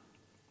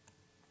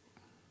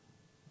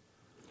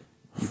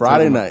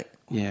 Friday night.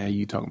 Yeah,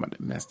 you talking about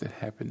the mess that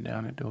happened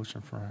down at the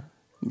oceanfront.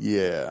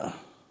 Yeah.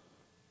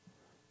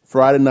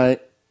 Friday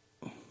night.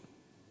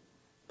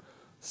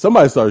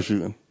 Somebody started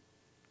shooting.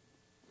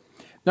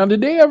 Now,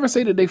 did they ever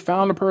say that they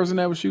found the person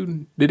that was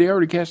shooting? Did they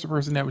already catch the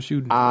person that was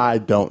shooting? I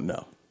don't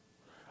know.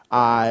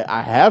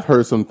 I have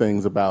heard some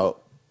things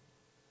about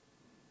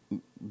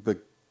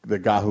the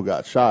guy who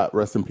got shot.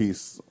 Rest in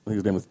peace. I think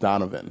his name is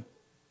Donovan.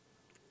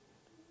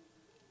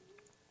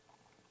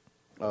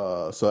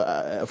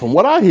 So from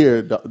what I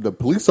hear, the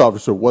police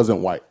officer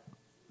wasn't white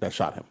that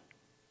shot him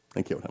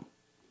and killed him.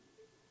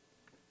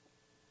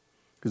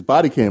 His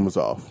body cam was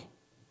off.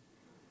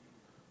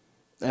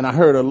 And I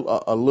heard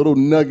a little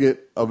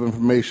nugget of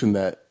information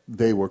that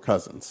they were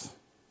cousins.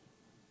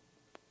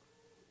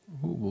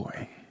 Oh,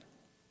 boy.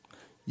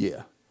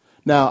 Yeah.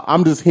 Now,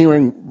 I'm just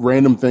hearing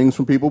random things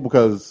from people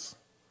because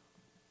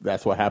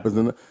that's what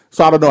happens.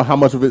 So I don't know how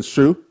much of it's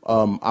true.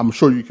 I'm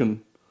sure you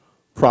can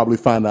probably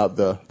find out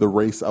the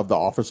race of the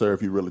officer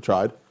if you really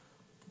tried.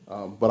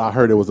 But I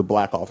heard it was a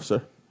black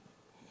officer.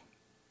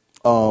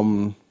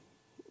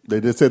 They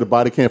did say the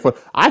body cam.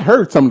 I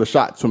heard some of the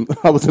shots from.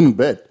 I was in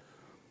bed.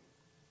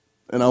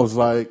 And I was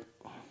like,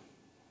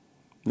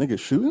 nigga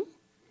shooting?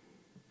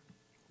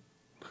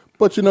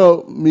 But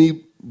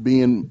me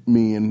being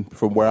me and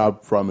from where I'm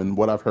from and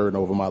what I've heard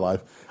over my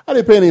life, I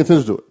didn't pay any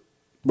attention to it.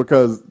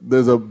 Because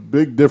there's a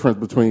big difference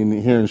between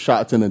hearing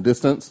shots in the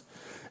distance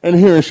and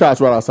hearing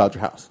shots right outside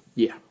your house.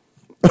 Yeah.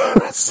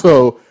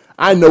 So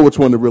I know which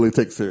one to really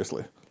take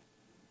seriously.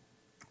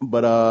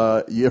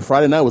 But yeah,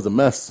 Friday night was a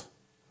mess.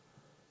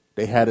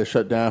 They had it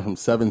shut down from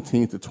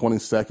 17th to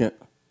 22nd.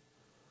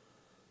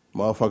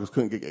 Motherfuckers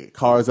couldn't get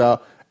cars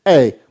out.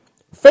 Hey,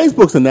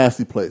 Facebook's a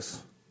nasty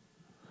place.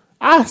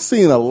 I've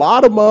seen a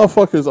lot of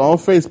motherfuckers on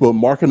Facebook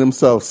marking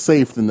themselves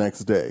safe the next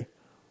day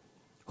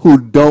who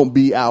don't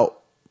be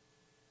out,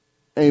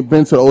 ain't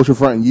been to the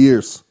oceanfront in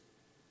years,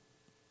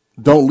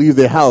 don't leave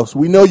their house.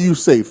 We know you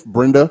safe,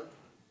 Brenda.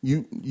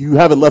 You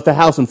haven't left the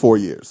house in 4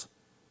 years.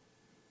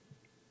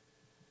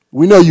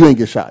 We know you ain't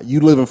get shot. You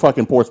live in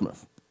fucking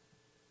Portsmouth.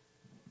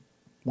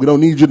 We don't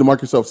need you to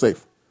mark yourself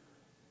safe.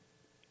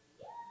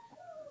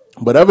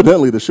 But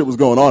evidently the shit was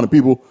going on and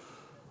people,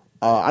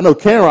 I know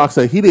Ken Rock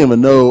said he didn't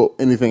even know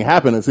anything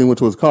happened until he went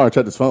to his car and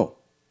checked his phone.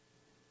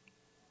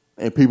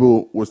 and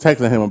people was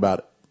texting him about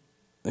it.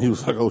 And he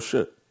was like, oh,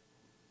 shit.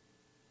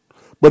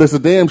 But it's a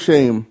damn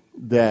shame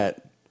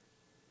that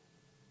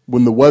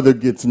when the weather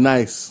gets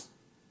nice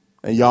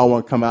and y'all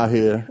want to come out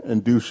here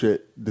and do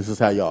shit, this is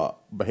how y'all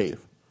behave.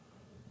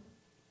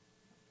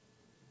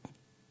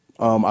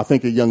 I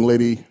think a young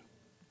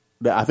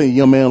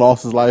man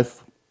lost his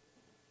life.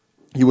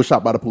 He was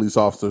shot by the police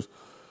officers.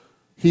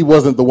 He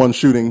wasn't the one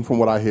shooting, from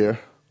what I hear.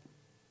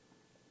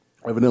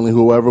 Evidently,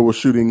 whoever was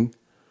shooting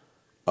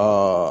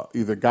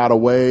either got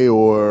away,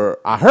 or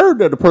I heard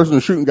that the person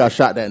shooting got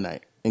shot that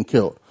night and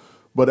killed.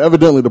 But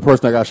evidently, the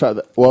person that got shot,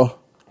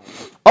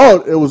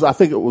 I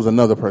think it was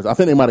another person. I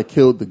think they might have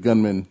killed the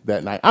gunman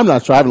that night. I'm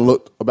not sure. I haven't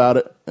looked about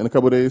it in a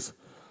couple of days.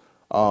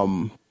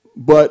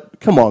 But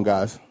come on,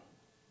 guys.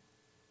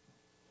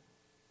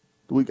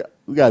 We got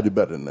to do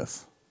better than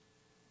this.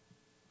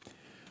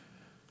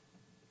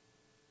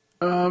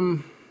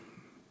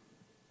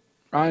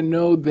 I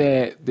know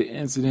that the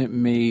incident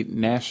made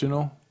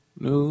national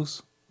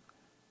news,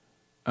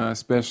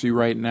 especially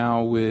right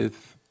now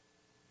with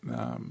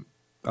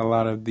a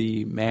lot of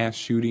the mass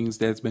shootings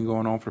that's been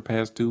going on for the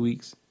past 2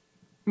 weeks.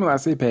 Well, I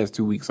say past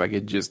 2 weeks like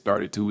it just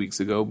started 2 weeks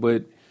ago,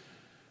 but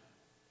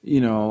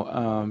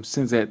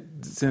since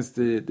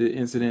the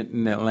incident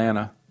in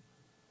Atlanta,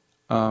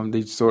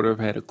 they sort of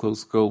had a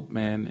close scope,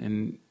 man,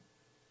 and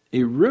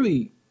it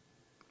really,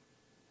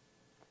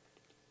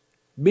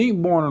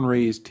 being born and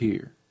raised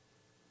here,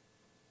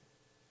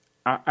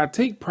 I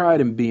take pride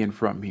in being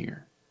from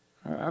here.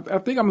 I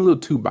think I'm a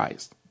little too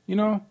biased,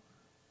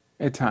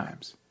 at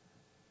times.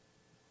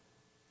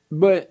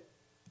 But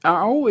I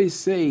always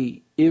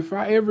say, if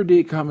I ever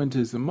did come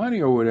into some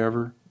money or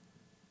whatever,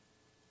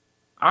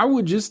 I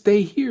would just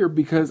stay here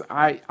because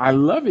I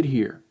love it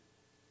here.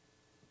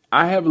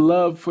 I have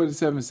love for the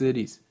seven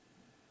cities.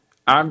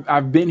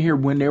 I've been here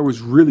when there was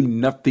really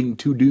nothing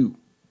to do.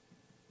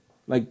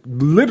 Like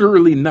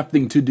literally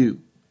nothing to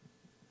do.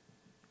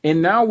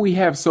 And now we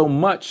have so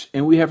much,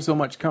 and we have so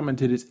much coming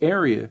to this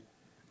area.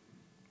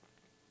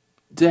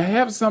 To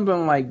have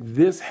something like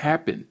this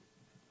happen,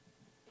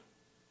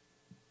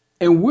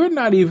 and we're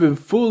not even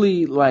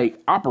fully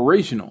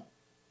operational.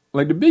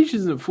 Like the beach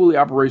isn't fully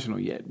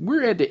operational yet.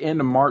 We're at the end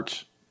of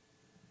March.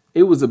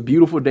 It was a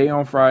beautiful day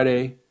on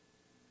Friday.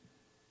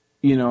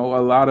 A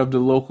lot of the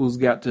locals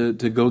got to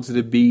go to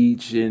the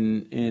beach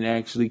and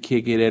actually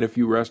kick it at a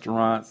few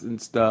restaurants and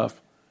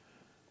stuff.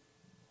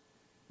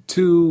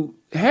 To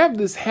have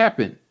this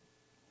happen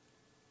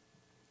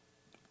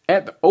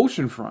at the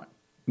oceanfront,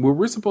 where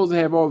we're supposed to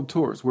have all the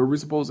tourists, where we're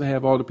supposed to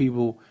have all the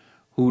people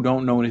who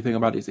don't know anything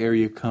about this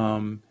area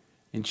come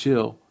and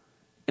chill,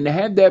 and to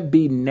have that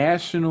be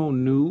national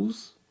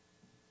news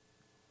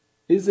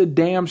is a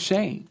damn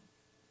shame.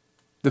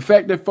 The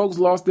fact that folks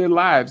lost their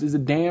lives is a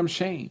damn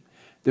shame.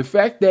 The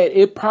fact that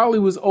it probably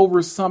was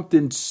over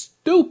something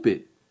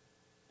stupid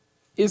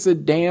is a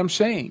damn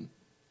shame.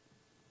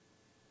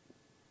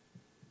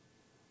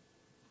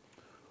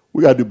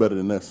 We gotta do better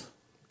than this.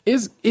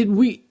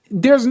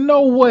 There's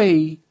no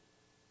way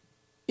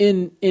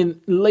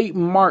in late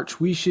March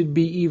we should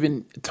be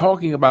even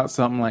talking about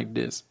something like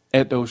this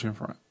at the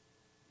oceanfront.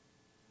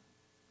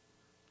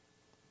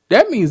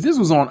 That means this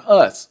was on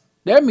us.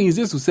 That means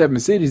this was seven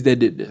cities that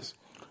did this.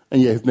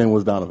 And yeah, his name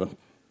was Donovan.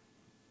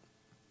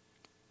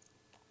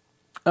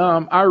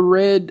 I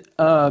read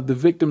the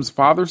victim's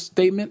father's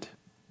statement.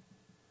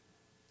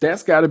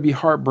 That's got to be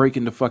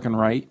heartbreaking to fucking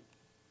write.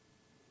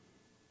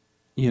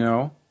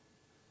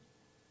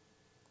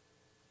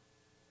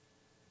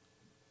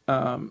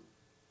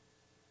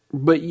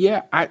 But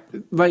yeah,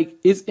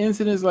 it's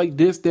incidents like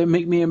this that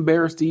make me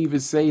embarrassed to even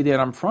say that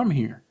I'm from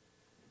here.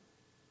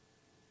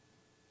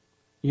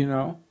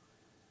 The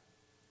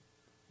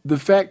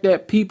fact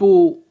that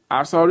people,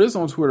 I saw this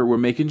on Twitter, were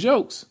making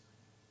jokes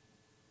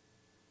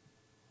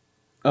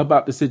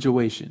about the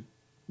situation,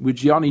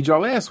 which y'all need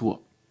y'all ass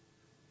whooped.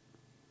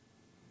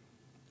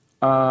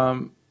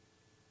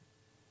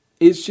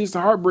 It's just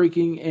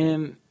heartbreaking,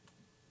 and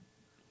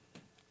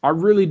I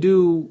really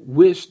do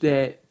wish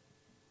that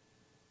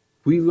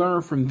we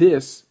learn from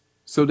this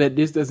so that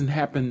this doesn't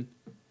happen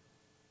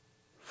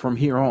from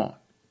here on.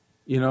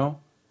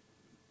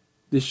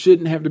 This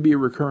shouldn't have to be a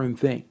recurring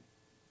thing.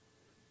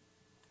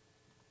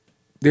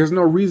 There's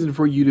no reason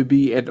for you to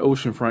be at the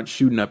oceanfront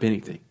shooting up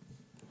anything.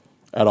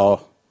 At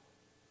all.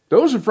 The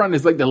oceanfront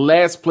is like the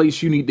last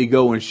place you need to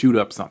go and shoot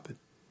up something.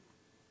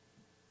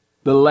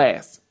 The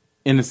last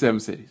in the seven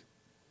cities.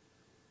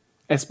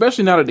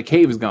 Especially now that the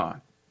cave is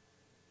gone.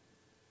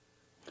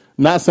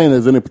 Not saying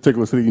there's any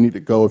particular city you need to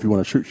go if you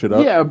want to shoot shit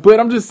up. Yeah, but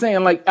I'm just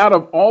saying, out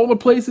of all the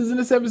places in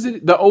the seven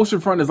cities, the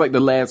oceanfront is like the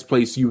last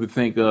place you would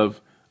think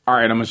of, all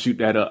right, I'm going to shoot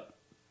that up.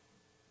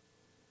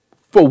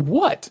 For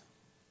what?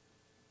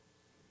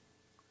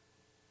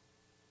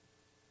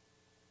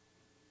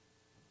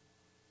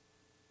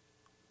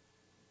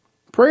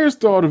 Prayers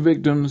to all the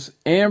victims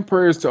and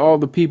prayers to all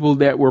the people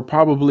that were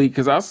probably,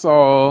 because I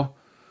saw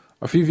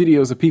a few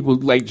videos of people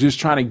just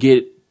trying to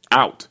get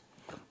out.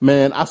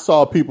 Man, I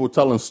saw people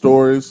telling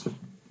stories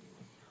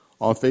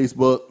on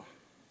Facebook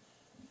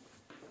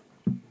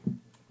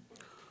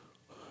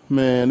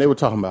Man, they were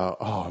talking about,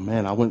 oh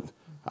man,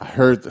 I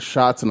heard the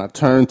shots and I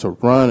turned to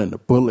run and the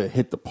bullet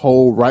hit the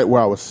pole right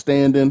where I was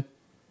standing.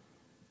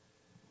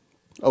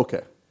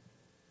 Okay.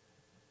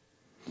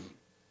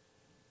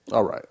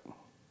 All right.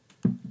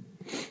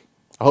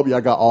 I hope y'all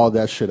got all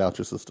that shit out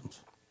your systems.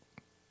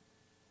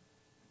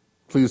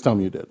 Please tell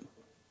me you did.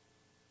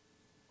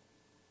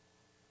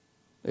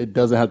 It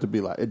doesn't have to be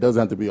all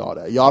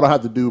that. Y'all don't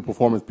have to do a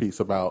performance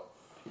piece about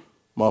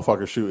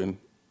motherfuckers shooting.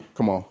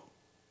 Come on.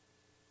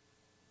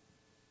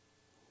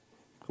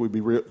 Can we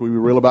be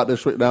real about this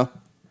shit now?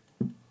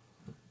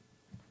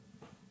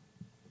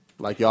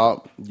 Like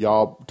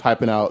y'all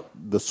typing out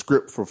the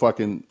script for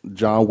fucking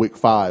John Wick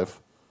 5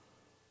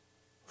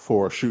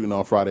 for shooting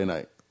on Friday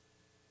night.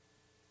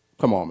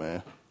 Come on,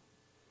 man.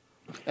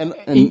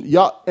 And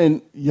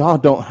y'all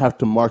don't have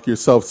to mark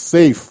yourself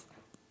safe.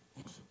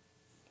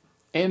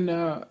 And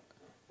I'm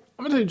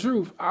gonna tell you the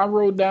truth. I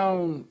rode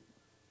down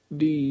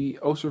the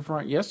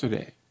oceanfront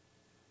yesterday.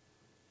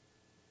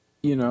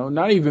 You know,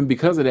 not even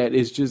because of that.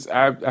 It's just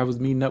I was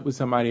meeting up with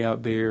somebody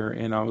out there,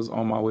 and I was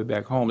on my way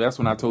back home. That's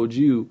when I told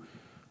you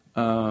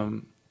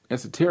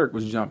esoteric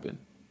was jumping.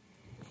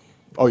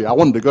 Oh yeah, I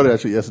wanted to go to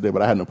that shit yesterday,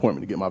 but I had an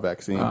appointment to get my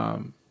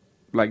vaccine.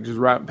 Like just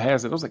riding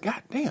past it, I was like,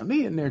 God damn,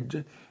 they in there.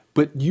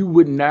 But you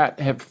would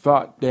not have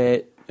thought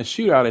that a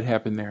shootout had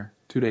happened there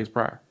 2 days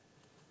prior.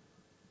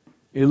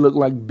 It looked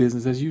like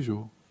business as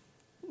usual.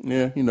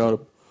 Yeah, you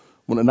know,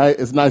 when the night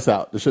it's nice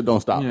out, the shit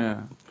don't stop.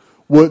 Yeah.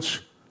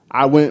 Which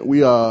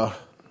we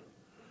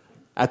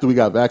after we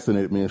got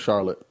vaccinated, me and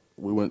Charlotte,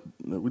 we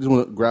just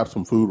went to grab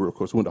some food real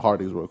quick. So we went to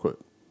Hardee's real quick.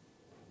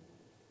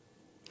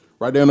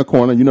 Right there in the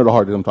corner, you know the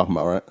Hardee's I'm talking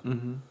about, right?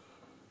 Mm-hmm.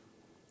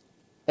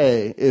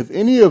 Hey, if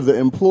any of the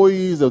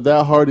employees of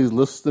that Hardee's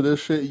listen to this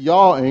shit,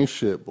 y'all ain't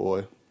shit,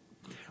 boy.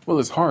 Well,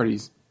 it's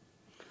Hardee's.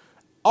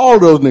 All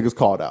those niggas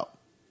called out.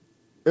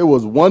 It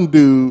was one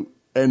dude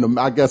and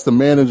I guess the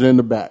manager in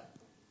the back.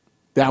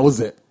 That was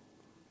it.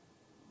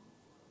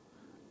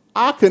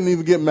 I couldn't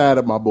even get mad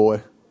at my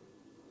boy.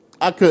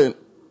 I couldn't.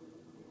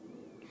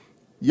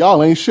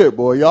 Y'all ain't shit,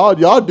 boy.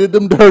 Y'all did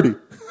them dirty.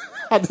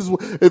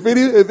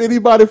 If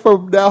anybody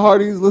from that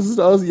Hardee's listens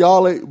to us,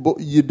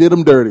 you did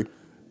them dirty.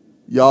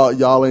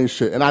 Y'all ain't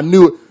shit. And I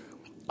knew it.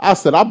 I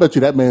said, I bet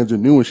you that manager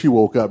knew when she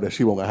woke up that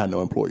she won't have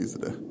no employees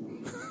today.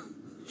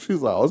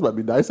 She's like, oh, it's about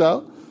to be nice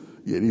out.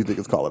 Yeah, these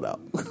niggas call it out.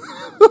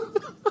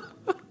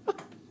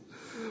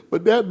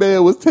 But that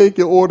man was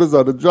taking orders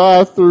on the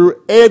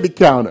drive-thru and the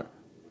counter.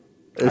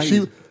 And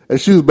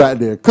she was back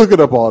there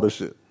cooking up all the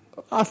shit.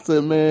 I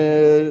said,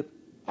 man,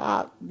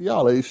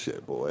 y'all ain't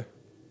shit, boy.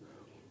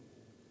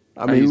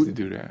 I used to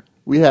do that.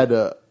 We had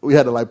to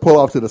like pull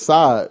off to the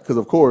side because,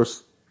 of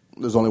course,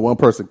 there's only one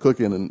person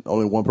cooking and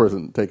only one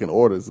person taking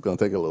orders. It's going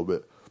to take a little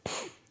bit.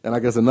 And I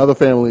guess another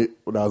family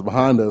that was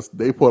behind us,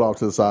 they pulled off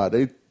to the side.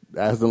 They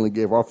accidentally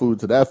gave our food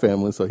to that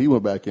family, so he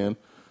went back in.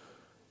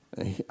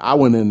 And I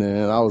went in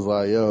there, and I was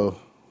like, yo,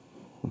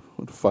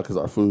 what the fuck is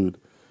our food?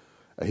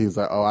 And he was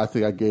like, oh, I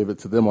think I gave it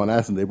to them on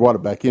accident. They brought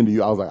it back into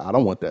you. I was like, I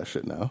don't want that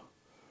shit now.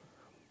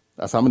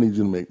 That's how I'm going to need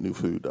you to make new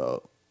food,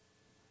 dog.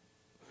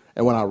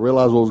 And when I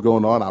realized what was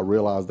going on, I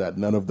realized that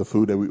none of the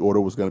food that we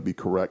ordered was going to be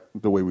correct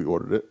the way we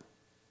ordered it.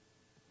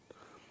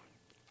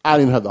 I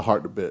didn't even have the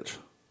heart to bitch.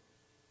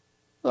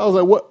 I was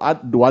like,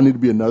 what? Do I need to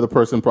be another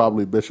person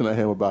probably bitching at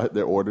him about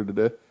their order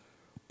today?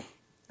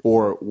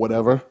 Or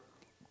whatever?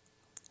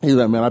 He's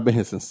like, man, I've been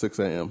here since 6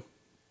 a.m.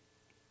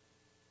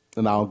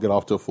 And I don't get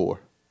off till 4.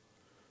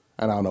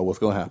 And I don't know what's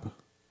going to happen.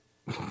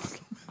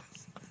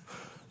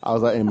 I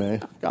was like, hey,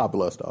 man, God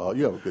bless, dog.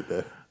 You have a good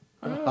day.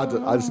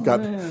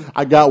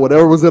 I got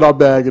whatever was in our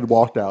bag and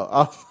walked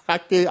out. I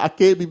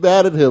can't be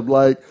mad at him.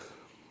 Like,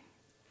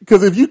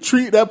 because if you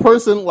treat that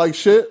person like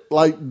shit,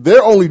 like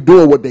they're only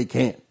doing what they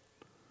can.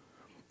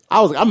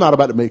 I was like, I'm not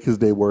about to make his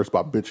day worse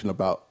by bitching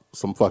about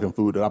some fucking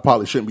food that I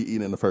probably shouldn't be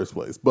eating in the first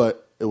place.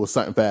 But it was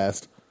something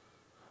fast.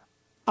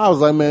 I was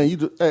like, man,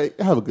 hey,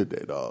 have a good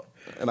day, dog.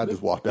 And I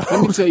just walked out.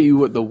 Let me tell you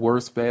what the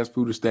worst fast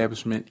food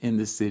establishment in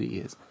this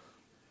city is.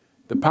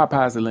 The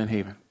Popeyes of Lynn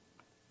Haven.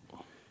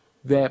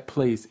 That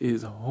place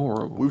is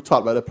horrible. We've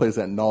talked about that place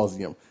ad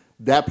nauseum.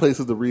 That place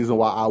is the reason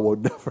why I will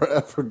never,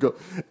 ever go.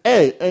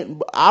 Hey,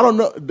 and I don't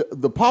know.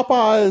 The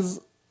Popeyes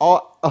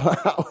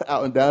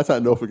out in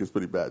downtown Norfolk is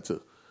pretty bad,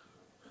 too.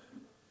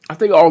 I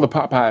think all the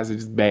Popeyes are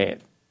just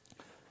bad.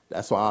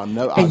 That's why I'll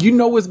never. And you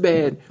know what's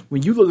bad?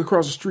 When you look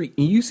across the street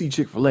and you see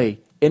Chick-fil-A,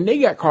 and they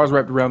got cars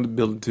wrapped around the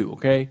building, too,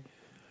 okay?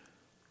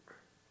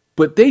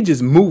 But they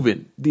just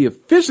moving. The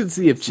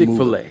efficiency of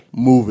Chick-fil-A.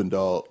 Moving,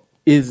 dog.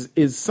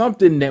 Is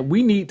something that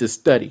we need to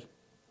study.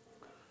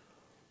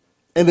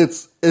 And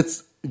it's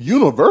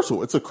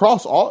universal. It's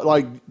across all,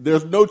 like,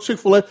 there's no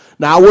Chick-fil-A.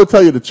 Now, I will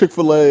tell you, the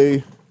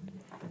Chick-fil-A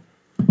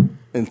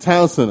in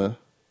Town Center,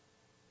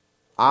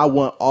 I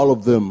want all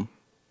of them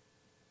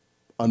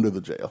under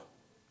the jail.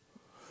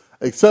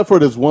 Except for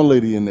this one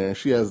lady in there.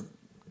 She has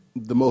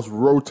the most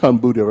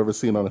rotund booty I've ever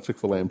seen on a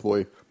Chick-fil-A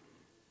employee.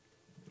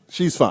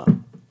 She's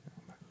fine.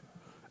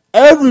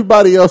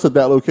 Everybody else at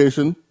that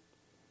location,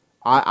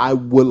 I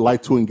would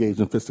like to engage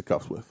in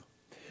fisticuffs with.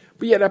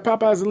 But yeah, that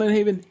Popeyes in Lynn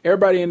Haven,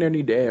 everybody in there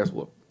need to ass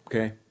whoop,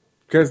 okay?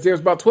 Because there's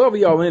about 12 of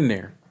y'all in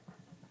there.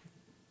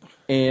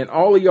 And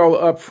all of y'all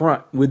are up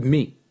front with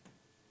me.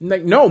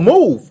 Like, no,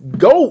 move.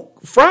 Go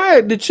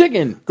fry the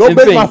chicken. Go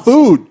make my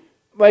food.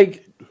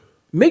 Like,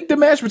 make the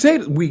mashed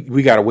potatoes.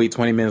 We got to wait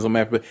 20 minutes on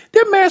mashed potatoes.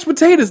 They're mashed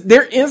potatoes.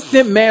 They're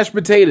instant mashed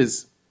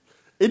potatoes.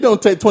 It don't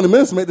take 20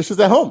 minutes to make the shit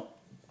at home.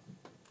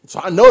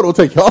 So I know it'll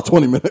take y'all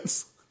 20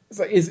 minutes. It's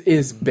like,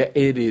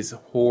 it is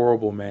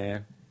horrible,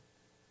 man.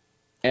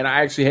 And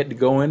I actually had to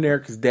go in there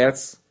because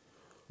that's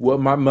what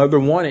my mother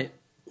wanted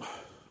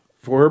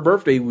for her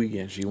birthday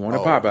weekend. She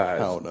wanted Popeyes.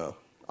 Hell no.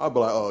 I'll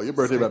be like, oh, your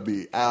birthday might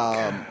be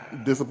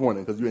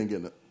disappointing because you ain't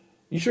getting it.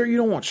 You sure you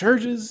don't want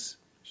Church's?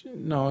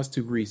 No, it's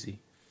too greasy.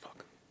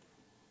 Fuck.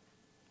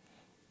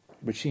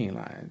 But she ain't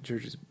lying.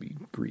 Church's be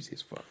greasy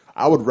as fuck.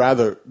 I would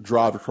rather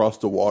drive across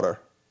the water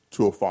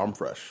to a Farm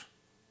Fresh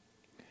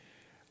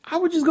I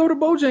would just go to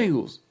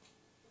Bojangles.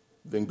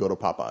 than go to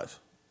Popeyes.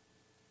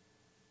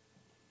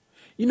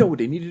 You know what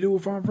they need to do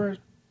with Farm Fresh?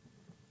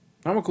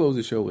 I'm going to close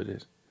the show with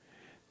this.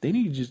 They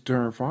need to just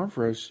turn Farm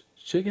Fresh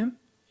chicken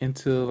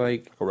into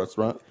like A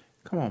restaurant?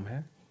 Come on,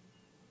 man.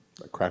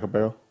 Like Cracker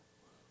Barrel?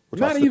 Which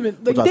Not even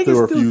like which I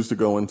still refuse to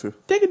go into.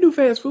 They can do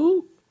fast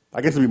food.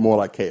 I guess it'd be more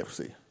like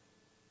KFC.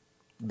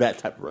 That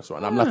type of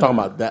restaurant. I'm not talking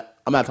about that.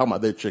 I'm not talking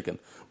about their chicken,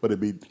 but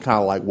it'd be kind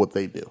of like what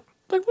they do.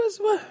 Like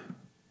what?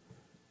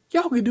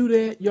 Y'all can do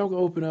that. Y'all can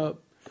open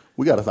up.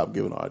 We got to stop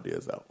giving our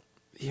ideas out.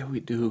 Yeah, we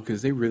do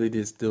because they really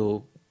did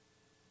still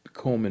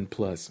Coleman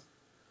plus.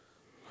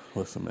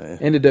 Listen, man.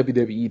 And the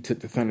WWE took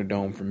the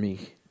Thunderdome from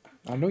me.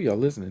 I know y'all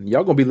listening.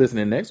 Y'all gonna be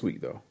listening next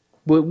week though.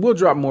 We'll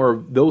drop more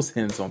of those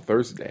hints on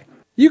Thursday.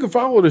 You can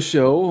follow the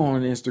show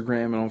on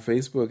Instagram and on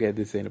Facebook at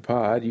This Ain't a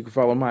Pod. You can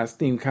follow my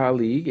esteemed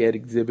colleague at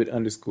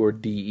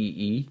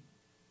exhibit_DEE. You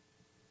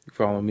can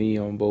follow me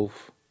on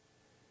both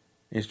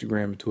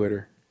Instagram and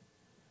Twitter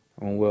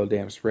on Well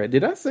Damn Spread.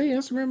 Did I say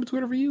Instagram and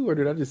Twitter for you, or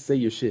did I just say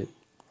your shit?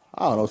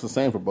 I don't know. It's the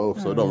same for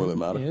both, so it don't really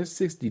matter. Yeah, it's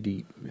 60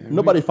 deep. Man.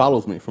 Nobody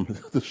follows me from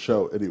the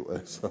show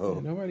anyway,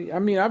 so. Nobody. I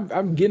mean,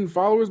 I'm getting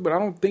followers, but I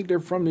don't think they're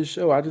from this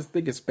show. I just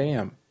think it's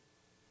spam.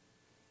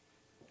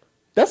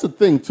 That's the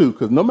thing, too,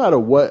 because no matter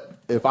what,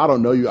 if I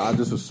don't know you, I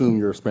just assume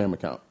you're a spam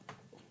account.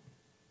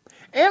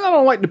 And I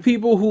don't like the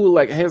people who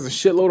like has a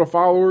shitload of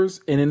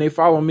followers and then they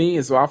follow me,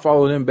 and so I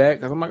follow them back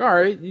because I'm like, all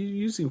right,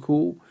 you seem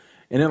cool.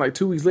 And then like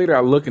 2 weeks later,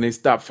 I look and they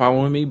stop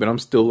following me, but I'm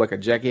still like a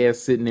jackass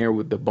sitting there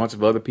with a bunch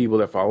of other people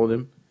that follow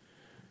them.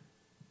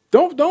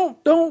 Don't do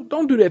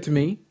that to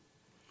me.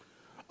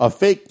 A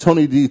fake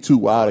Tony D 2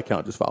 Wild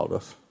account just followed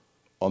us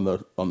on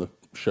the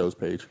show's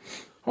page.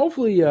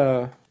 Hopefully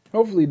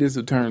this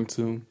will turn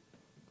soon.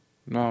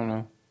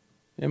 No,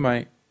 it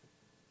might.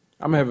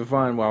 I'm having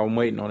fun while I'm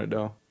waiting on it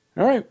though.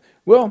 All right,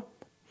 well,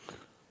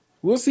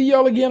 we'll see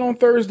y'all again on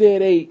Thursday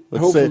at 8.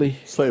 Hopefully,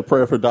 say a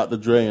prayer for Dr.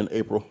 Dre in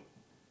April.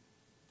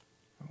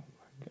 Oh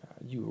my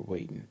God, you were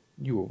waiting.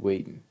 You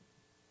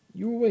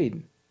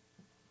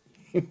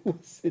were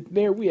sitting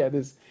there. We had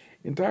this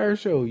entire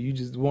show. You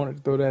just wanted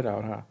to throw that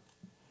out, huh?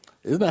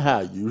 Isn't that how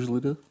I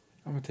usually do?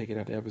 I'm going to take it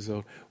out the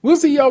episode. We'll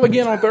see y'all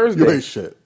again on Thursday. You ain't shit.